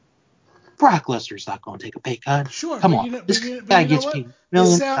Brock Lesnar's not going to take a pay cut. Sure, Come but on, you know, this but guy you know gets what? paid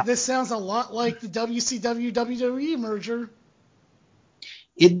millions. This sounds a lot like the WCW WWE merger.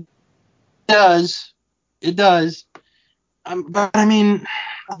 It does. It does. But I mean,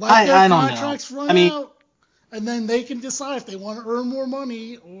 Let their I don't know. contracts run I mean, out, and then they can decide if they want to earn more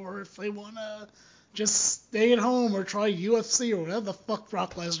money or if they want to just stay at home or try UFC or whatever the fuck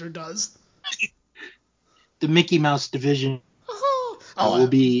Brock Lesnar does. the Mickey Mouse division will Oh,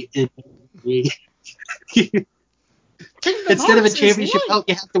 be in. Kingdom Instead of a Hearts is championship light. belt,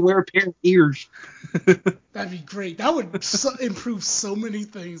 you have to wear a pair of ears. That'd be great. That would improve so many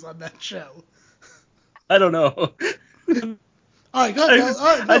things on that show. I don't know. All right, go ahead, Bill.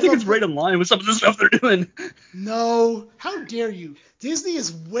 All right, I think it's right in line with some of the stuff they're doing. No, how dare you? Disney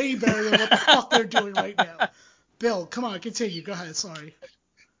is way better than what the fuck they're doing right now. Bill, come on, continue. Go ahead. Sorry.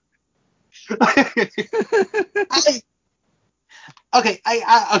 Okay,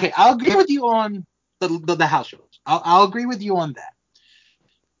 I'll agree with you on the house shows. I'll agree with you on that.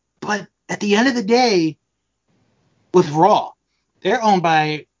 But at the end of the day, with Raw, they're owned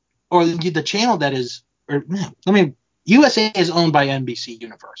by, or the channel that is, USA is owned by NBC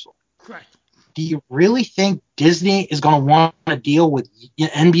Universal. Correct. Do you really think Disney is going to want to deal with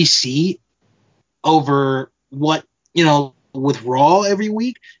NBC over what, with Raw every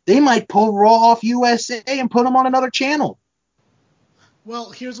week? They might pull Raw off USA and put them on another channel.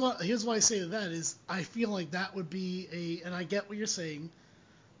 Well, here's what I say to that is I feel like that would be and I get what you're saying.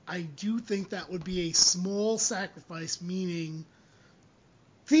 I do think that would be a small sacrifice, meaning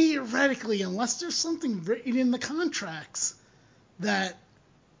theoretically, unless there's something written in the contracts that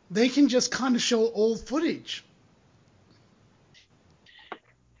they can just kind of show old footage.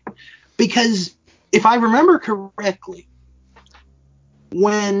 Because if I remember correctly,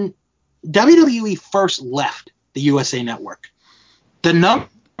 when WWE first left the USA Network, the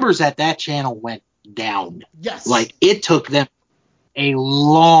numbers at that channel went down. Yes. Like, it took them a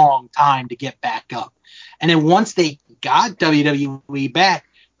long time to get back up. And then once they got WWE back,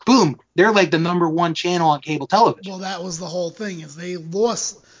 boom, they're like the number one channel on cable television. Well, that was the whole thing, is they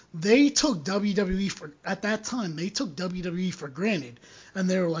took WWE at that time, they took WWE for granted. And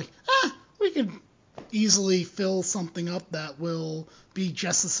they were like, we could easily fill something up that will be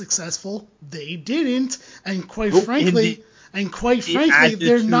just as successful. They didn't. And quite frankly,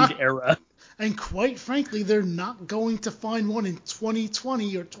 they're not. Era. And quite frankly, they're not going to find one in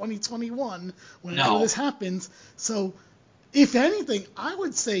 2020 or 2021 whenever this happens. So, if anything, I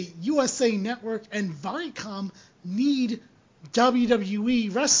would say USA Network and Viacom need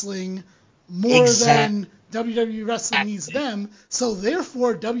WWE wrestling more than WWE wrestling needs them. So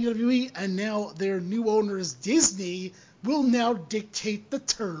therefore, WWE and now their new owners, Disney, will now dictate the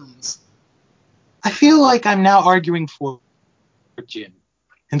terms. I feel like I'm now arguing for Jim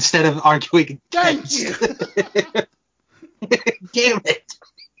instead of arguing Thank against. you. Damn it.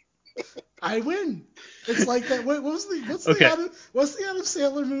 I win. It's like that. What's the Adam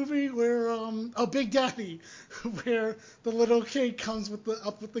Sandler movie where Big Daddy, where the little kid comes with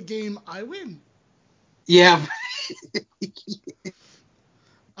the game, I win. Yeah.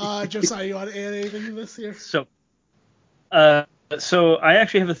 Josiah, you want to add anything to this here? So I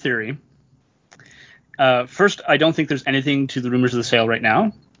actually have a theory. First, I don't think there's anything to the rumors of the sale right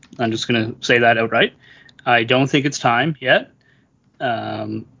now. I'm just going to say that outright. I don't think it's time yet.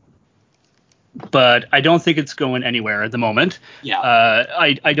 But I don't think it's going anywhere at the moment. Yeah.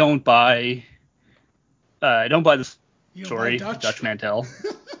 I don't buy the story, Dutch Mantel.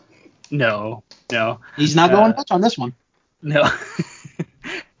 No. He's not going Dutch on this one. No.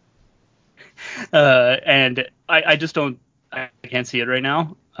 And I just don't. I can't see it right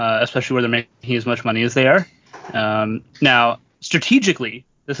now, especially where they're making as much money as they are. Now, strategically,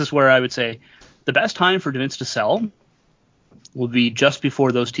 this is where I would say the best time for Vince to sell will be just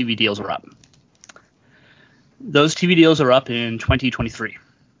before those TV deals are up. Those TV deals are up in 2023.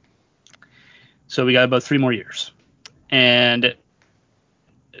 So we got about 3 more years. And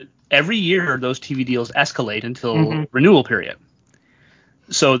every year, those TV deals escalate until renewal period.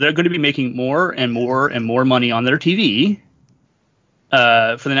 So they're going to be making more and more and more money on their TV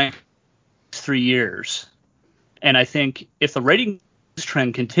for the next 3 years. And I think if the ratings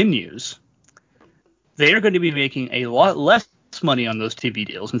trend continues, they are going to be making a lot less money on those TV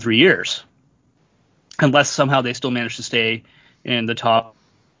deals in 3 years. Unless somehow they still manage to stay in the top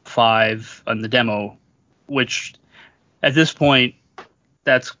 5 on the demo, which at this point,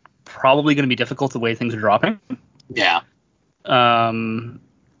 that's probably going to be difficult the way things are dropping. Yeah. But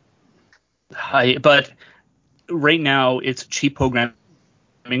right now, it's cheap programming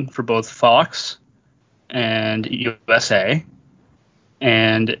for both Fox and USA.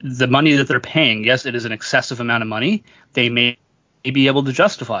 And the money that they're paying, yes, it is an excessive amount of money. They may be able to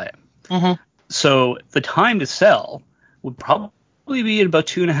justify it. Mm-hmm. So the time to sell would probably be in about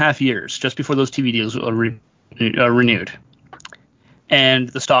 2.5 years, just before those TV deals are renewed. And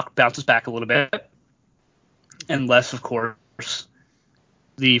the stock bounces back a little bit, unless, of course,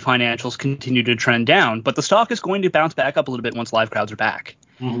 the financials continue to trend down. But the stock is going to bounce back up a little bit once live crowds are back,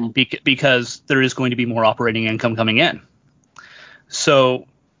 because there is going to be more operating income coming in. So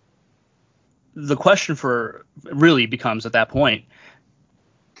the question for really becomes at that point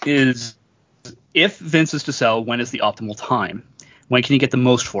is, if Vince is to sell, when is the optimal time? When can you get the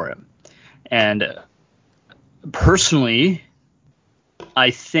most for him? And personally,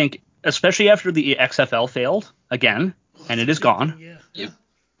 I think, especially after the XFL failed again, and it is gone,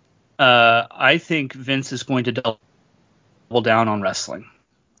 I think Vince is going to double down on wrestling.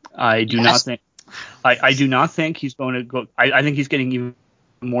 I do not think he's going to go. I think he's getting even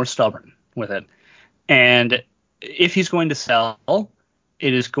more stubborn with it. And if he's going to sell,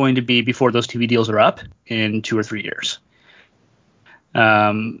 it is going to be before those TV deals are up in 2 or 3 years.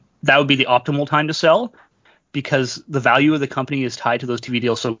 That would be the optimal time to sell, because the value of the company is tied to those TV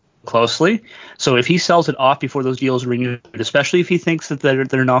deals so closely. So if he sells it off before those deals are renewed, especially if he thinks that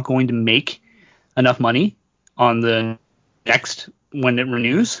they're not going to make enough money on the next when it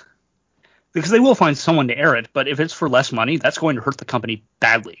renews, because they will find someone to air it, but if it's for less money, that's going to hurt the company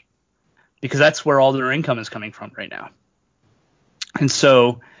badly, because that's where all their income is coming from right now. And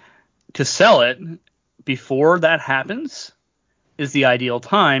so to sell it before that happens is the ideal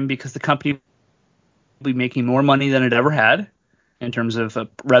time, because the company will be making more money than it ever had in terms of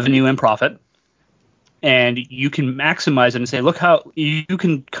revenue and profit. And you can maximize it and say, look how you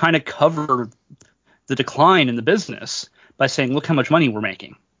can kind of cover the decline in the business by saying, look how much money we're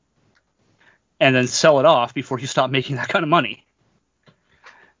making, and then sell it off before you stop making that kind of money.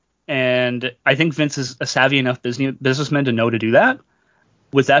 And I think Vince is a savvy enough businessman to know to do that.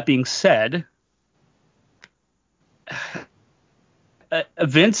 With that being said,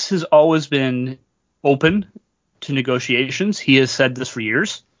 Vince has always been open to negotiations. He has said this for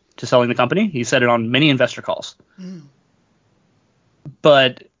years, to selling the company. He said it on many investor calls.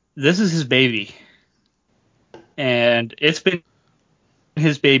 But this is his baby. And it's been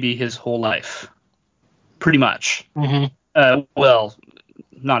his baby his whole life, pretty much. Well,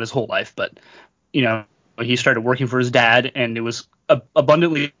 not his whole life, but, he started working for his dad, and it was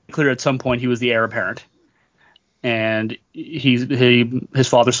abundantly clear at some point he was the heir apparent. And his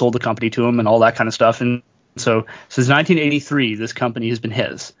father sold the company to him and all that kind of stuff. And so since 1983, this company has been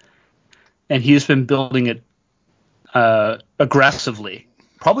his. And he's been building it aggressively,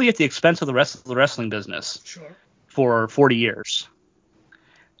 probably at the expense of the rest of the wrestling business, for 40 years.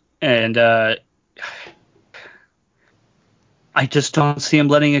 And I just don't see him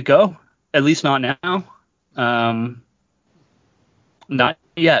letting it go, at least not now. Not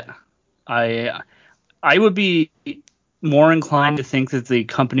yet. I would be more inclined to think that the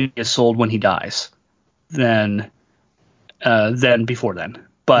company is sold when he dies than before then.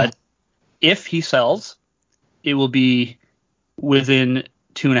 But if he sells, it will be within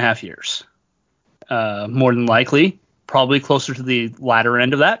 2.5 years. More than likely, probably closer to the latter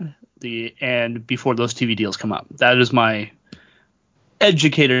end of that, and before those TV deals come up. That is my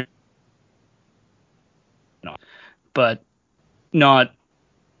educated, but not.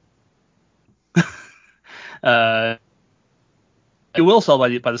 It will sell by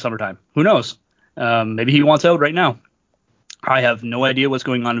the summertime. Who knows? Maybe he wants out right now. I have no idea what's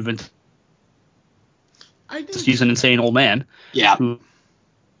going on in Vince. He's an insane old man. Yeah. Who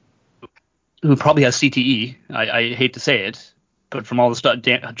probably has CTE. I hate to say it, but from all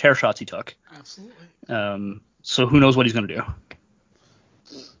the chair shots he took. Absolutely. So who knows what he's going to do?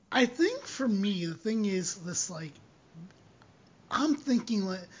 I think for me, the thing is this, I'm thinking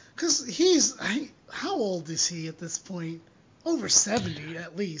because how old is he at this point? Over 70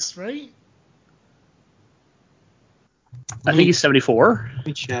 at least, right? I think he's 74. Let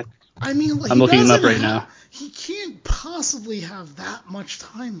me check. I mean, I'm looking him up right now. He can't possibly have that much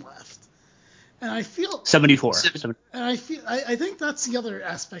time left. And I feel 74. And I think that's the other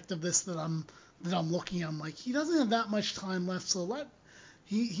aspect of this that I'm looking at. I'm like, he doesn't have that much time left, so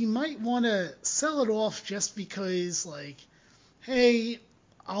he might want to sell it off just because, hey,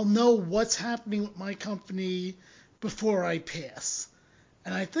 I'll know what's happening with my company before I pass.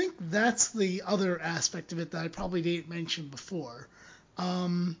 And I think that's the other aspect of it that I probably didn't mention before.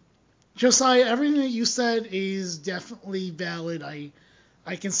 Josiah, everything that you said is definitely valid. I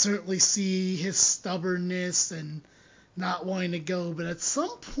can certainly see his stubbornness and not wanting to go, but at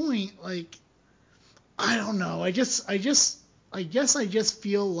some point, I don't know. I just I guess I just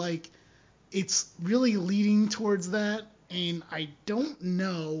feel like it's really leading towards that, and I don't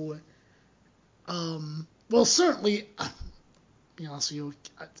know. Well, certainly, be honest with you,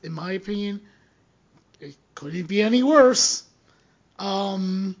 in my opinion, it couldn't be any worse.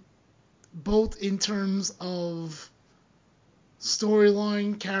 Both in terms of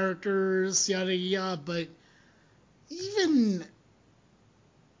storyline, characters, yada yada, but even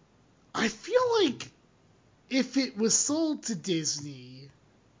I feel like if it was sold to Disney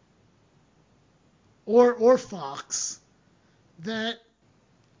or Fox, that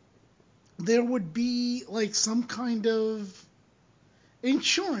there would be like some kind of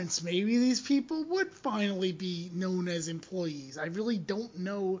insurance. Maybe these people would finally be known as employees. I really don't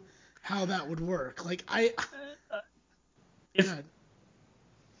know how that would work. Like If God.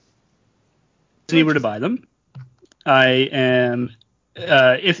 Disney were to buy them, I am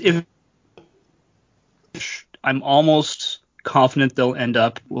if I'm almost confident they'll end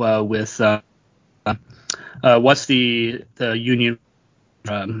up with what's the union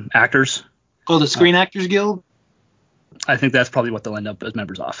actors? Oh, the Screen Actors Guild? I think that's probably what they'll end up as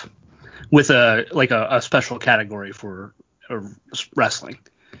members of, with a special category for wrestling.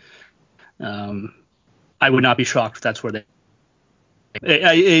 I would not be shocked if that's where they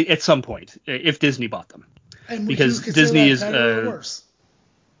at some point if Disney bought them, And because Disney is better or worse?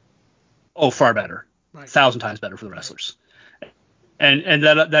 Far better, Right. 1,000 times better for the wrestlers, and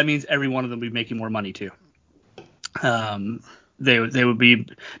that means every one of them would be making more money too. They would be,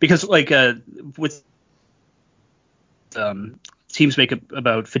 because with teams make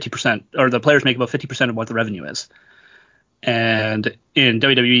about 50%, or the players make about 50% of what the revenue is, and in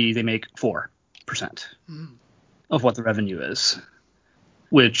WWE they make 4% of what the revenue is,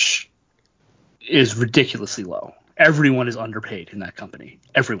 which is ridiculously low. Everyone is underpaid in that company.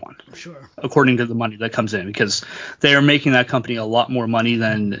 Everyone. Sure. According to the money that comes in, because they are making that company a lot more money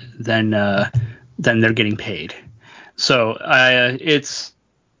than they're getting paid. So it's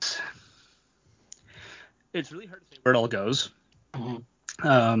really hard to say where it all goes.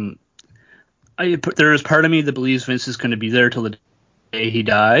 Mm-hmm. There is part of me that believes Vince is going to be there till the day he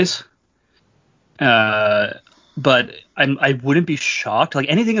dies. But I wouldn't be shocked. Like,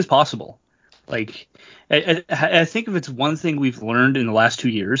 anything is possible. Like, I think if it's one thing we've learned in the last 2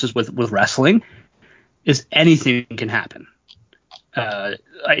 years is with wrestling, is anything can happen.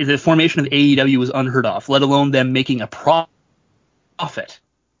 The formation of AEW was unheard of, let alone them making a profit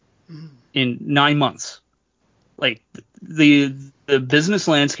in 9 months. Like, the business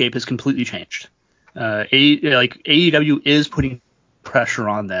landscape has completely changed. AEW is putting pressure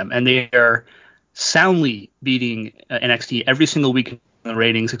on them, and they are soundly beating NXT every single week in the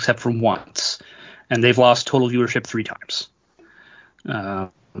ratings except for once, and they've lost total viewership 3 times. I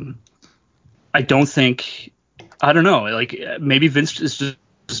don't know. Like, maybe Vince is just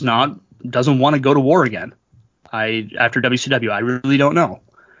doesn't want to go to war again. After WCW, I really don't know.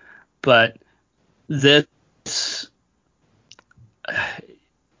 But this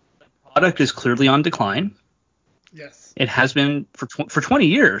product is clearly on decline. Yes. It has been for 20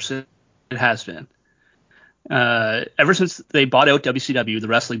 years. It has been. Ever since they bought out WCW, the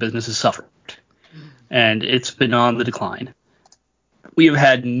wrestling business has suffered, and it's been on the decline. We have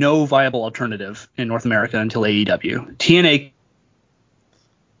had no viable alternative in North America until AEW. TNA.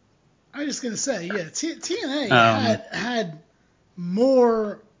 I was just gonna say, yeah, TNA had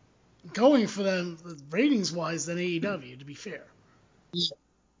more going for them ratings wise than AEW, to be fair.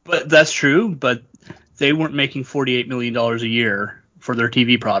 But that's true. But they weren't making $48 million a year for their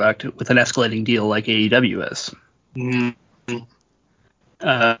TV product with an escalating deal like AEW is. Mm-hmm.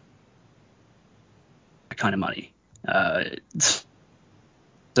 That kind of money.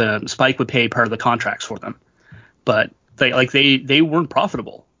 The Spike would pay part of the contracts for them, but they weren't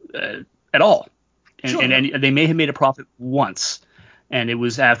profitable at all, and, sure. and they may have made a profit once, and it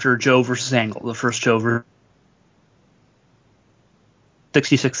was after Joe versus Angle, the first Joe versus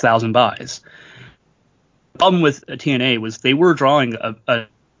 66,000 buys. The problem with TNA was they were drawing a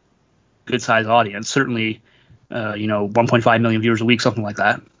good sized audience, certainly 1.5 million viewers a week, something like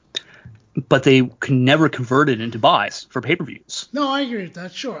that. But they can never convert it into buys for pay-per-views. No, I agree with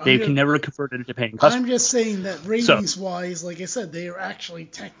that. Sure, They can never convert it into paying customers. I'm just saying that ratings-wise, like I said, they are actually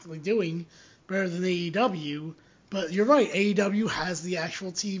technically doing better than AEW. But you're right, AEW has the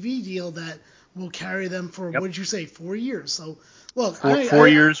actual TV deal that will carry them for, what did you say, 4 years? So, look, four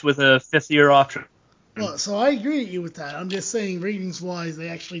years with a 5th year option. Well, so I agree with you with that. I'm just saying, ratings-wise, they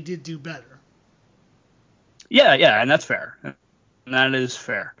actually did do better. Yeah, and that's fair. And that is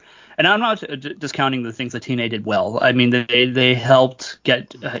fair. And I'm not discounting the things that TNA did well. I mean, they helped get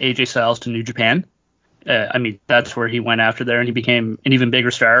AJ Styles to New Japan. I mean, that's where he went after there, and he became an even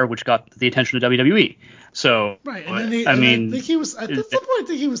bigger star, which got the attention of WWE. So, Right, and then I mean, I think he was at some point. I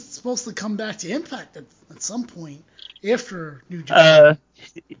think he was supposed to come back to Impact at some point after New Japan.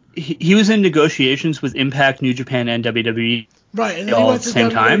 He was in negotiations with Impact, New Japan, and WWE. Right, and then he went to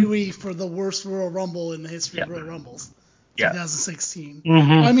WWE for the worst Royal Rumble in the history of Royal Rumbles, 2016.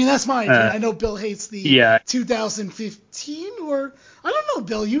 Mm-hmm. I mean, that's my opinion. I know Bill hates the 2015, or I don't know,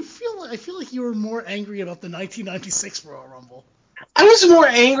 Bill. I feel like you were more angry about the 1996 Royal Rumble. I was more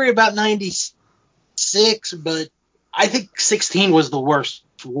angry about 96, but I think 16 was the worst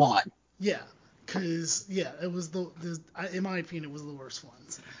one. Yeah, because it was in my opinion, it was the worst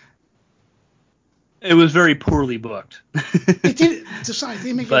ones. It was very poorly booked. It didn't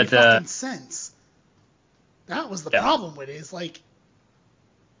make any fucking sense. That was the problem with it. It's like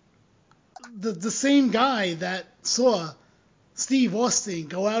the same guy that saw Steve Austin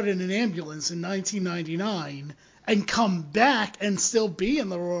go out in an ambulance in 1999 and come back and still be in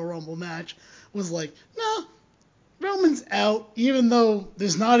the Royal Rumble match was like, no, Roman's out, even though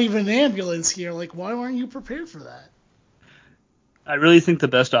there's not even an ambulance here. Like, why aren't you prepared for that? I really think the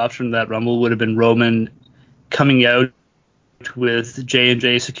best option in that Rumble would have been Roman coming out with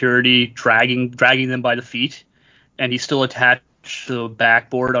J&J security dragging them by the feet, and he's still attached to the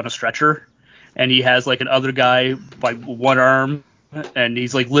backboard on a stretcher, and he has like another guy by one arm, and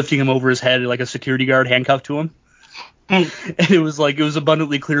he's like lifting him over his head like a security guard handcuffed to him. And it was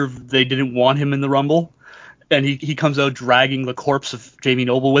abundantly clear they didn't want him in the Rumble, and he comes out dragging the corpse of Jamie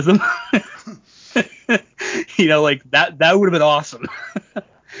Noble with him. Like that would have been awesome.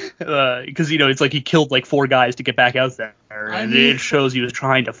 Because it's like he killed like 4 guys to get back out there, and it shows he was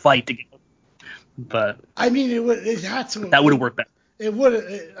trying to fight to get. But I mean, it had to. That would have worked better. It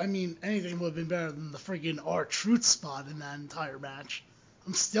would. I mean, anything would have been better than the friggin' R-Truth spot in that entire match.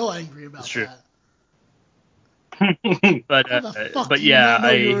 I'm still angry about that. But How the fuck but do you yeah, not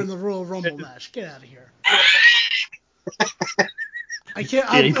know you were in the Royal Rumble match? Get out of here. I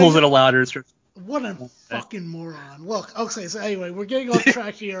can't. Yeah, he pulls it a louder. What a fucking moron. Look, okay, so anyway, we're getting off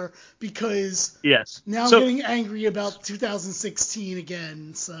track here because now I'm getting angry about 2016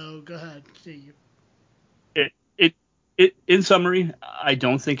 again, so go ahead, continue. In summary, I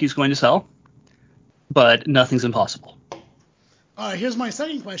don't think he's going to sell, but nothing's impossible. All right, here's my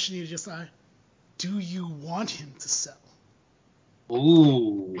second question you just asked. Do you want him to sell?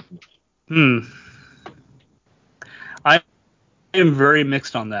 Ooh. I am very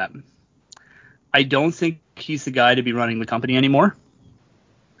mixed on that. I don't think he's the guy to be running the company anymore,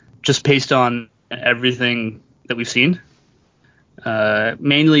 just based on everything that we've seen.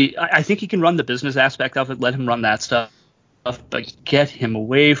 Mainly, I think he can run the business aspect of it. Let him run that stuff, but get him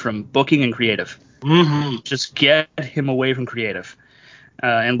away from booking and creative. Mm-hmm. Just get him away from creative,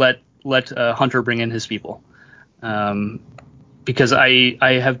 and let Hunter bring in his people. Because I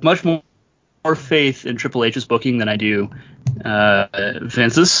have much more faith in Triple H's booking than I do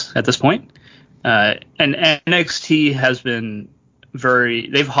Vince's at this point. And NXT has been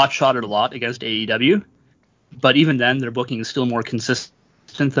they've hot-shotted a lot against AEW, but even then their booking is still more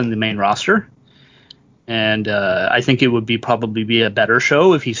consistent than the main roster. And I think it would probably be a better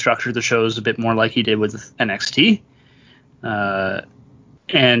show if he structured the shows a bit more like he did with NXT.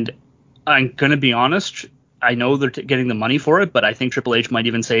 And I'm going to be honest, I know they're getting the money for it, but I think Triple H might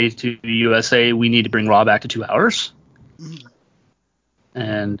even say to the USA, we need to bring Raw back to 2 hours. Mm-hmm.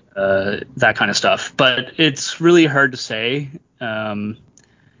 And that kind of stuff. But it's really hard to say.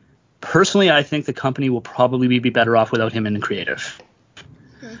 Personally, I think the company will probably be better off without him in creative.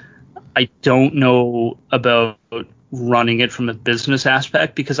 Okay. I don't know about running it from a business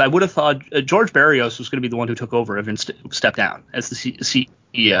aspect, because I would have thought George Barrios was going to be the one who took over and stepped down as the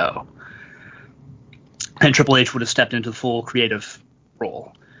CEO. And Triple H would have stepped into the full creative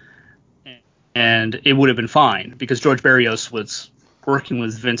role. And it would have been fine, because George Barrios was working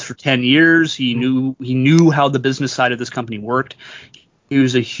with Vince for 10 years. He knew how the business side of this company worked. He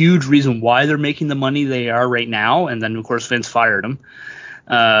was a huge reason why they're making the money they are right now. And then, of course, Vince fired him.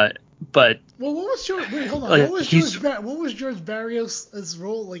 But what was George? Wait, hold on. What was George Barrios'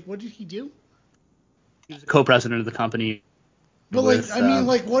 role? Like, what did he do? He was a co-president of the company. But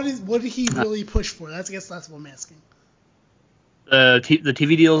what did he really push for? I guess that's what I'm asking. The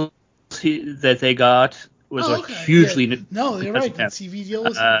TV deals that they got was hugely. Yeah. No, you're right. The TV deal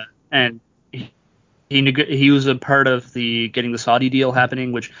was. And he was a part of getting the Saudi deal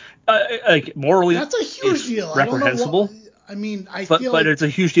happening, which morally that's a huge deal. Reprehensible. I feel but it's a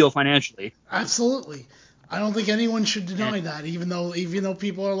huge deal financially. Absolutely. I don't think anyone should deny that, even though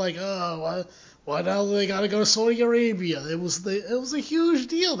people are like, oh, why now they got to go to Saudi Arabia? It was a huge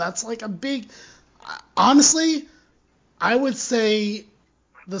deal. That's like a big. honestly, I would say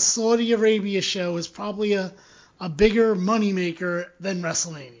the Saudi Arabia show is probably a bigger moneymaker than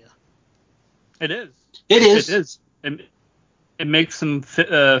WrestleMania. It is. It is. It is. It makes them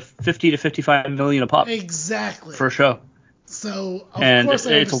 50 to 55 million a pop. Exactly. For a show. So of And course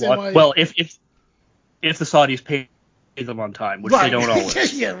I it's a understand lot. why. Well, if the Saudis pay them on time, which they don't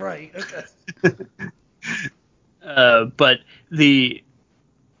always. Yeah, right. Okay. But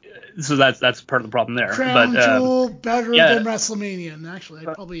so that's part of the problem there. Crown but Jewel better yeah, than WrestleMania, and actually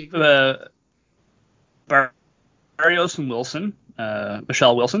I'd probably agree. Barrios and Wilson,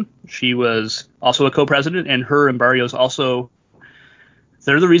 Michelle Wilson, she was also a co-president, and her and Barrios also,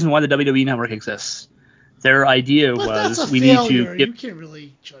 they're the reason why the WWE Network exists. Their idea But was that's a we failure. need to get, You can't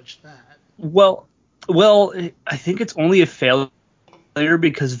really judge that. well, I think it's only a failure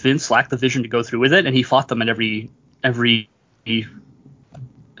because Vince lacked the vision to go through with it, and he fought them at every time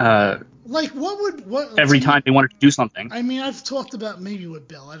they wanted to do something. I mean, I've talked about maybe with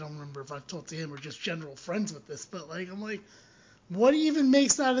Bill. I don't remember if I've talked to him or just general friends with this, but like, I'm like, what even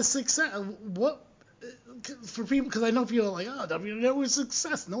makes that a success? What for people? Because I know people are like, oh, WWE was a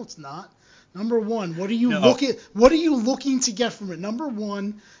success. No, it's not. Number one, what are you looking to get from it? Number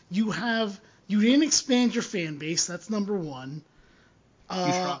one, you didn't expand your fan base. That's number one.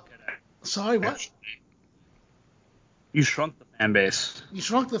 You shrunk it. Sorry, what? You shrunk the fan base. You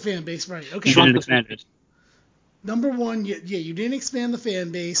shrunk the fan base, right? Okay. You didn't expand it. Number one, you didn't expand the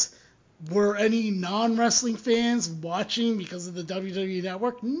fan base. Were any non-wrestling fans watching because of the WWE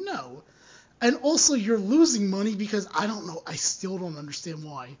Network? No. And also, you're losing money because I still don't understand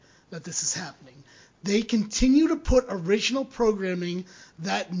why that this is happening. They continue to put original programming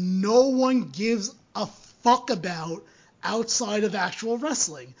that no one gives a fuck about outside of actual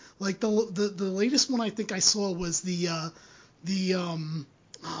wrestling. Like the latest one I think I saw was what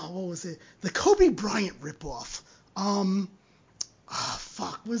was it? The Kobe Bryant ripoff. What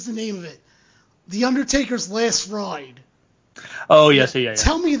was the name of it? The Undertaker's Last Ride. Oh, yes, yeah.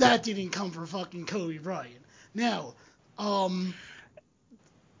 Tell me that didn't come from fucking Kobe Bryant. Now,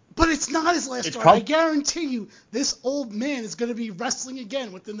 but it's not his last ride. I guarantee you, this old man is going to be wrestling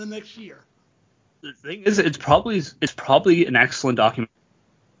again within the next year. The thing is, it's probably an excellent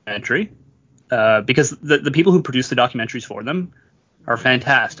documentary, because the people who produce the documentaries for them are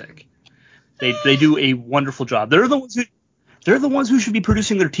fantastic. They do a wonderful job. They're the ones who should be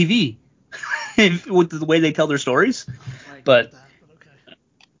producing their TV with the way they tell their stories. But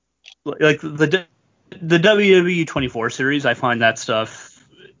okay. Like the WWE 24 series, I find that stuff,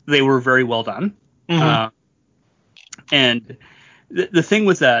 they were very well done. Mm-hmm. And the thing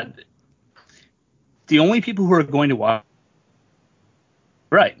with that, the only people who are going to watch,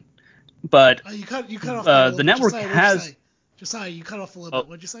 right? But you cut off the network has. Josiah, you cut off a little bit.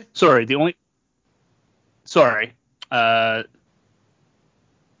 What'd you say? Sorry, the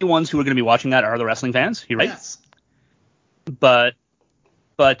ones who are going to be watching that are the wrestling fans. You're right. Yes. But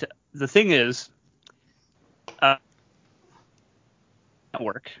the thing is,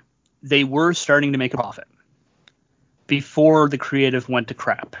 network, they were starting to make a profit before the creative went to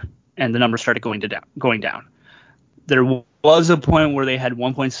crap and the numbers started going down. There was a point where they had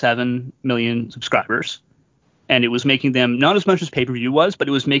 1.7 million subscribers, and it was making them not as much as pay-per-view was, but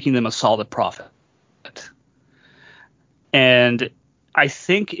it was making them a solid profit. And I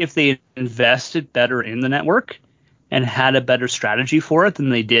think if they invested better in the network and had a better strategy for it than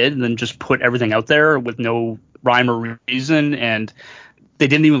they did, and then just put everything out there with no rhyme or reason, and they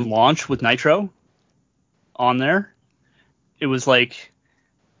didn't even launch with Nitro on there. It was like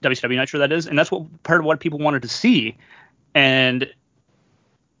WCW Nitro, that is, and that's part of what people wanted to see. And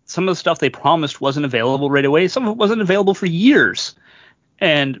some of the stuff they promised wasn't available right away. Some of it wasn't available for years.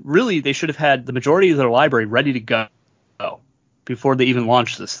 And really, they should have had the majority of their library ready to go before they even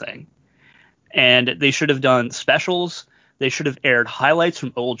launched this thing. And they should have done specials. They should have aired highlights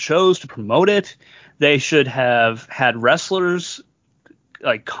from old shows to promote it. They should have had wrestlers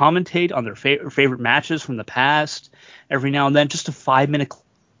like commentate on their favorite matches from the past every now and then, just a 5-minute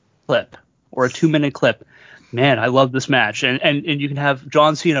clip or a 2-minute clip. Man, I love this match. And you can have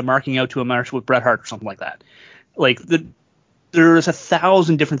John Cena marking out to a match with Bret Hart or something like that. Like, there's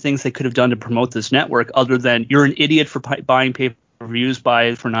 1,000 different things they could have done to promote this network other than you're an idiot for buying pay-per-views, buy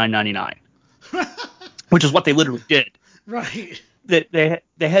it for $9.99. Which is what they literally did. Right. They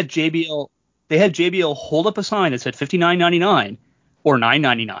had JBL hold up a sign that said $59.99 or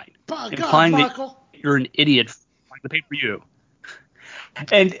 $9.99, implying that you're an idiot for buying the pay-per-view.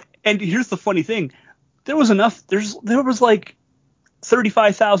 And here's the funny thing. There was like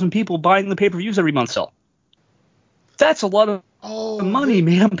 35,000 people buying the pay-per-views every month still. That's a lot of money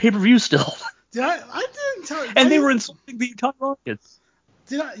made on pay-per-view still. Did I didn't tell you. And they were insulting the Utah Rockets.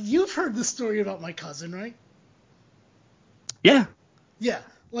 You've heard the story about my cousin, right? Yeah. Yeah.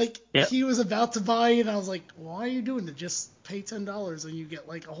 Like, Yeah. he was about to buy it, and I was like, why are you doing it? Just pay $10 and you get,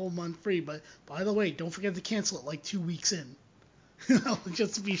 like, a whole month free. But, by the way, don't forget to cancel it, like, 2 weeks in.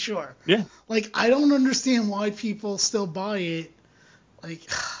 Just to be sure. Yeah. Like, I don't understand why people still buy it. Like,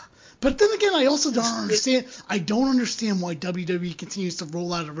 but then again, I also don't understand. I don't understand why WWE continues to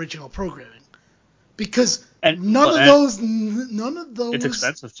roll out original programming. Because none of those. It's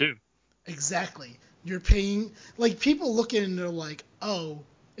expensive, too. Exactly. You're paying, like, people look at it and they're like, oh,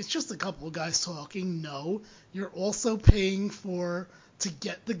 it's just a couple of guys talking. No, you're also paying to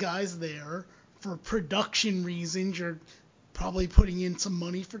get the guys there for production reasons. You're probably putting in some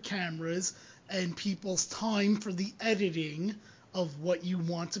money for cameras and people's time for the editing of what you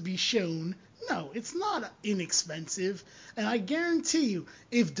want to be shown. No, it's not inexpensive. And I guarantee you,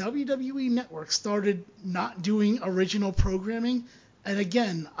 if WWE Network started not doing original programming, and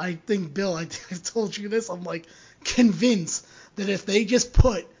again, I think, Bill, I told you this, I'm like convinced that if they just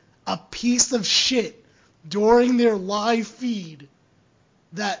put a piece of shit during their live feed,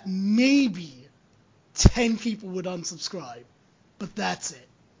 that maybe 10 people would unsubscribe. But that's it.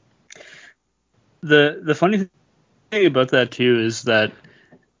 The funny thing about that, too, is that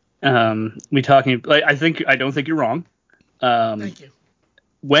I don't think you're wrong. Thank you.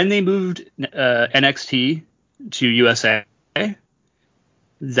 When they moved NXT to USA,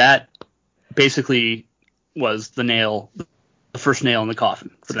 that basically was the first nail in the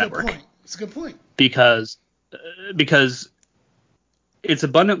coffin for the network. It's a good point. Because it's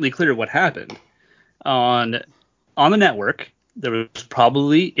abundantly clear what happened on the network. There was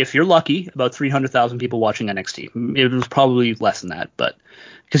probably, if you're lucky, about 300,000 people watching NXT. It was probably less than that, but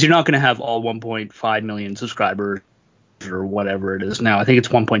because you're not going to have all 1.5 million subscribers or whatever it is now. I think it's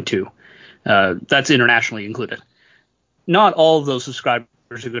 1.2. That's internationally included. Not all of those subscribers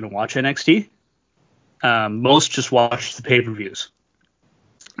are going to watch NXT. Most just watch the pay-per-views.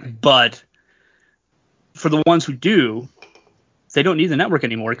 But for the ones who do, they don't need the network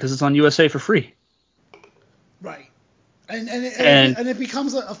anymore because it's on USA for free. Right. And it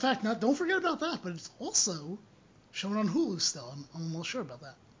becomes a fact. Now, don't forget about that, but it's also shown on Hulu still. I'm almost sure about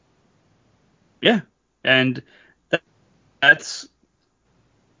that. Yeah, and that's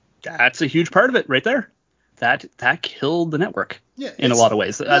a huge part of it right there. That killed the network in a lot of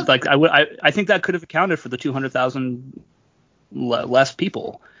ways. Yeah. I think that could have accounted for the 200,000 less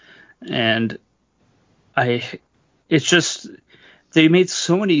people, and it's just they made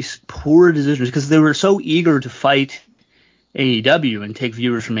so many poor decisions because they were so eager to fight AEW and take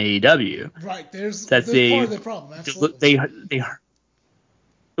viewers from AEW. Right, there's part of the problem. Absolutely.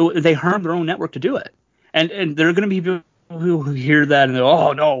 They harmed their own network to do it, and there are going to be people who hear that and they're,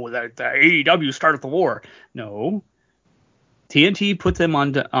 oh no, that AEW started the war. No, TNT put them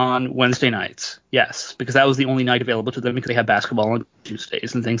on Wednesday nights. Yes, because that was the only night available to them because they had basketball on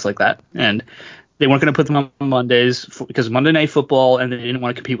Tuesdays and things like that, and they weren't going to put them on Mondays because Monday Night Football, and they didn't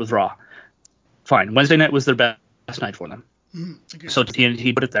want to compete with Raw. Fine, Wednesday night was their best night for them. So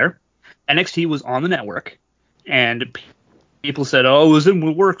TNT put it there. NXT was on the network, and people said, oh, it was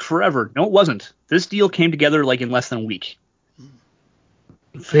in work forever. No, it wasn't. This deal came together like in less than a week.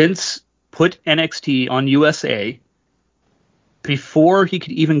 Vince put NXT on USA before he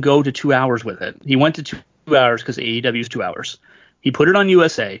could even go to 2 hours with it. He went to 2 hours because AEW is 2 hours. He put it on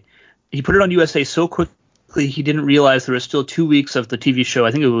USA. He put it on USA so quickly he didn't realize there was still 2 weeks of the TV show.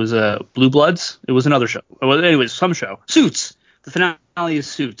 I think it was Blue Bloods. It was another show. Well, anyways, some show. Suits. The finale is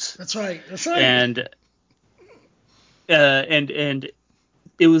Suits. That's right. And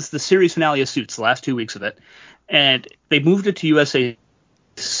it was the series finale of Suits, the last 2 weeks of it. And they moved it to USA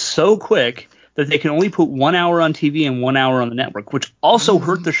so quick that they can only put 1 hour on TV and 1 hour on the network, which also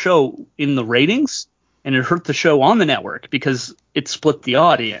hurt the show in the ratings, and it hurt the show on the network because it split the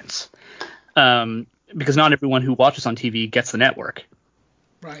audience. Because not everyone who watches on TV gets the network.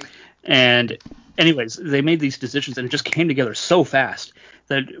 Right. And anyways, they made these decisions, and it just came together so fast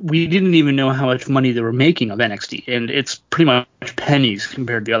that we didn't even know how much money they were making of NXT, and it's pretty much pennies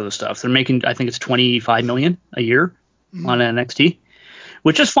compared to the other stuff. They're making, I think it's $25 million a year on NXT,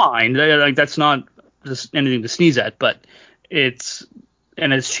 which is fine. Like, that's not just anything to sneeze at, but it's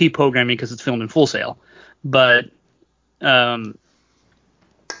cheap programming because it's filmed in Full Sail. But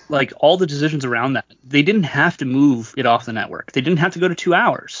like all the decisions around that, they didn't have to move it off the network. They didn't have to go to 2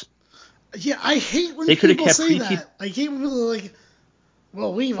 hours. Yeah, I hate when people say that. I hate when people are like,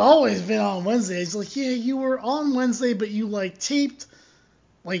 well, we've always been on Wednesdays. Like, yeah, you were on Wednesday, but you like taped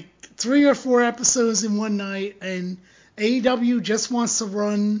like 3 or 4 episodes in one night, and AEW just wants to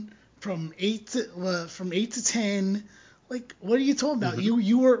run from 8 to 10. Like, what are you talking about?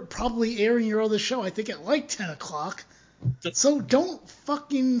 You were probably airing your other show, I think, at like 10 o'clock. So don't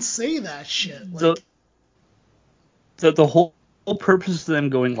fucking say that shit. Like, the whole purpose of them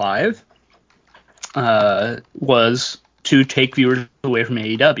going live was to take viewers away from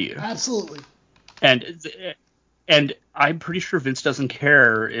AEW. Absolutely. And I'm pretty sure Vince doesn't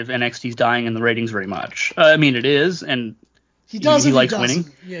care if NXT's dying in the ratings very much. I mean, it is, and he does. He likes winning.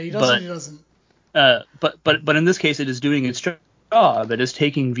 Yeah, he does. He doesn't. But in this case, it is doing its job. It is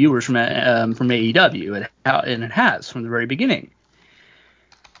taking viewers from AEW, and it has from the very beginning.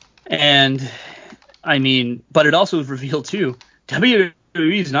 And I mean, but it also revealed too, WWE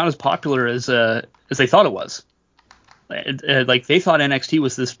is not as popular as they thought it was. Like they thought NXT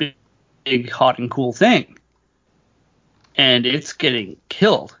was this big, hot and cool thing, and it's getting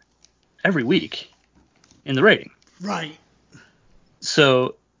killed every week in the rating. Right.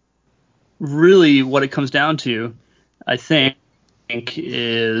 So really what it comes down to, I think,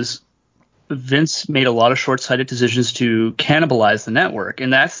 is Vince made a lot of short-sighted decisions to cannibalize the network,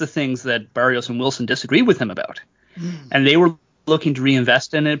 and that's the things that Barrios and Wilson disagreed with him about. And they were looking to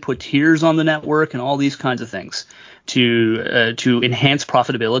reinvest in it, put tiers on the network, and all these kinds of things to enhance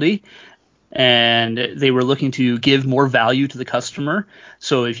profitability. And they were looking to give more value to the customer.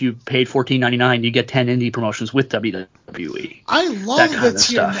 So if you paid $14.99, you get 10 indie promotions with WWE. I love the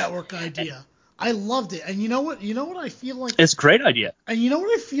tier network idea. I loved it. And you know what? You know what I feel like? It's a great idea. And you know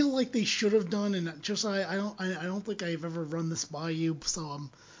what I feel like they should have done? And just I don't think I've ever run this by you. So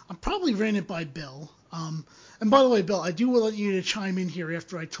I'm probably ran it by Bill. And by the way, Bill, I do want you to chime in here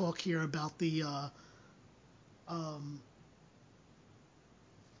after I talk here about the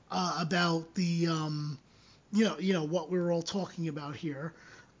what we were all talking about here.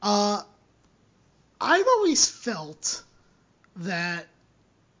 I've always felt that,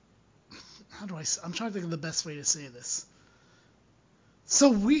 I'm trying to think of the best way to say this. So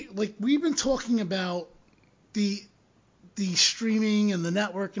we've been talking about the streaming and the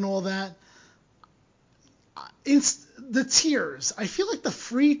network and all that. It's the tiers. I feel like the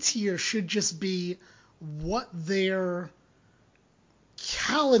free tier should just be what their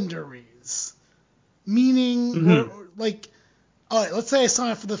calendar is. Meaning, or like, all right, let's say I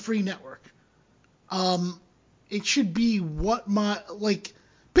sign up for the free network. It should be what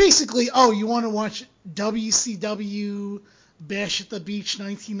basically, you want to watch WCW Bash at the Beach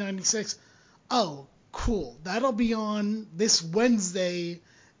 1996? Oh, cool. That'll be on this Wednesday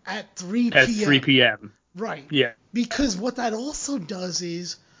at 3 p.m. At 3 p.m. Right. Yeah. Because what that also does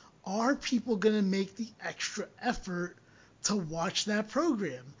is, are people going to make the extra effort to watch that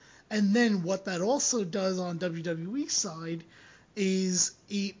program? And then what that also does on WWE's side is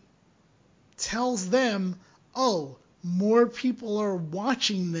it tells them, more people are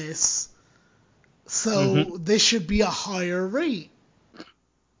watching this, so this should be a higher rate.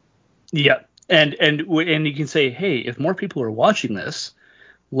 Yeah. And you can say, hey, if more people are watching this,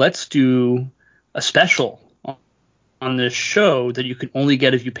 let's do a special on this show that you can only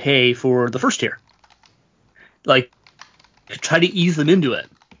get if you pay for the first tier. Like, try to ease them into it.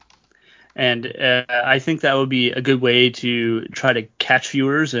 And I think that would be a good way to try to catch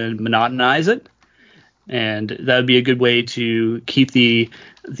viewers and monotonize it. And that would be a good way to keep the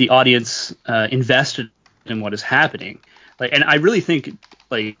audience invested in what is happening. And I really think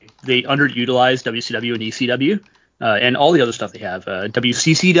they underutilized WCW and ECW and all the other stuff they have.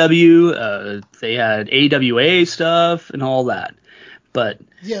 WCCW, they had AWA stuff and all that. But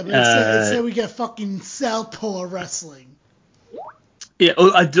yeah, but instead we get fucking Southpaw Wrestling. Yeah,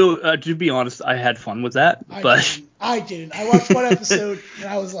 I do. To be honest, I had fun with that. I didn't. I watched one episode and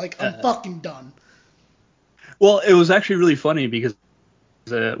I was like, I'm fucking done. Well, it was actually really funny because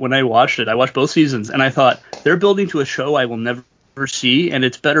when I watched both seasons, and I thought they're building to a show I will never see, and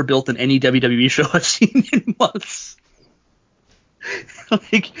it's better built than any WWE show I've seen in months.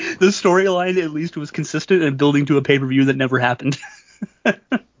 Like, the storyline at least was consistent and building to a pay-per-view that never happened.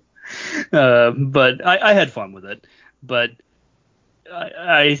 But I had fun with it. But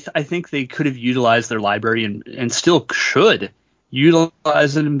I think they could have utilized their library and still should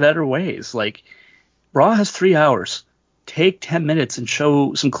utilize it in better ways. Like, Raw has 3 hours. Take 10 minutes and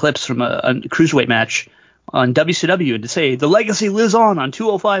show some clips from a cruiserweight match on WCW and to say the legacy lives on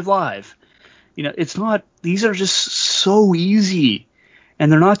 205 Live. It's not. These are just so easy, and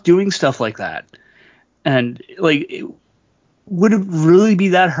they're not doing stuff like that. And would it really be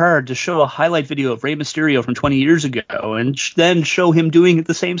that hard to show a highlight video of Rey Mysterio from 20 years ago and then show him doing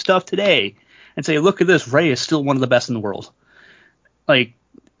the same stuff today and say, look at this, Rey is still one of the best in the world? I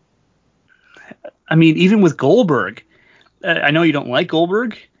mean, even with Goldberg, I know you don't like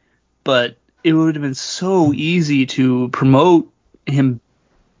Goldberg, but it would have been so easy to promote him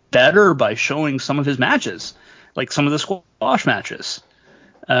better by showing some of his matches, like some of the squash matches.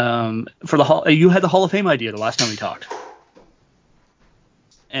 For the you had the Hall of Fame idea the last time we talked,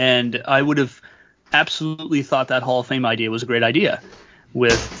 and I would have absolutely thought that Hall of Fame idea was a great idea,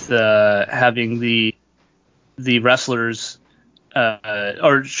 with having the wrestlers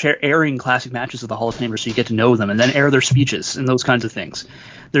airing classic matches of the Hall of Famers so you get to know them, and then air their speeches and those kinds of things.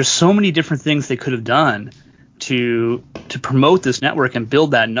 There's so many different things they could have done to promote this network and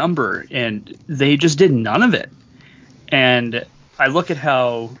build that number, and they just did none of it. And I look at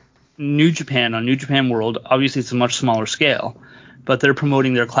how New Japan on New Japan World, obviously it's a much smaller scale, but they're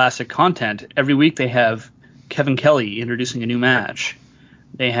promoting their classic content. Every week they have Kevin Kelly introducing a new match.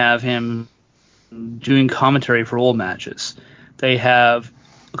 They have him doing commentary for old matches. They have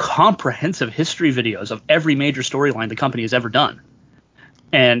comprehensive history videos of every major storyline the company has ever done.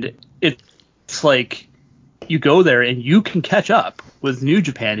 And it's like you go there and you can catch up with New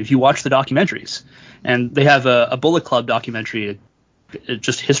Japan if you watch the documentaries. And they have a Bullet Club documentary,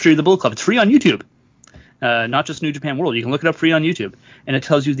 just history of the Bullet Club. It's free on YouTube, not just New Japan World. You can look it up free on YouTube. And it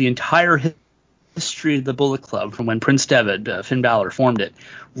tells you the entire history of the Bullet Club from when Prince Devitt, Finn Balor, formed it,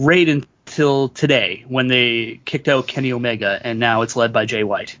 right until today when they kicked out Kenny Omega, and now it's led by Jay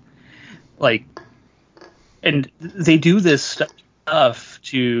White. And they do this stuff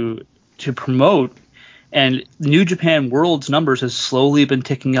to promote, and New Japan World's numbers has slowly been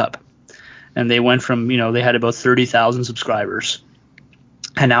ticking up. And they went from, they had about 30,000 subscribers,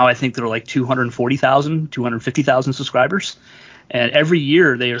 and now I think they're like 240,000, 250,000 subscribers. And every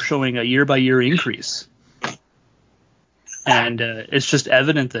year they are showing a year-by-year increase. And it's just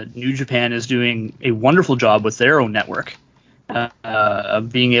evident that New Japan is doing a wonderful job with their own network,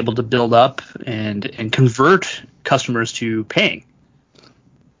 of being able to build up and convert customers to paying.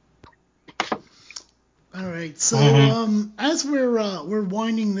 All right, so as we're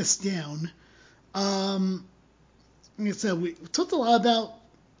winding this down, like I said, we talked a lot about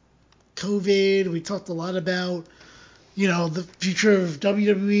COVID. We talked a lot about the future of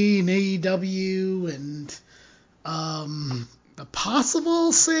WWE and AEW, and a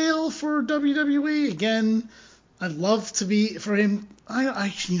possible sale for WWE. Again, I'd love to be for him. I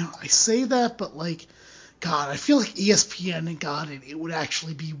say that, but God, I feel like ESPN got it. It would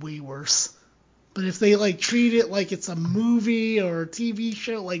actually be way worse. But if they treat it like it's a movie or a TV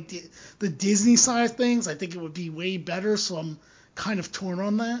show, like the Disney side of things, I think it would be way better. So I'm kind of torn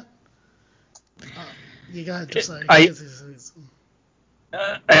on that. You got to decide. I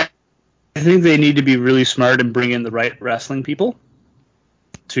think they need to be really smart and bring in the right wrestling people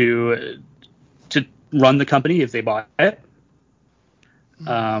to run the company if they buy it.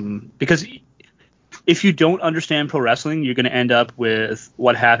 Because if you don't understand pro wrestling, you're going to end up with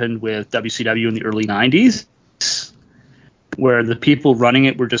what happened with WCW in the early 90s, where the people running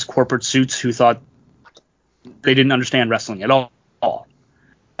it were just corporate suits who thought they didn't understand wrestling at all.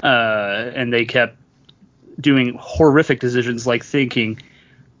 And they kept doing horrific decisions like thinking,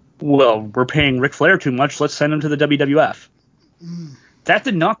 well, we're paying Ric Flair too much, let's send him to the WWF. That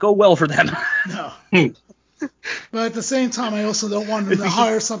did not go well for them. No. But at the same time, I also don't want them to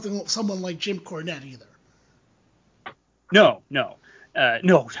hire someone like Jim Cornette either. No,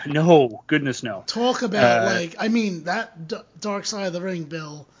 goodness no. Talk about that Dark Side of the Ring,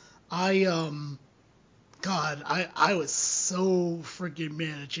 Bill. I was so freaking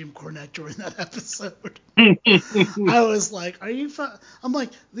mad at Jim Cornette during that episode. I was like, I'm like,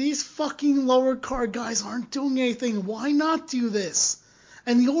 these fucking lower card guys aren't doing anything. Why not do this?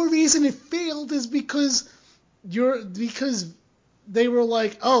 And the only reason it failed is because they were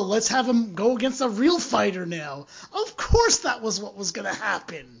like, oh, let's have him go against a real fighter now. Of course that was what was going to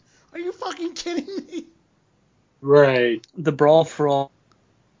happen. Are you fucking kidding me? Right. The Brawl for All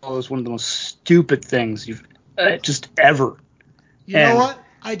is one of the most stupid things you've just ever. You know what?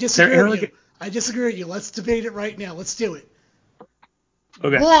 I disagree with you. Let's debate it right now. Let's do it.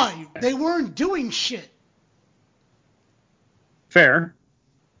 Okay. Why? They weren't doing shit. Fair.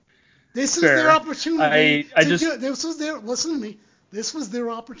 This is their opportunity listen to me. This was their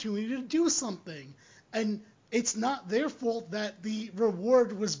opportunity to do something. And it's not their fault that the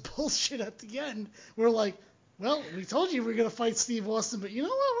reward was bullshit at the end. We're like, well, we told you we were going to fight Steve Austin, but you know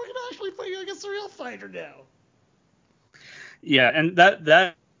what? We're going to actually fight you against a real fighter now. Yeah, and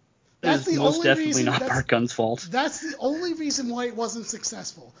that's most definitely not Bart Gunn's fault. That's the only reason why it wasn't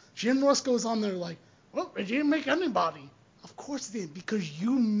successful. Jim Ross goes on there like, well, it didn't make anybody. Of course it did, because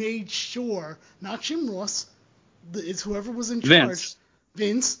you made sure, not Jim Ross, it's whoever was in charge,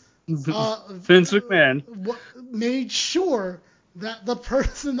 Vince Vince McMahon, made sure that the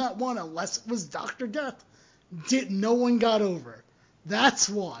person that won, unless it was Dr. Death, no one got over. That's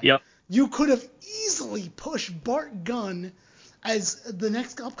why. Yep. You could have easily pushed Bart Gunn as the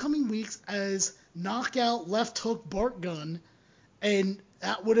next upcoming weeks as knockout left hook Bart Gunn, and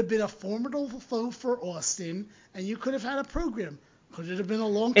that would have been a formidable foe for Austin, and you could have had a program. Could it have been a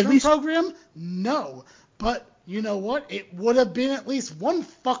long-term program? No. But you know what? It would have been at least one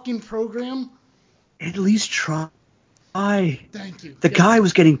fucking program. At least try. Thank you. The guy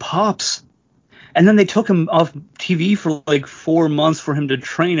was getting pops. And then they took him off TV for like 4 months for him to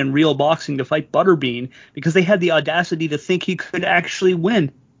train in real boxing to fight Butterbean because they had the audacity to think he could actually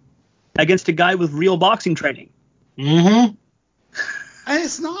win against a guy with real boxing training. Mm-hmm. And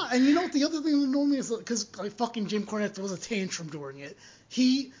it's not. And you know what the other thing that annoyed me is because like fucking Jim Cornette was a tantrum during it.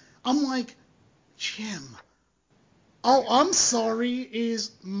 I'm like, Jim. Oh, I'm sorry.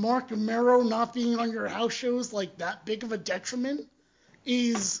 Is Mark Romero not being on your house shows like that big of a detriment?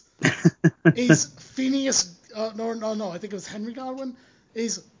 Is Phineas? No. I think it was Henry Godwin.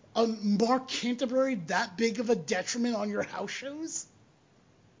 Is Mark Canterbury that big of a detriment on your house shows?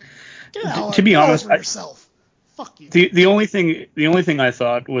 Get out! To be honest, over yourself. Fuck you. The only thing I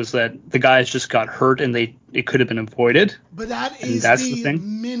thought was that the guys just got hurt and it could have been avoided. But that's the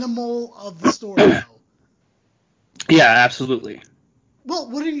minimal of the story, though. Yeah, absolutely. Well,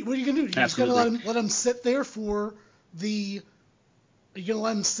 what are you gonna do? You're just gonna let him sit there for the. Are you gonna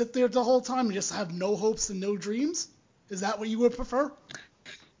let him sit there the whole time and just have no hopes and no dreams? Is that what you would prefer?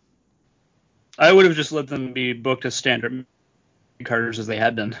 I would have just let them be booked as standard carders as they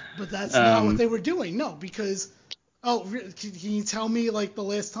had been. But that's not what they were doing. No, because can you tell me like the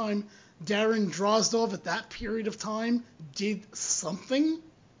last time Darren Drozdov at that period of time did something?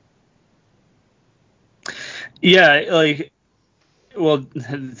 Yeah, like, well,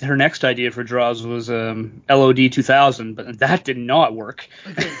 her next idea for Draws was LOD 2000, but that did not work.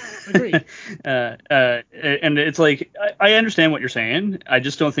 Agreed. And it's like, I understand what you're saying. I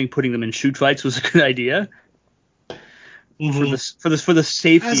just don't think putting them in shoot fights was a good idea. Mm-hmm. For the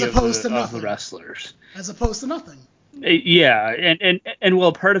safety of the wrestlers. As opposed to nothing. Yeah, and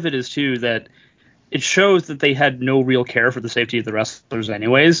well, part of it is too that it shows that they had no real care for the safety of the wrestlers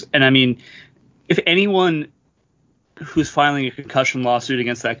anyways. And I mean, if anyone who's filing a concussion lawsuit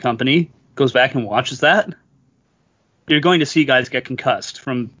against that company goes back and watches that, you're going to see guys get concussed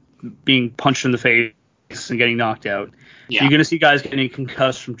from being punched in the face and getting knocked out. Yeah. You're going to see guys getting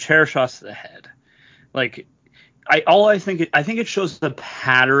concussed from chair shots to the head. Like, I think it shows the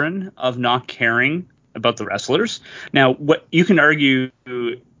pattern of not caring about the wrestlers. Now, what you can argue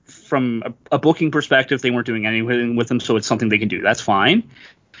from a booking perspective, they weren't doing anything with them, so it's something they can do. That's fine.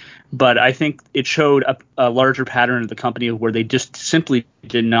 But I think it showed a larger pattern of the company where they just simply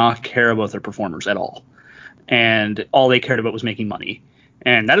did not care about their performers at all. And all they cared about was making money.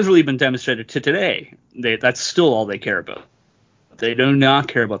 And that has really been demonstrated to today. That's still all they care about. They do not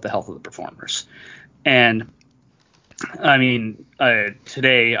care about the health of the performers. And, I mean,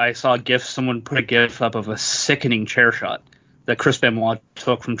 today I saw a GIF. Someone put a GIF up of a sickening chair shot that Chris Benoit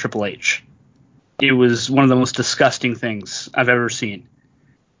took from Triple H. It was one of the most disgusting things I've ever seen.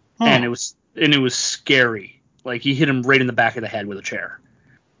 And it was scary. Like, he hit him right in the back of the head with a chair.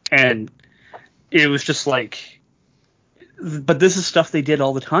 And it was just like, but this is stuff they did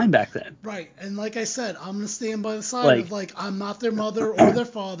all the time back then. Right. And like I said, I'm going to stand by the side of I'm not their mother or their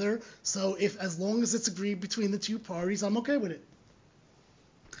father. So as long as it's agreed between the two parties, I'm okay with it.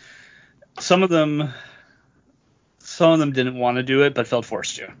 Some of them didn't want to do it, but felt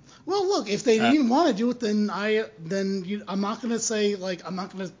forced to. Well, look, if they didn't want to do it, then I'm not going to say, I'm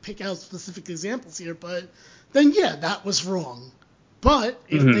not going to pick out specific examples here, but then, yeah, that was wrong. But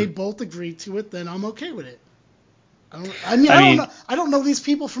if they both agreed to it, then I'm okay with it. I don't know these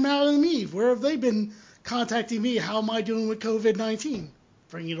people from Adam and Eve. Where have they been contacting me? How am I doing with COVID-19?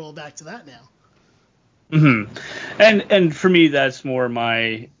 Bring it all back to that now. Mm-hmm. And for me, that's more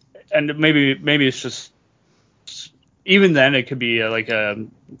my, and maybe it's just, even then, it could be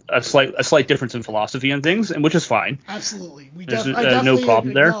a slight difference in philosophy on things, and which is fine. Absolutely, I definitely no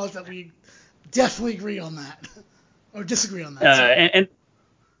problem there. That we definitely agree on that, or disagree on that.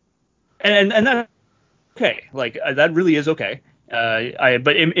 And that's okay. Like, that really is okay.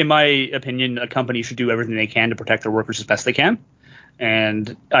 But in my opinion, a company should do everything they can to protect their workers as best they can.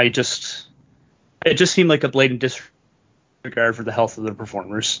 And it just seemed like a blatant disregard for the health of the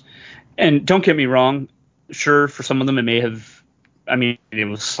performers. And don't get me wrong. Sure, for some of them it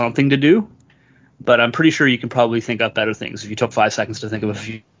was something to do, but I'm pretty sure you can probably think up better things if you took 5 seconds to think of a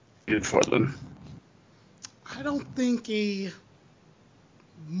few for them. I don't think a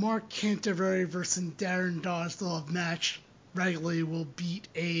Mark Canterbury versus Darren Drozdov match regularly will beat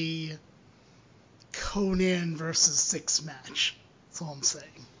a Conan versus Six match. That's all I'm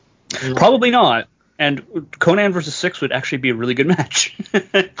saying. Probably not. And Conan versus Six would actually be a really good match. I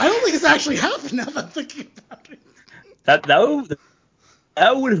don't think it's actually happened now that I'm thinking about it.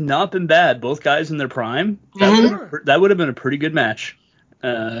 That would have not been bad. Both guys in their prime. That would have been a pretty good match.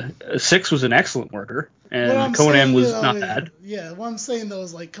 Six was an excellent worker, and Conan was not bad. Yeah, what I'm saying though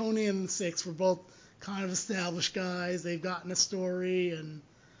is like Conan and Six were both kind of established guys. They've gotten a story, and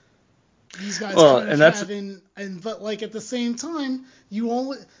these guys but like at the same time,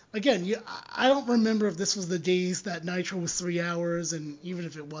 I don't remember if this was the days that Nitro was 3 hours, and even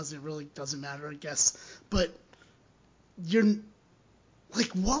if it wasn't, it really doesn't matter, I guess. But you're like,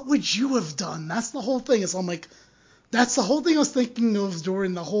 what would you have done? That's the whole thing. I'm like, that's the whole thing I was thinking of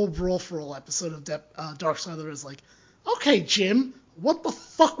during the whole Brawl for All episode of Dark Side of the Ring. Is like, okay, Jim, what the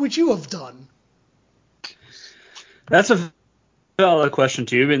fuck would you have done? That's a valid question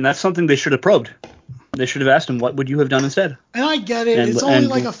too, and that's something they should have probed. They should have asked him, what would you have done instead? And I get it. It's only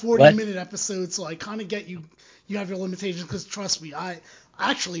like a 40-minute episode, so I kind of get you have your limitations, because trust me, I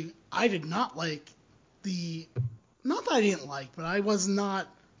did not like not that I didn't like, but I was not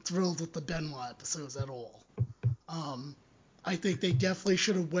thrilled with the Benoit episodes at all. I think they definitely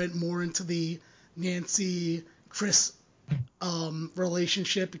should have went more into the Nancy-Chris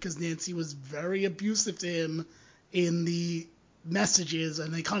relationship, because Nancy was very abusive to him in the messages,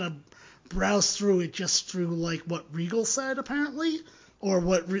 and they kind of browsed through it just through like what Regal said apparently, or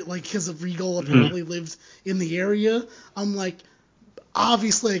what because Regal apparently lived in the area. I'm like,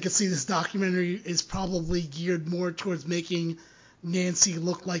 obviously I could see this documentary is probably geared more towards making Nancy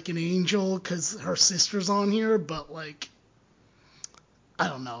look like an angel because her sister's on here, but like, I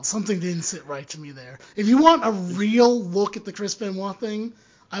don't know, something didn't sit right to me there. If you want a real look at the Chris Benoit thing,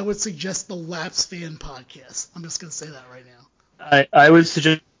 I would suggest the Laps Fan podcast. I'm just gonna say that right now. I would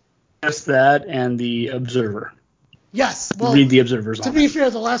suggest that and the Observer. Yes, well, read the Observer's. To be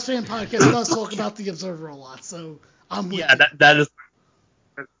fair, the Last Fan podcast does talk about the Observer a lot, so I'm with you.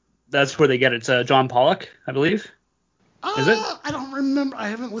 That's where they get it. It's John Pollock, I believe. Is it? I don't remember. I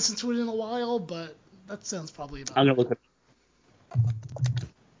haven't listened to it in a while, but that sounds probably about. I'm gonna look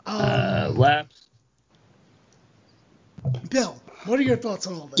at Laps. Bill, what are your thoughts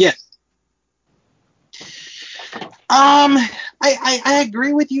on all this? Yes. I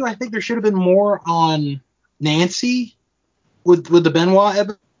agree with you. I think there should have been more on Nancy with the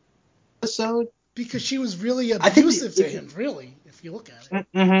Benoit episode, because she was really abusive to him. Really, if you look at it.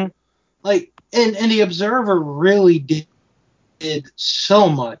 Mm-hmm. Like, and the Observer really did so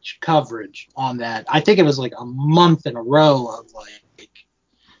much coverage on that. I think it was like a month in a row of like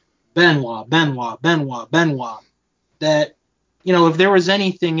Benoit. That, if there was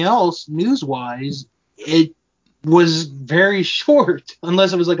anything else news-wise, it was very short,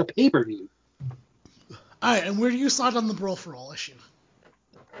 unless it was like a pay-per-view. All right, and where do you side on the Brawl for All issue?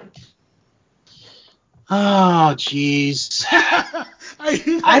 Oh, jeez.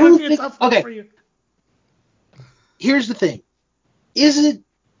 I don't think. Okay. For you. Here's the thing. Is it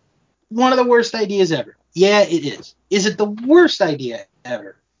one of the worst ideas ever? Yeah, it is. Is it the worst idea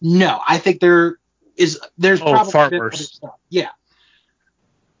ever? No. I think there's probably far worse stuff. Yeah.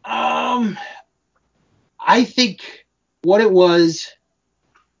 I think what it was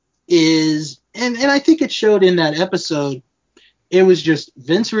is, and I think it showed in that episode, it was just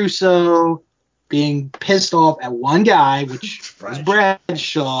Vince Russo being pissed off at one guy, which was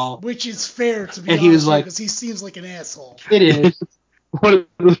Bradshaw. Which is fair, to be honest, he was like, because he seems like an asshole. It is. One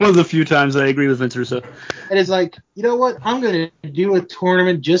of the few times I agree with Vince Russo. And it's like, you know what? I'm going to do a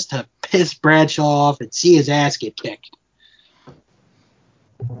tournament just to piss Bradshaw off and see his ass get kicked.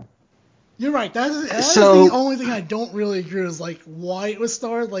 You're right. That is the only thing I don't really agree with, is like why it was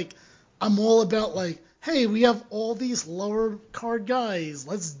started. Like, I'm all about like, hey, we have all these lower card guys.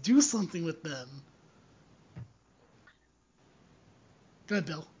 Let's do something with them. Go ahead,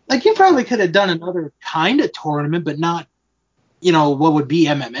 Bill. Like, you probably could have done another kind of tournament, but not, what would be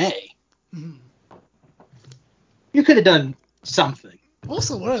MMA. Mm-hmm. You could have done something.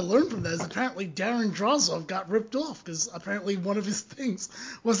 Also, what I learned from that is apparently Darren Drozdov got ripped off, because apparently one of his things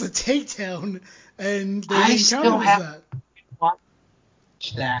was a takedown, and they didn't count that. Watch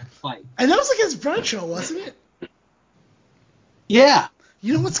that fight. And that was against Bradshaw, wasn't it? Yeah.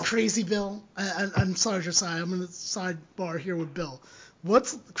 You know what's crazy, Bill? I'm sorry, Josiah. I'm going to sidebar here with Bill.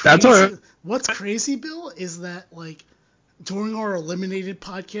 What's crazy? That's all right. What's crazy, Bill, is that like during our Eliminated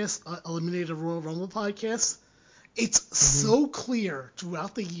Royal Rumble podcast, it's so clear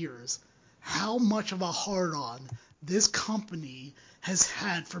throughout the years how much of a hard-on this company has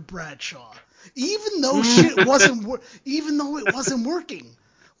had for Bradshaw. even though shit even though it wasn't working.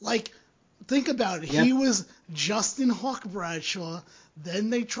 Like, think about it. Yep. He was Justin Hawk Bradshaw. Then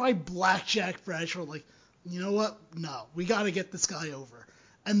they tried Blackjack Bradshaw. Like, you know what? No, we got to get this guy over.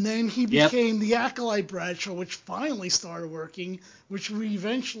 And then he became the Acolyte Bradshaw, which finally started working, which would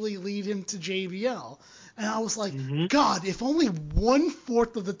eventually lead him to JBL. And I was like, God, if only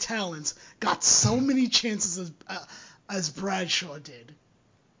 1/4 of the talents got so many chances as Bradshaw did.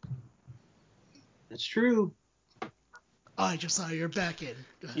 That's true. All right, Josiah, you're back in.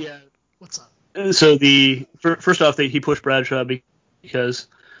 Go ahead. Yeah. What's up? So first off, he pushed Bradshaw because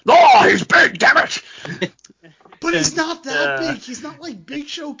he's big, damn it. But he's not that big. He's not like Big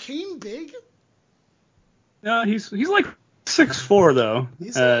Show Kane big. No, he's like 6'4" though.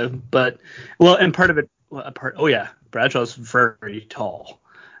 And part of it. Bradshaw's very tall.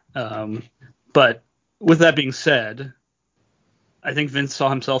 But with that being said, I think Vince saw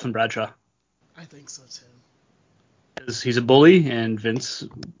himself in Bradshaw. I think so too. He's a bully, and Vince,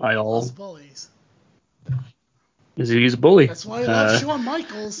 Bullies. He's a bully. That's why I love Shawn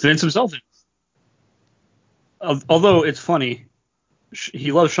Michaels. Vince himself. Although it's funny,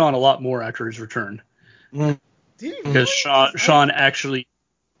 he loves Shawn a lot more after his return. Did he really? Because Shawn actually.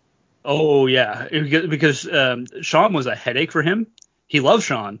 Oh yeah, because Shawn was a headache for him. He loved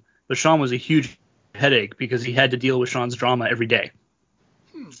Shawn, but Shawn was a huge headache because he had to deal with Shawn's drama every day.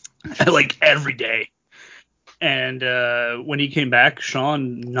 Like every day. And when he came back,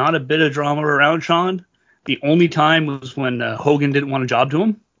 Shawn, not a bit of drama around Shawn. The only time was when Hogan didn't want a job to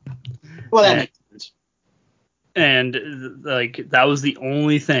him. Well, that makes sense. And like that was the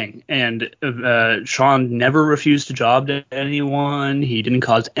only thing. And Shawn never refused a job to anyone. He didn't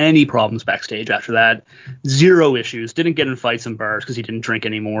cause any problems backstage after that. Zero issues. Didn't get in fights in bars because he didn't drink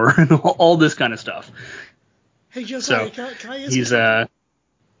anymore. And all this kind of stuff. Hey, Josiah, can I ask you something?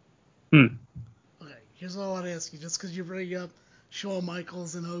 Okay, here's what I want to ask you. Just because you bring up Shawn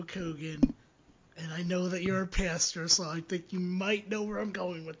Michaels and Hulk Hogan, and I know that you're a pastor, so I think you might know where I'm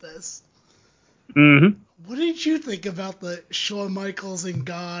going with this. Mm-hmm. What did you think about the Shawn Michaels and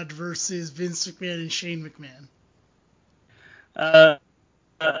God versus Vince McMahon and Shane McMahon?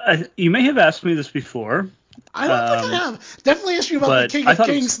 You may have asked me this before. I don't think I have. Definitely asked you about the King of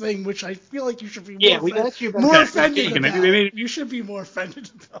Kings thing, which I feel like you should be more offended about. Maybe. You should be more offended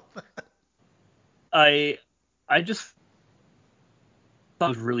about that. I just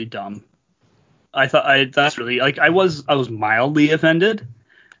thought it was really dumb. That's really like I was mildly offended,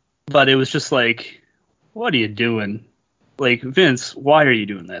 but it was just like, what are you doing? Like, Vince, why are you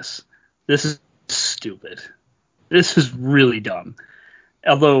doing this? This is stupid. This is really dumb.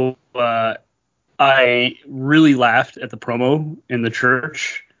 Although I really laughed at the promo in the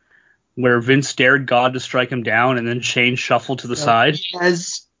church where Vince dared God to strike him down and then Shane shuffled to the side.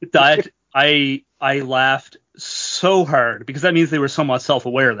 Yes. That I laughed so hard because that means they were somewhat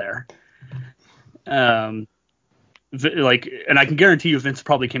self-aware there. And I can guarantee you Vince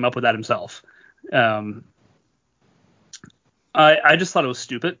probably came up with that himself. I just thought it was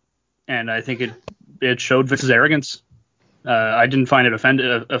stupid, and I think it showed Vince's arrogance. I didn't find it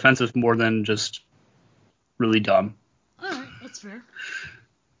offensive more than just really dumb. All right, that's fair.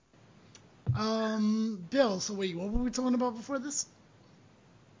 Bill, so wait, what were we talking about before this?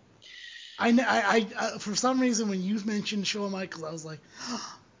 I for some reason when you mentioned Shawn Michaels, I was like,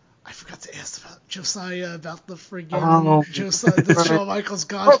 I forgot to ask about Josiah about the friggin' the Shawn Michaels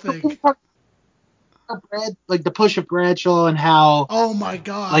God thing. Like the push of Bradshaw and how. Oh my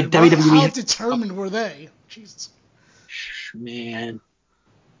God! Like WWE. How determined were they? Jesus. Man.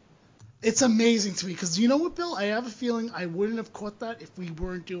 It's amazing to me because you know what, Bill? I have a feeling I wouldn't have caught that if we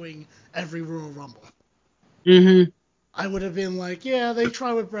weren't doing every Royal Rumble. Mm-hmm. I would have been like, yeah, they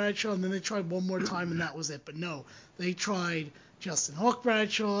tried with Bradshaw, and then they tried one more time, and that was it. But no, they tried Justin Hawk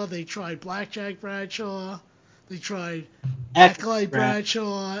Bradshaw, they tried Blackjack Bradshaw, they tried Acolyte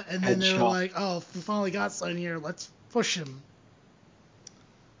Bradshaw, and then they were like, oh, we finally got something here, let's push him.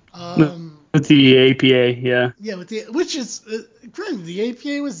 With the APA, yeah. Yeah, which is, granted, the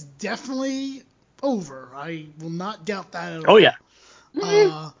APA was definitely over. I will not doubt that at all. Oh, yeah.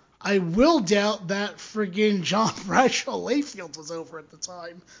 I will doubt that friggin' John Bradshaw Layfield was over at the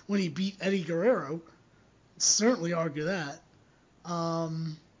time when he beat Eddie Guerrero. Certainly argue that. All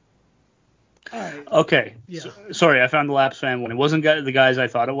right. Okay. Yeah. Sorry, I found the Laps fan one. It wasn't the guys I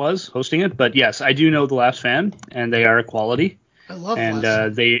thought it was hosting it, but yes, I do know the Laps fan, and they are a quality. I love and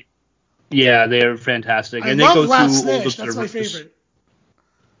Laps. they are fantastic. I and love they go Laps through Nash. That's my favorite.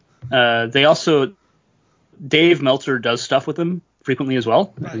 They also, Dave Meltzer does stuff with them frequently as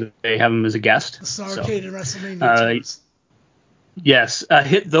well. Right. They have him as a guest. The Starrcade and WrestleMania tours. Yes,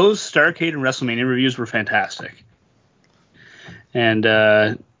 hit those Starrcade and WrestleMania reviews were fantastic, and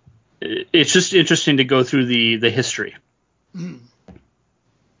it's just interesting to go through the history. Mm.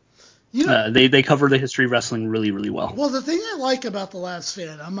 You know, They cover the history of wrestling really, really well. Well, the thing I like about The Last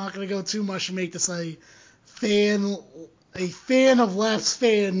Fan, I'm not going to go too much to make this a fan of Last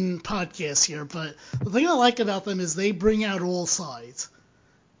Fan podcast here, but the thing I like about them is they bring out all sides.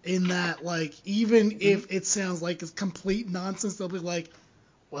 In that, like, even if it sounds like it's complete nonsense, they'll be like,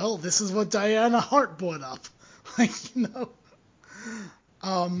 well, this is what Diana Hart brought up. Like, you know.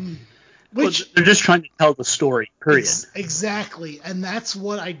 Which, well, they're just trying to tell the story, period. Exactly, and that's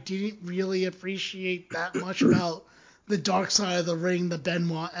what I didn't really appreciate that much about the Dark Side of the Ring, the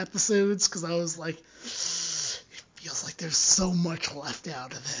Benoit episodes, because I was like, it feels like there's so much left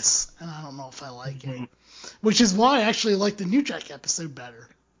out of this, and I don't know if I like it. Which is why I actually like the New Jack episode better,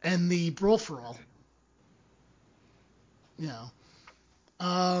 and the Brawl for All. You know.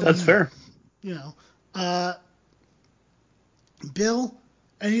 That's fair. You know. Bill,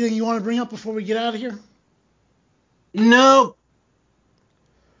 anything you want to bring up before we get out of here? No.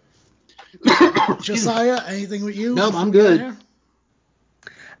 Josiah, anything with you? Nope, I'm good.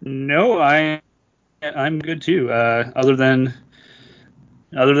 No, I'm good too. Other than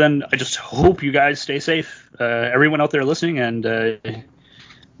I just hope you guys stay safe. Everyone out there listening, and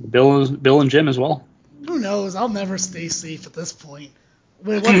Bill and Jim as well. Who knows? I'll never stay safe at this point.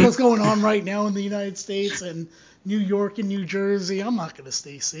 With what's going on right now in the United States and New York and New Jersey, I'm not going to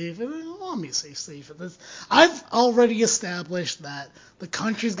stay safe. They don't want me to stay safe at this. I've already established that the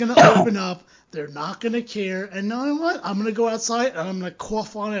country's going to open up. They're not going to care. And you know what? I'm going to go outside and I'm going to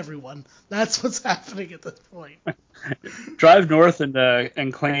cough on everyone. That's what's happening at this point. Drive north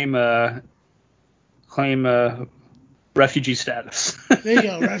and claim refugee status. There you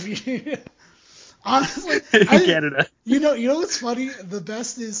go, refugee. Honestly, in Canada. You know what's funny? The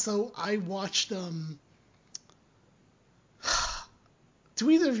best is, so I watched do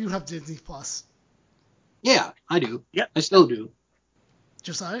either of you have Disney Plus? Yeah, I do. Yep. I still do.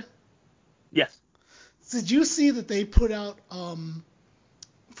 Josiah? Yes. Did you see that they put out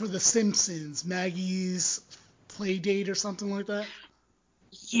for The Simpsons, Maggie's play date or something like that?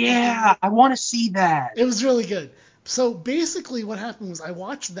 Yeah, I want to see that. It was really good. So basically what happened was I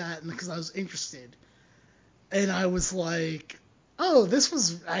watched that because I was interested. And I was like, oh, this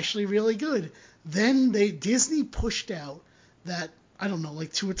was actually really good. Then Disney pushed out that, I don't know,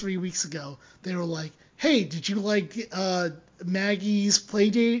 like 2 or 3 weeks ago, they were like, hey, did you like Maggie's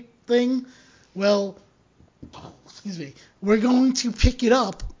Playdate thing? Well, excuse me, we're going to pick it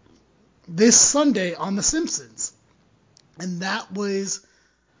up this Sunday on The Simpsons. And that was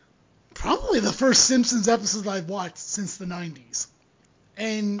probably the first Simpsons episode I've watched since the 90s.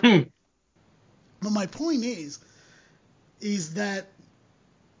 And but my point is that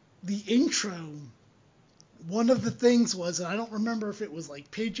the intro, one of the things was, and I don't remember if it was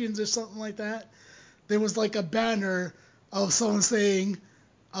like pigeons or something like that, there was like a banner of someone saying,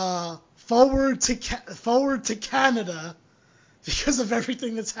 forward to Canada because of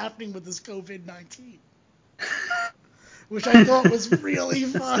everything that's happening with this COVID-19. Which I thought was really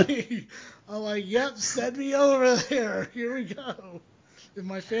funny. I'm like, yep, send me over there. Here we go. If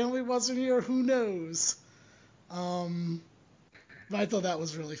my family wasn't here, who knows? But I thought that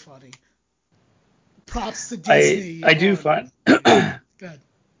was really funny. Props to Disney. I do find. Good.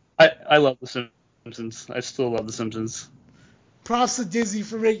 I love The Simpsons. I still love The Simpsons. Props to Disney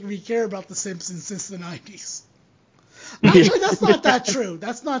for making me care about The Simpsons since the 90s. Actually, that's not that true.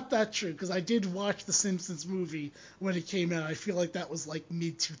 That's not that true, because I did watch the Simpsons movie when it came out. I feel like that was like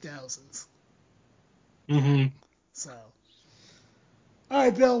mid-2000s. Mm-hmm. So. All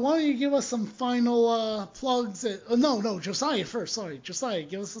right, Bill, why don't you give us some final plugs? No, Josiah first. Sorry, Josiah,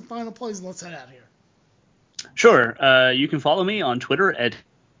 give us some final plugs and let's head out of here. Sure. You can follow me on Twitter at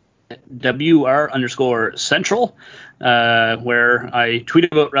WR_Central, where I tweet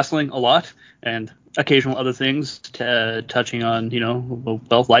about wrestling a lot and occasional other things touching on,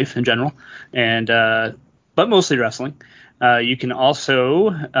 well, life in general, and but mostly wrestling. You can also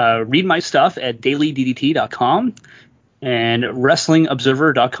read my stuff at dailyddt.com and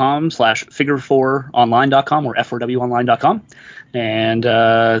wrestlingobserver.com/figure4online.com or f4wonline.com. And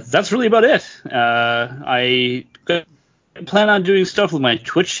that's really about it. I plan on doing stuff with my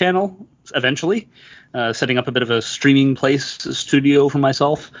Twitch channel eventually, setting up a bit of a streaming studio for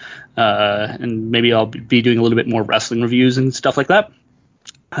myself, and maybe I'll be doing a little bit more wrestling reviews and stuff like that,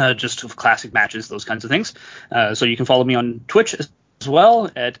 just of classic matches, those kinds of things. So you can follow me on Twitch as well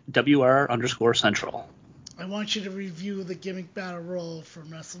at WR_Central. I want you to review the Gimmick Battle Royal from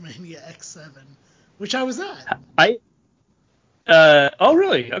WrestleMania X7, which I was at. Oh,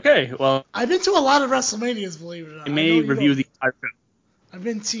 really? Okay. Well, I've been to a lot of WrestleManias, believe it or not. I I know may you review don't. the entire show. I've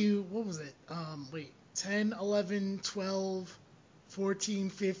been to, what was it? 10, 11, 12, 14,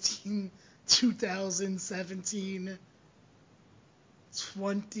 15, 2017,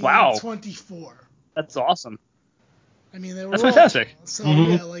 20, and Wow, 24. that's awesome. I mean, they That's were all. fantastic. So,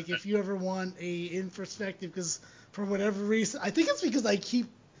 Mm-hmm. yeah, like, if you ever want in perspective, because for whatever reason, I think it's because I keep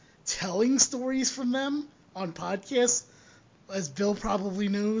telling stories from them on podcasts, as Bill probably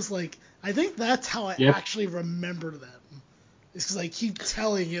knows. Like, I think that's how I Yep. actually remember them. It's because I keep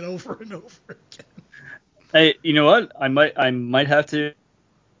telling it over and over again. Hey, you know what? I might have to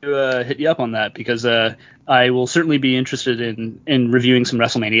hit you up on that because I will certainly be interested in reviewing some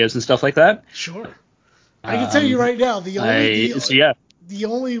WrestleManias and stuff like that. Sure. I can tell you right now, So yeah. the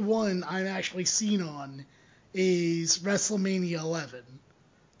only one I'm actually seen on is WrestleMania 11,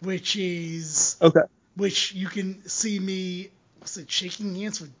 which Okay. you can see me, was it shaking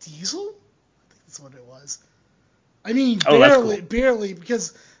hands with Diesel? I think that's what it was. I mean, Oh, that's cool. barely,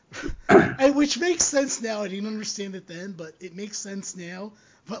 because, which makes sense now. I didn't understand it then, but it makes sense now.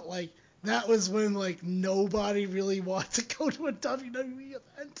 But, like, that was when, like, nobody really wanted to go to a WWE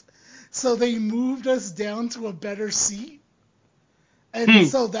event. So they moved us down to a better seat. And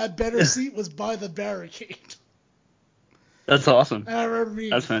so that better seat was by the barricade. That's awesome. And I remember being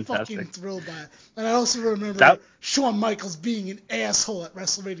That's fucking fantastic. thrilled by it. And I also remember That Shawn Michaels being an asshole at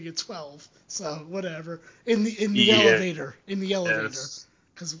WrestleMania 12. So whatever. In the yeah. elevator. In the elevator. Yes.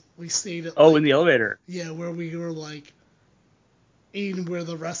 Because we stayed at Oh, in the elevator. yeah, where we were like in where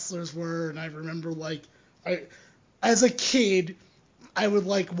the wrestlers were, and I remember like as a kid I would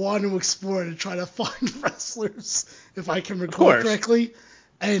like want to explore and try to find wrestlers if I can Of recall course. correctly.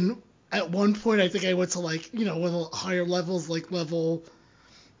 And at one point I think I went to like, one of the higher levels, like level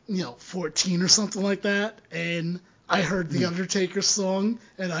 14 or something like that, and I heard the Undertaker song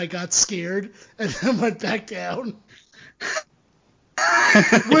and I got scared and then went back down.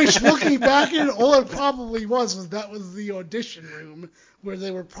 Which, looking back at it, all it probably was that was the audition room where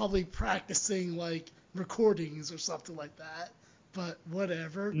they were probably practicing like recordings or something like that. But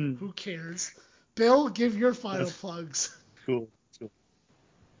whatever, who cares? Bill, give your final That's plugs. cool. Cool.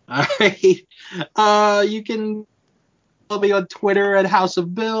 All right. You can follow me on Twitter at House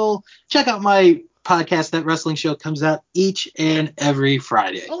of Bill. Check out my podcast. That wrestling show comes out each and every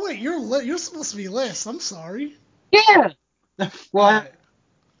Friday. Oh wait, you're supposed to be last. I'm sorry. Yeah. Well, All right.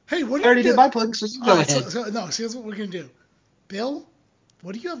 Hey, what I do you already did do? my plug, so you All go right, ahead. no. So here's what we're gonna do. Bill,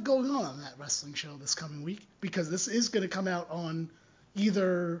 what do you have going on that wrestling show this coming week? Because this is gonna come out on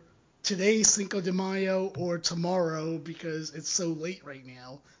either today, Cinco de Mayo, or tomorrow because it's so late right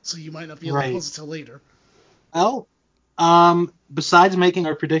now. So you might not be able to Right. post it till later. Well, besides making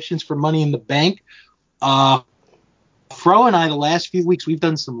our predictions for Money in the Bank, Fro and I, the last few weeks, we've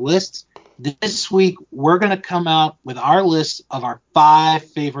done some lists. This week, we're going to come out with our list of our 5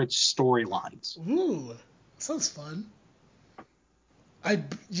 favorite storylines. Ooh, sounds fun.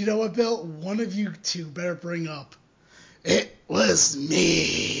 You know what, Bill? One of you two better bring up. It was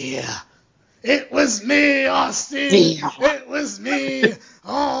me. It was me, Austin. Yeah. It was me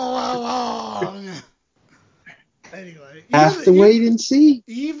all along. Anyway, Have to wait and see.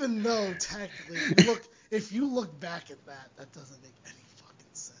 even though technically, if you look back at that, that doesn't make any fucking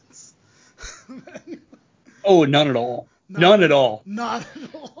sense. Oh, none at all. None at all. Not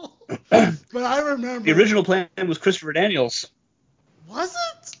at all. But I remember. The original plan was Christopher Daniels. Was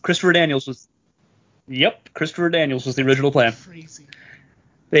it? Christopher Daniels was. Yep, Christopher Daniels was the original plan. Crazy.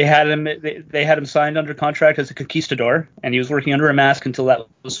 They had him signed under contract as a conquistador, and he was working under a mask until that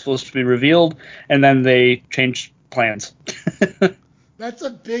was supposed to be revealed, and then they changed plans. That's a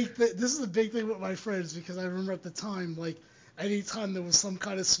big thing. This is a big thing with my friends because I remember at the time, like, anytime there was some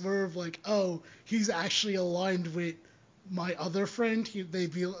kind of swerve, like, oh, he's actually aligned with my other friend,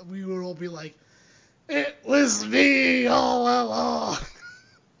 we would all be like, it was me all along.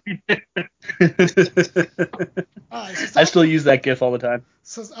 Alright, so I still use that GIF all the time.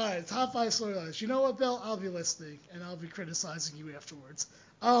 alright, top 5 storylines. You know what, Bill? I'll be listening, and I'll be criticizing you afterwards.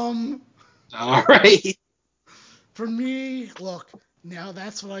 All right. For me, look, now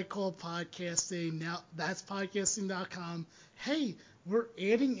that's what I call podcasting. Now that's podcasting.com. Hey, we're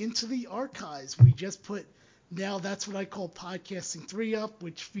adding into the archives. We just put Now That's What I Call Podcasting 3 up,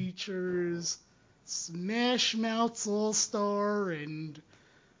 which features Smash Mouth's All-Star and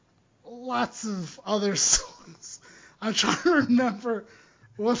lots of other songs. I'm trying to remember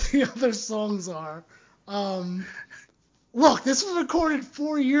what the other songs are. Look, this was recorded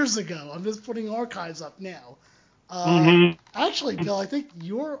 4 years ago. I'm just putting archives up now. Actually, Bill, I think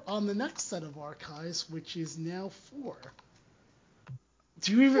you're on the next set of archives, which is now 4.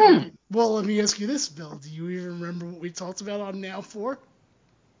 Do you even? Well, let me ask you this, Bill. Do you even remember what we talked about on Now 4?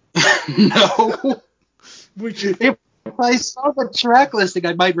 No. Which, If I saw the track listing,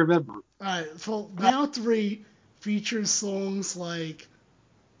 I might remember. well, Now 3 features songs like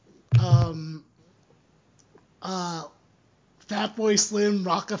Fatboy Slim,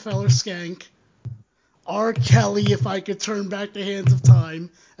 Rockefeller Skank, R. Kelly, If I Could Turn Back the Hands of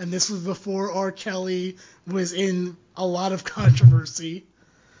Time, and this was before R. Kelly was in a lot of controversy.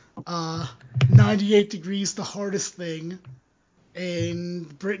 98 Degrees, The Hardest Thing, and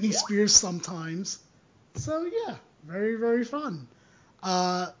Britney Spears Sometimes. So yeah, very, very fun.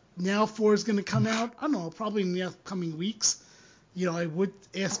 Now 4 is going to come out, I don't know, probably in the upcoming weeks. You know, I would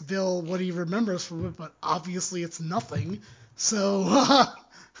ask Bill what he remembers from it, but obviously it's nothing. So,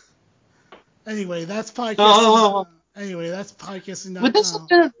 anyway, that's podcasting. Oh. Anyway, that's podcasting.com. Would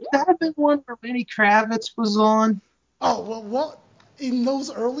that have been one where Lenny Kravitz was on? Oh, well, what, in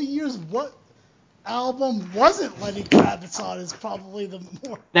those early years, what album wasn't Lenny Kravitz on is probably the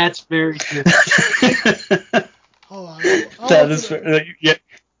more... That's very true. Hold on. That is yeah.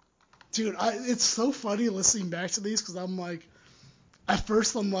 Dude, it's so funny listening back to these because I'm like, at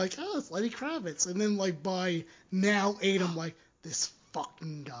first I'm like, oh, it's Lenny Kravitz. And then like by now 8, I'm like, this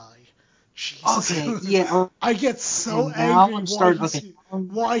fucking guy. Jesus. Okay, yeah. I get so And now angry I'm starting.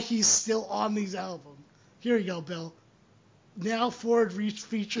 why he's still on these albums. Here you go, Bill. Now Ford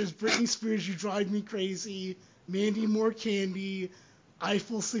features Britney Spears, You Drive Me Crazy, Mandy Moore Candy,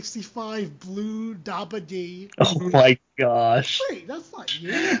 Eiffel 65, Blue Dabba Dee. Oh my gosh. Wait, that's not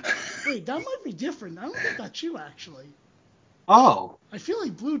you. Wait, that might be different. I don't think that's you, actually. Oh. I feel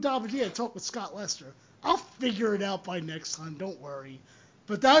like Blue Dabba Dee, I talked with Scott Lester. I'll figure it out by next time, don't worry.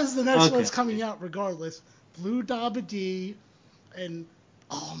 But that is the next one that's coming out regardless. Blue Dabba Dee, and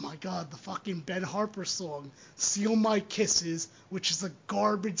oh my god, the fucking Ben Harper song, Seal My Kisses, which is a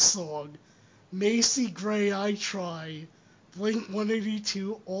garbage song. Macy Gray, I Try, Blink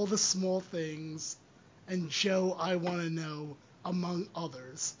 182, All the Small Things, and Joe, I Want to Know, among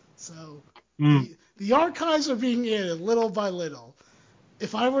others. So the archives are being added little by little.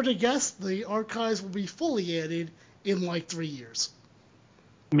 If I were to guess, the archives will be fully added in like 3 years.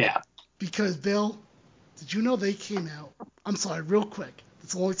 Yeah. Because, Bill, did you know they came out? I'm sorry, real quick.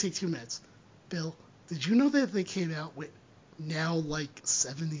 This will only take 2 minutes. Bill, did you know that they came out with now like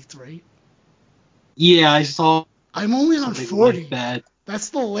 73? Yeah, I saw. I'm only on 40. Like that. That's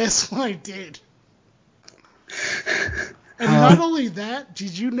the last one I did. And not only that,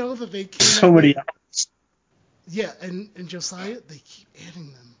 did you know that they came so out many. with... Yeah, and Josiah, they keep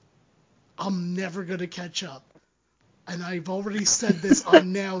adding them. I'm never going to catch up. And I've already said this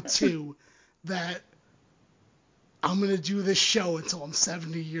on Now too, that I'm going to do this show until I'm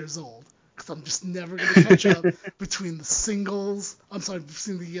 70 years old. Because I'm just never going to catch up between the singles, between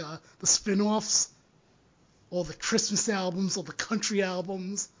the spin-offs, all the Christmas albums, all the country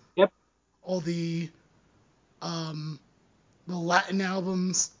albums, Yep. all the Latin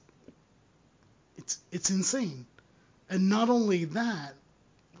albums. It's insane. And not only that,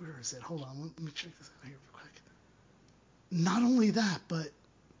 where is it? Hold on, let me check this out here real quick. Not only that, but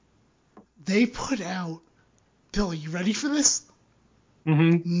they put out, Bill, you ready for this?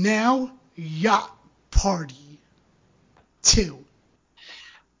 Mm-hmm. Now Yacht Party 2.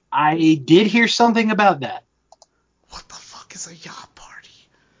 I did hear something about that. What the fuck is a yacht party?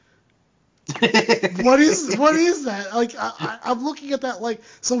 What is that? Like I'm looking at that like,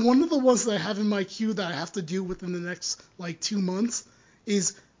 so one of the ones that I have in my queue that I have to do within the next like 2 months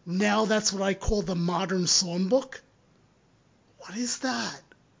is now that's what I call the modern songbook. What is that?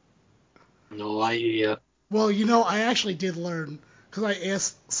 No idea. Well, you know, I actually did learn because I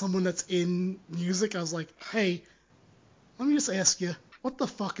asked someone that's in music. I was like, hey, let me just ask you, what the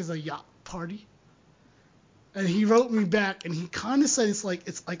fuck is a yacht party? And he wrote me back, and he kind of said it's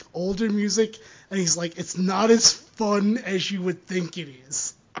like older music, and he's like, it's not as fun as you would think it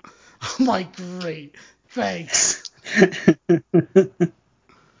is. I'm like, great, thanks.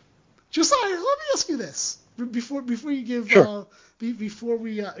 Josiah, let me ask you this before you give Sure. Before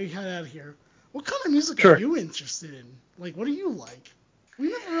we head out of here. What kind of music Sure. are you interested in? Like, what do you like? We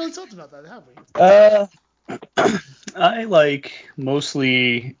never really talked about that, have we? I like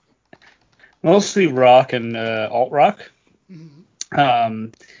mostly rock and alt rock. Mm-hmm.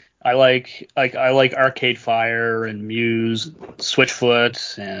 I like Arcade Fire and Muse,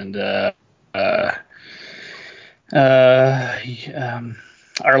 Switchfoot, and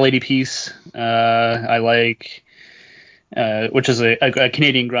Our Lady Peace. I like, which is a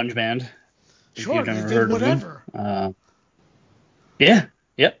Canadian grunge band. If Sure, you've they never did heard whatever. of them. Yeah,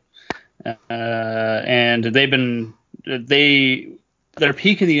 yep. And they their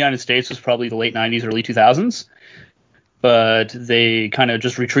peak in the United States was probably the late 90s, early 2000s. But they kind of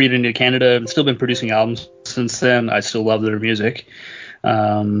just retreated into Canada and still been producing albums since then. I still love their music.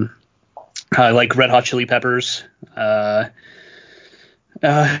 I like Red Hot Chili Peppers.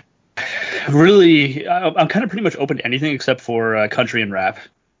 Really, I'm kind of pretty much open to anything except for country and rap.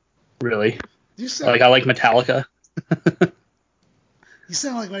 Really, I like Metallica. You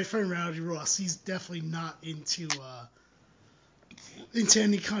sound like my friend Rowdy Ross. He's definitely not into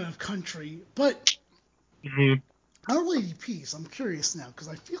any kind of country. But Our Lady Peace, I'm curious now because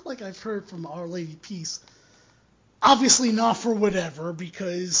I feel like I've heard from Our Lady Peace. Obviously not for whatever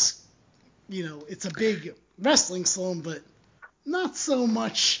because it's a big wrestling song, but not so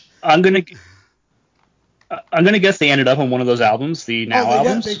much. I'm gonna guess they ended up on one of those albums, the Now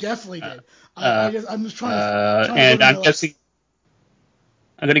albums. They definitely did. I'm just trying to. And I'm guessing.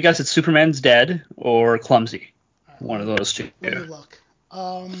 I'm gonna guess it's Superman's Dead or Clumsy. One of those two. Let me look.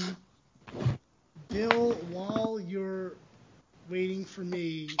 Bill, while you're waiting for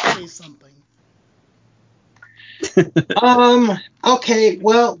me, say something. Okay.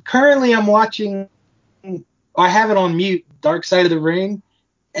 Well, currently I'm watching. I have it on mute. Dark Side of the Ring.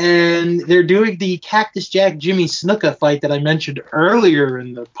 And they're doing the Cactus Jack Jimmy Snuka fight that I mentioned earlier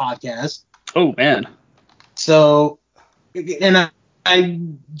in the podcast. Oh, man. So, and I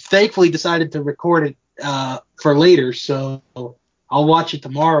thankfully decided to record it for later, so I'll watch it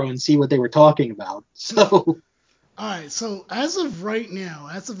tomorrow and see what they were talking about. So. All right, so as of right now,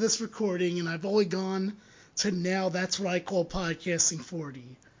 as of this recording, and I've only gone to now, that's what I call Podcasting 40,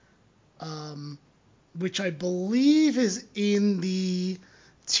 which I believe is in the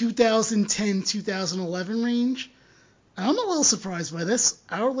 2010-2011 range. And I'm a little surprised by this.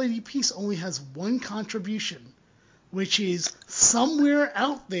 Our Lady Peace only has one contribution, which is Somewhere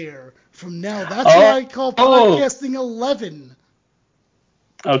Out There from now. That's what I call Podcasting 11.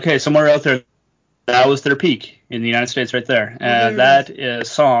 Okay, Somewhere Out There. That was their peak in the United States right there. That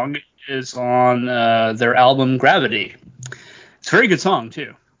song is on their album Gravity. It's a very good song,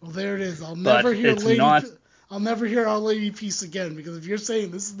 too. Well, there it is. I'll never hear Our Lady Peace again, because if you're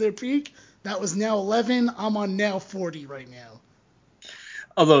saying this is their peak, that was now 11. I'm on now 40 right now.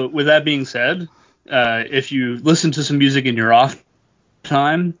 Although, with that being said, if you listen to some music in your off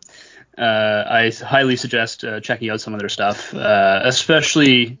time, I highly suggest checking out some of their stuff,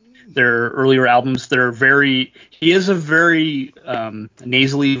 especially their earlier albums. He has a very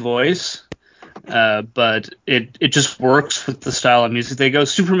nasally voice. But it just works with the style of music they go.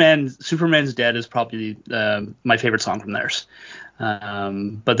 Superman's Dead is probably my favorite song from theirs.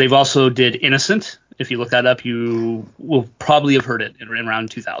 But they've also did Innocent. If you look that up, you will probably have heard it in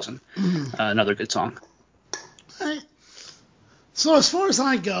around 2000. Another good song. Right. So as far as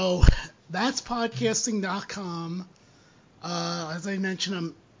I go, that's podcasting.com. As I mentioned,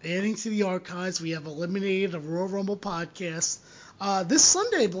 I'm adding to the archives. We have eliminated a Royal Rumble podcast. This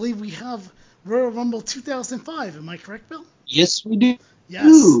Sunday, I believe we have Royal Rumble 2005. Am I correct, Bill? Yes, we do. Yes,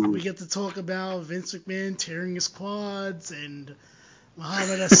 we get to talk about Vince McMahon tearing his quads and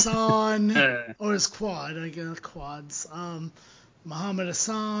Muhammad Hassan, or his quad, I guess quads. Muhammad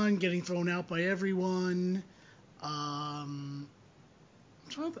Hassan getting thrown out by everyone. I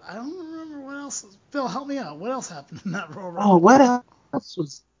don't remember what else. Bill, help me out. What else happened in that Royal Rumble? Oh, what else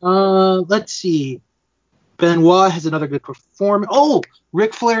was? Let's see. Benoit has another good performance. Oh,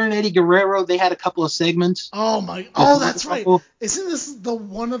 Ric Flair and Eddie Guerrero, they had a couple of segments. Oh, that's right. Isn't this the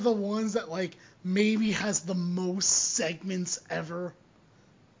one of the ones that, like, maybe has the most segments ever?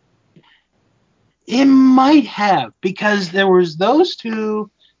 It might have, because there was those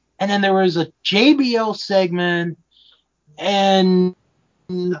two, and then there was a JBL segment, and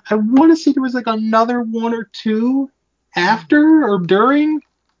I want to say there was, like, another one or two after or during.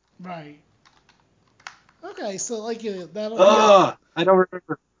 Right. Okay, so like that'll be up. I don't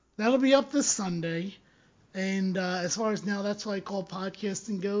remember. That'll be up this Sunday, and as far as now, that's what I call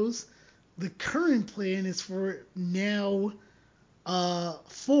podcasting goes. The current plan is for now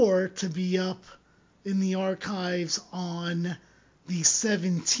 4 to be up in the archives on the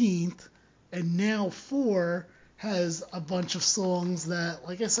 17th, and now 4 has a bunch of songs that,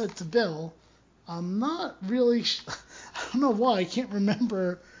 like I said to Bill, I'm not really. I don't know why I can't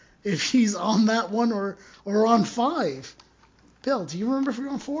remember if he's on that one or on 5. Bill, do you remember if you're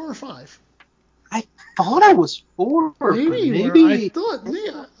on 4 or 5? I thought I was 4. Maybe you were. I thought,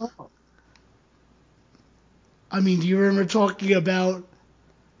 yeah. I mean, do you remember talking about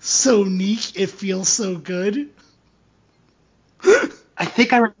So Neat, It Feels So Good? I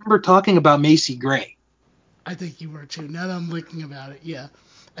think I remember talking about Macy Gray. I think you were too. Now that I'm thinking about it, yeah.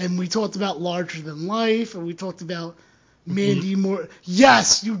 And we talked about Larger Than Life, and we talked about Mandy Moore.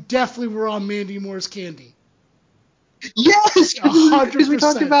 Yes, you definitely were on Mandy Moore's Candy. Yes, 100%. because we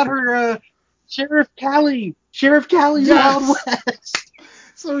talked about her Sheriff Callie Yes. Wild West.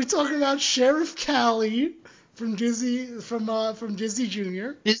 So we talking about Sheriff Callie from Disney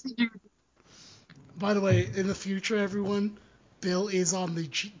Junior. Disney Junior. By the way, in the future, everyone, Bill is on the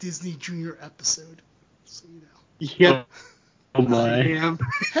Disney Junior episode, so you know. Yep. Oh my. Yeah.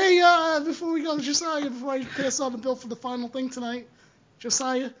 Hey, before we go to Josiah, before I pass on to Bill for the final thing tonight,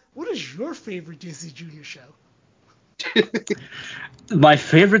 Josiah, what is your favorite Disney Junior show? My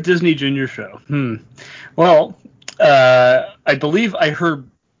favorite Disney Junior show. Well, I believe I heard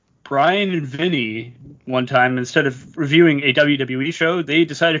Brian and Vinny one time, instead of reviewing a WWE show, they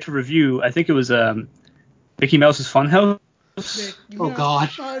decided to review, I think it was Mickey Mouse's Funhouse. Oh, God.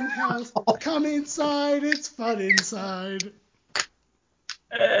 Funhouse, come inside, it's fun inside.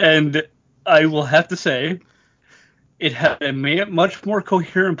 And I will have to say, it had a much more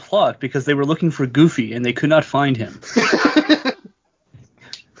coherent plot because they were looking for Goofy and they could not find him.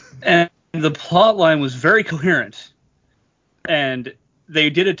 And the plot line was very coherent. And they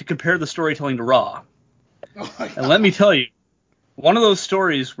did it to compare the storytelling to Raw. Oh my God. And let me tell you, one of those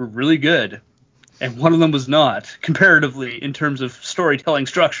stories were really good, and one of them was not, comparatively, in terms of storytelling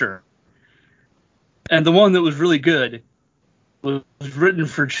structure. And the one that was really good was written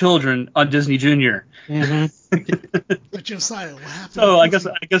for children on Disney Junior. Mm-hmm. But Josiah, what happened? So to I Goofy?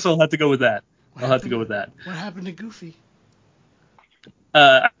 guess I'll have to go with that. What I'll have to happened go with that. What happened to Goofy?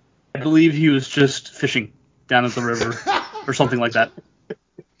 I believe he was just fishing down at the river or something like that.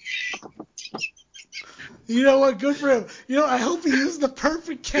 You know what? Good for him. You know, I hope he used the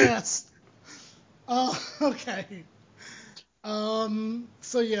perfect cast. Okay.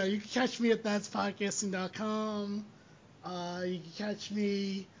 So yeah, you can catch me at that'spodcasting.com. You can catch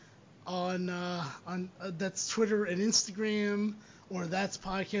me on that's Twitter and Instagram, or that's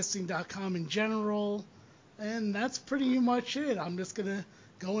podcasting.com in general. And that's pretty much it. I'm just gonna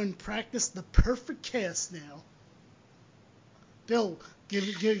go and practice the perfect cast now. Bill, give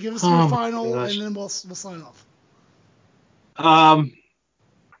us your final, gosh. and then we'll sign off.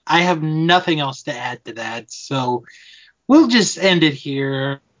 I have nothing else to add to that, so we'll just end it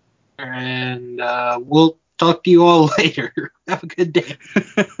here, and we'll talk to you all later. Have a good day.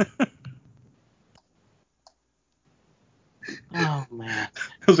 Oh, man.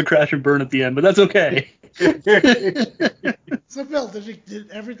 It was a crash and burn at the end, but that's okay. So, Bill, did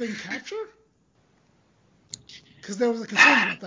everything capture? Because there was a concern about that.